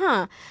 like,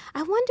 I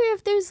wonder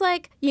if there's,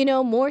 like,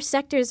 more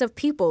sectors of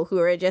people who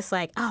are just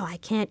like, oh, I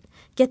can't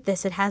get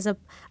this. It has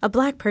a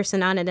Black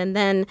person on it. And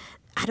then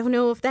I don't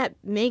know if that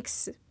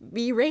makes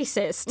me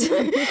racist.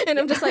 And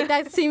I'm just like,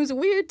 that seems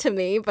weird to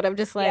me. But I'm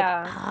just like,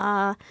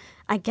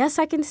 I guess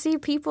I can see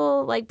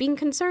people like being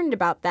concerned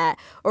about that,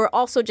 or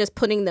also just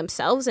putting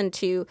themselves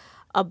into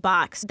a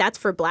box. That's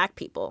for Black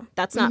people.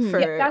 That's not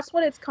for that's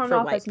what it's come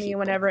off as me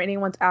whenever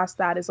anyone's asked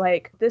that, is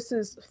like, this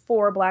is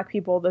for Black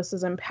people. This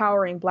is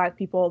empowering Black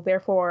people.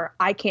 Therefore,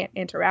 I can't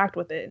interact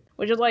with it,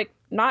 which is like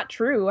not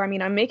true. I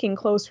mean, I'm making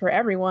clothes for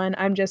everyone.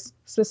 I'm just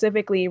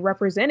specifically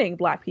representing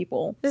Black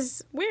people.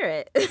 Just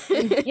wear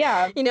it.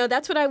 Yeah.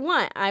 That's what I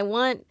want.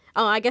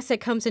 I guess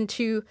it comes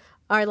into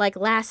our like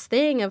last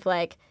thing of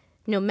like,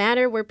 no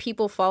matter where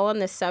people fall on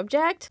this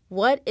subject,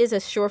 what is a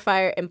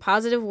surefire and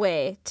positive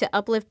way to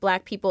uplift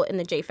Black people in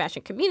the J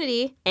fashion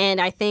community?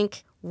 And I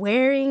think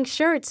wearing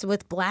shirts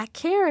with Black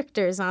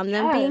characters on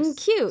them being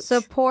cute.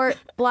 Support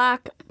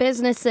Black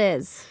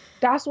businesses.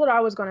 That's what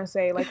I was going to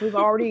say. Like, we've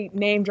already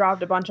name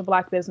dropped a bunch of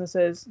Black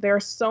businesses. There are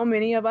so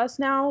many of us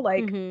now.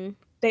 Like,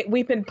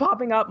 we've been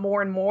popping up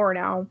more and more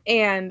now.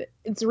 And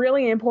it's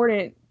really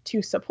important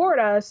to support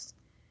us,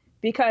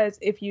 because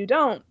if you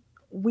don't,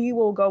 we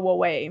will go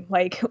away.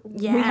 Like,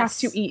 we have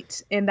to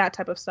eat and that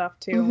type of stuff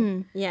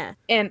too. Yeah.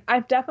 And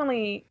I've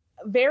definitely,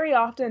 very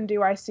often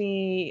do I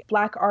see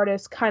Black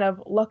artists kind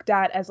of looked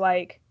at as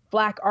like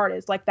Black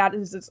artists, like that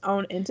is its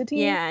own entity.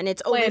 Yeah, and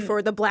it's only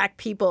for the Black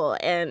people.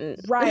 And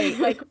right,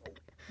 like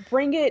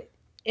bring it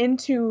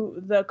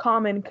into the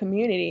common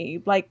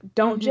community. Like,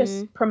 don't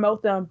just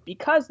promote them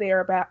because they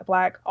are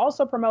Black.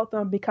 Also promote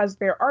them because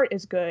their art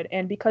is good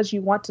and because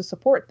you want to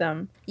support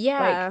them.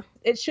 Yeah. Like,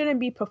 it shouldn't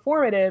be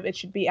performative. It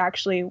should be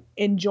actually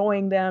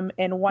enjoying them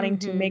and wanting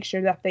to make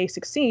sure that they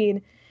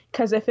succeed.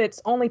 Because if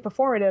it's only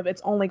performative,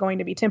 it's only going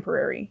to be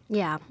temporary.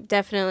 Yeah,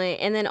 definitely.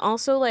 And then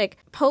also like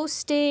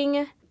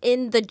posting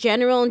in the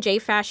general J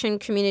fashion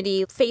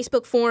community,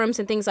 Facebook forums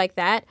and things like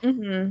that,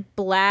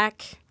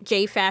 Black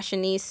J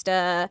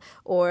fashionista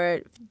or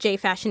J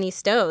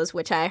fashionistas,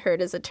 which I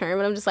heard is a term,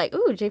 and I'm just like,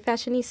 ooh, J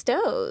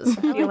fashionistas.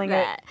 I like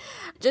that.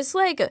 Just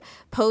like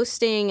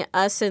posting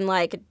us in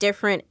like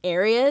different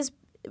areas,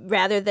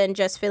 rather than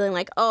just feeling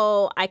like,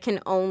 oh, I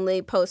can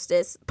only post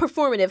this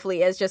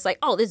performatively as just like,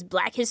 oh, this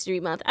Black History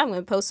Month, I'm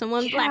going to post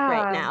someone Black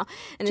right now.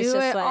 And do it's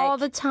just it like, all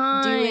the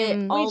time. Do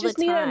it all the time. We just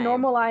need to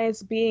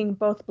normalize being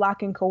both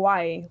Black and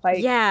kawaii. Like,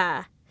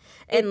 yeah.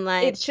 And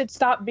like, it should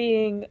stop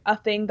being a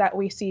thing that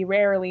we see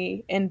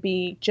rarely and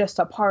be just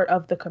a part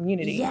of the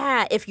community.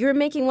 Yeah, if you're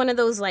making one of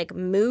those like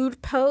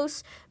mood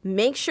posts,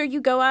 make sure you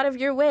go out of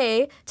your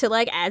way to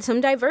like add some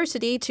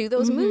diversity to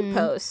those mood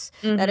posts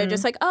that are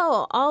just like,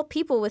 oh, all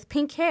people with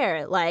pink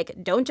hair. Like,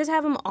 don't just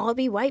have them all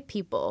be white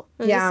people.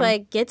 Just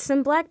like get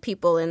some Black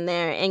people in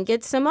there and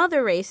get some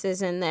other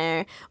races in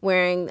there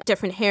wearing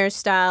different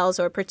hairstyles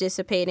or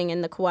participating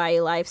in the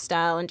kawaii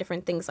lifestyle and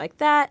different things like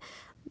that.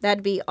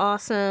 That'd be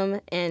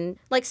awesome. And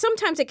like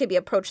sometimes it could be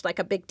approached like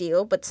a big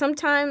deal, but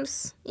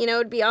sometimes,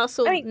 it'd be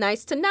also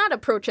nice to not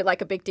approach it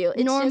like a big deal.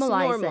 It's normalize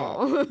just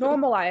normal. it.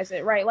 Normalize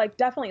it, right? Like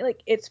definitely,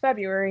 like it's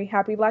February.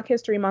 Happy Black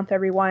History Month,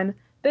 everyone.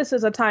 This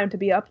is a time to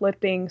be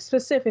uplifting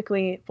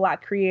specifically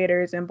Black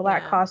creators and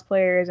Black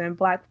cosplayers and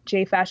Black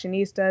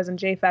J-fashionistas and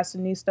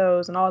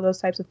J-fashionistas and all those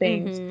types of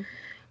things. Mm-hmm.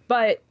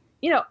 But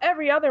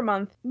every other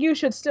month, you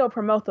should still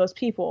promote those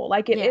people.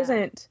 Like, it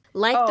isn't...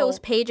 Like those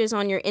pages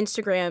on your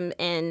Instagram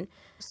and...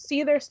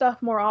 See their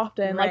stuff more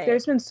often. Right. Like,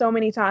 there's been so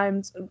many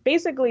times,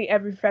 basically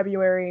every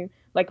February,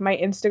 like, my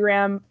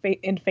Instagram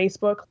and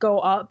Facebook go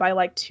up by,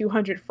 like,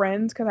 200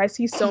 friends because I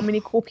see so many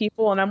cool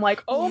people, and I'm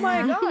like, oh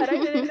my God, I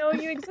didn't know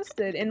you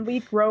existed. And we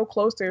grow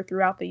closer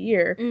throughout the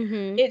year.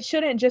 Mm-hmm. It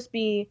shouldn't just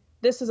be,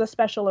 this is a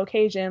special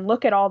occasion,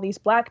 look at all these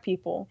Black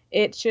people.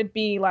 It should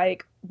be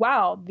like,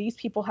 wow, these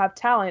people have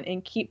talent,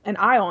 and keep an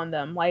eye on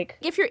them. Like,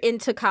 if you're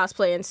into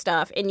cosplay and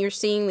stuff and you're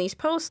seeing these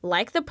posts,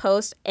 like the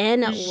post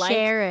and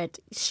share it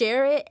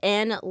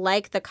and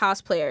like the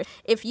cosplayer.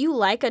 If you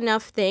like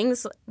enough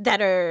things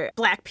that are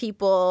Black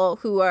people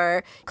who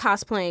are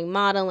cosplaying,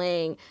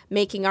 modeling,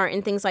 making art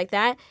and things like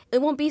that,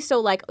 it won't be so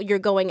like you're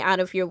going out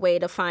of your way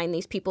to find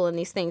these people and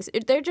these things.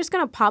 They're just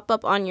going to pop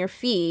up on your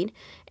feed,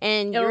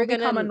 and it'll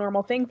become a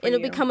normal thing for you.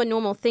 It'll become a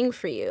normal thing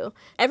for you.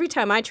 Every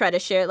time I try to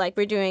share, like,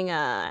 we're doing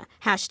a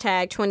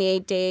hashtag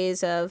 28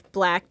 days of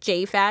Black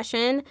J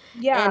fashion.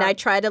 Yeah. And I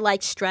try to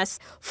like stress,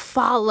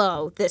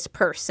 follow this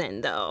person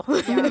though.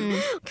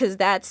 Because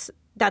that's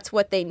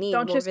what they need.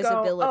 Don't more just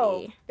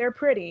visibility. Go, oh, they're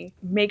pretty.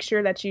 Make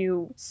sure that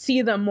you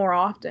see them more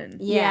often.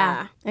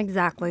 Yeah,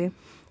 exactly.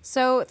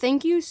 So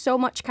thank you so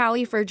much,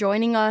 Callie, for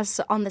joining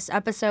us on this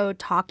episode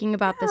talking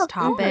about this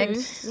topic.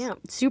 Yeah.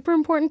 Super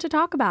important to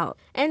talk about.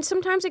 And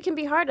sometimes it can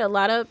be hard. A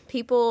lot of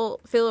people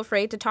feel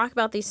afraid to talk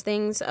about these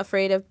things,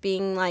 afraid of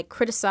being like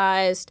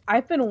criticized.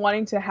 I've been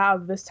wanting to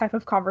have this type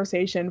of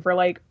conversation for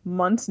like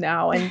months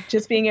now, and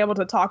just being able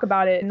to talk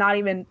about it, not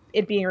even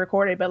it being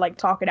recorded, but like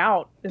talk it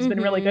out, has been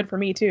really good for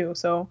me too.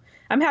 So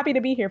I'm happy to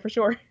be here for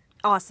sure.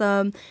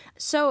 Awesome.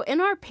 So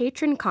in our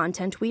patron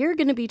content, we are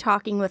going to be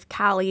talking with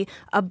Callie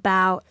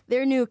about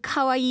their new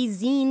kawaii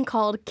zine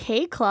called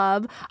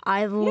K-Club.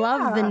 I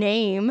love the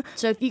name.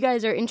 So if you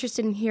guys are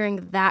interested in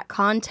hearing that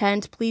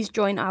content, please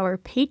join our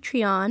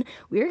Patreon.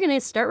 We're going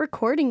to start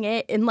recording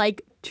it in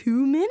like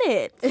 2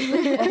 minutes.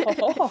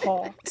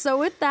 So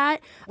with that,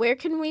 where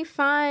can we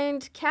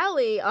find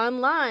Callie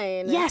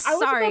online? Yes, I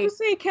was about to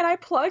say, can I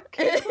plug?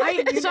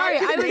 I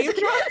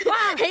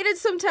hated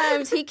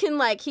sometimes he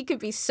could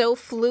be so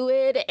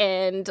fluid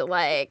and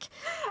like.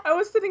 I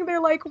was sitting there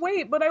like,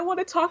 wait, but I want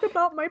to talk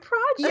about my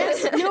project.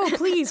 Yes, no,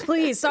 please.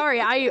 Sorry,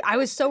 I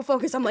was so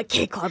focused. I'm like,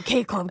 K-Club.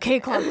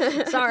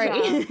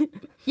 Sorry.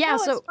 Yeah,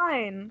 so it's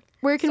fine.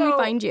 Where can we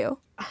find you?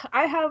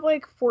 I have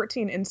like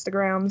 14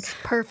 Instagrams.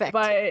 Perfect.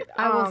 But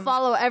I will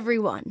follow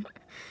everyone.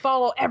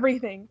 Follow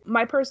everything.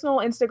 My personal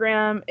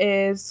Instagram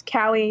is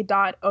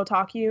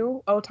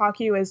callie.otaku.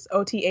 Otaku is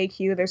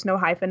OTAQ. There's no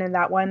hyphen in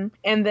that one.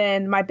 And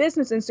then my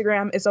business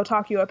Instagram is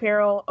Otaku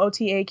Apparel,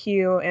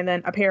 OTAQ, and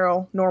then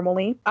apparel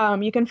normally.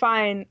 You can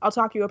find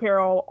Otaku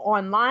Apparel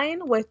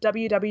online with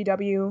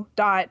www.ota-q.store.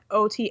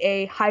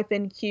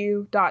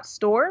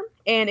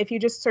 And if you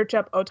just search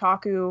up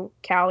Otaku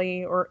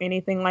Callie or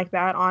anything like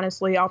that,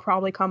 honestly, I'll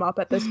probably come up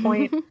at this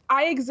point.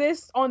 I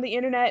exist on the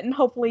internet, and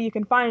hopefully you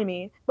can find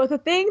me. But the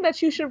thing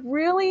that you should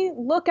really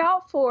look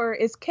out for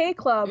is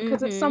K-Club,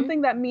 because it's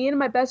something that me and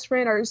my best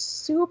friend are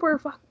super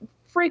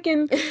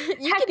freaking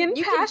heckin'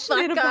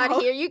 passionate about. On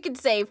here. You can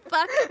say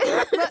fuck.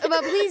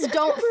 but please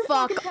don't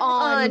fuck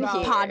on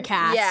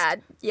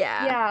podcast.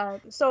 Yeah.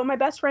 So my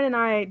best friend and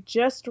I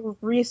just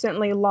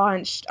recently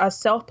launched a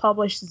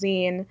self-published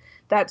zine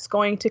that's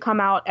going to come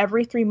out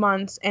every 3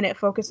 months, and it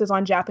focuses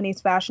on Japanese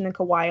fashion and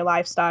kawaii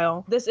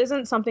lifestyle. This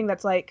isn't something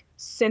that's like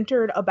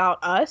centered about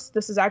us.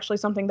 This is actually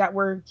something that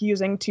we're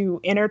using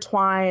to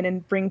intertwine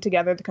and bring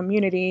together the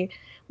community,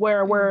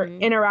 where we're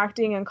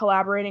interacting and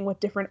collaborating with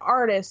different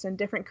artists and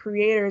different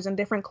creators and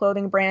different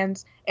clothing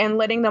brands, and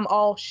letting them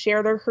all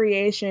share their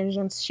creations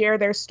and share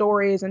their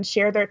stories and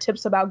share their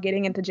tips about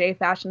getting into J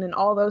fashion and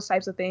all those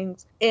types of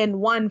things in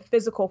one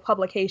physical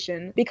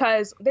publication.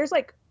 Because there's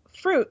like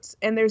fruits,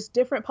 and there's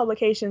different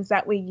publications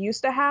that we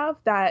used to have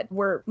that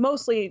were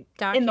mostly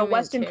in the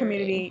Western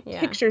community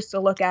pictures to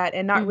look at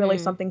and not really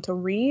something to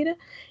read.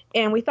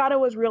 And we thought it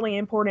was really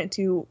important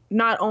to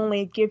not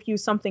only give you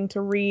something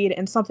to read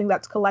and something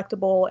that's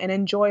collectible and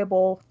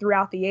enjoyable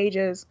throughout the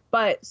ages,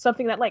 but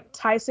something that like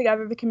ties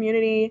together the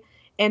community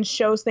and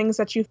shows things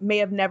that you may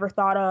have never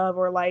thought of,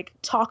 or like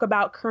talk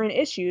about current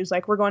issues.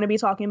 Like we're going to be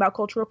talking about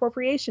cultural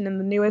appropriation in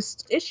the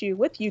newest issue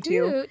with you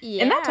two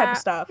and that type of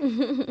stuff.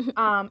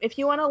 If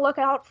you want to look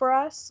out for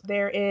us,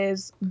 there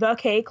is The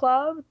K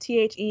Club,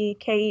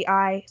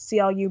 TheKeiclub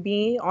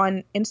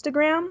on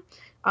Instagram.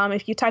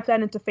 If you type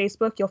that into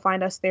Facebook, you'll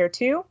find us there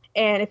too.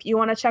 And if you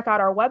want to check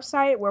out our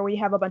website, where we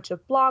have a bunch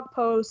of blog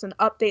posts and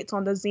updates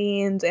on the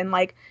zines and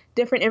like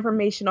different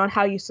information on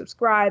how you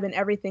subscribe and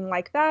everything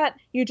like that,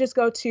 you just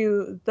go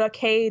to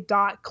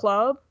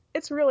thek.club.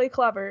 It's really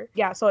clever.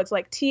 Yeah, so it's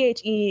like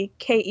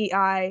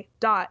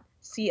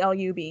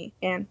THEKEI.CLUB,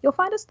 and you'll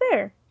find us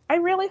there. I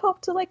really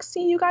hope to like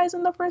see you guys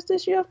in the first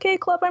issue of K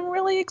Club. I'm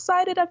really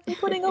excited. I've been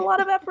putting a lot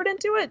of effort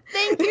into it.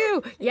 Thank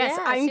you. Yes,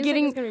 Yeah, I'm seems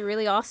getting. like it's gonna be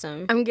really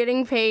awesome. I'm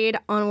getting paid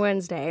on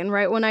Wednesday, and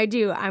right when I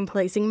do, I'm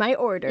placing my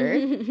order,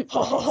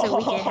 So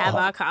we can have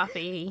our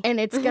copy. and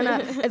it's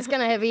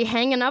gonna be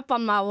hanging up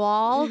on my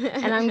wall,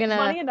 and I'm gonna.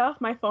 Funny enough,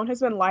 my phone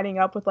has been lighting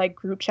up with like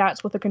group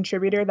chats with a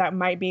contributor that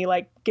might be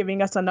like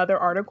giving us another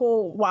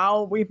article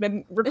while we've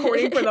been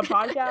recording for the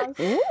podcast.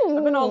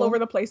 I've been all over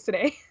the place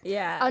today.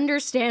 Yeah.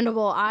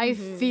 Understandable. I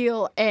feel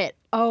it.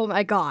 Oh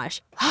my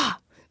gosh.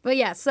 But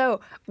yeah,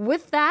 so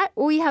with that,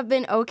 we have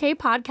been OK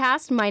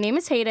Podcast. My name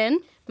is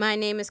Hayden. My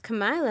name is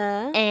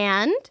Kamila.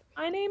 And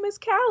My name is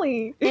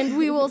Callie.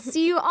 we will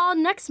see you all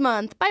next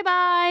month.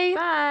 Bye-bye.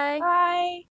 Bye. Bye.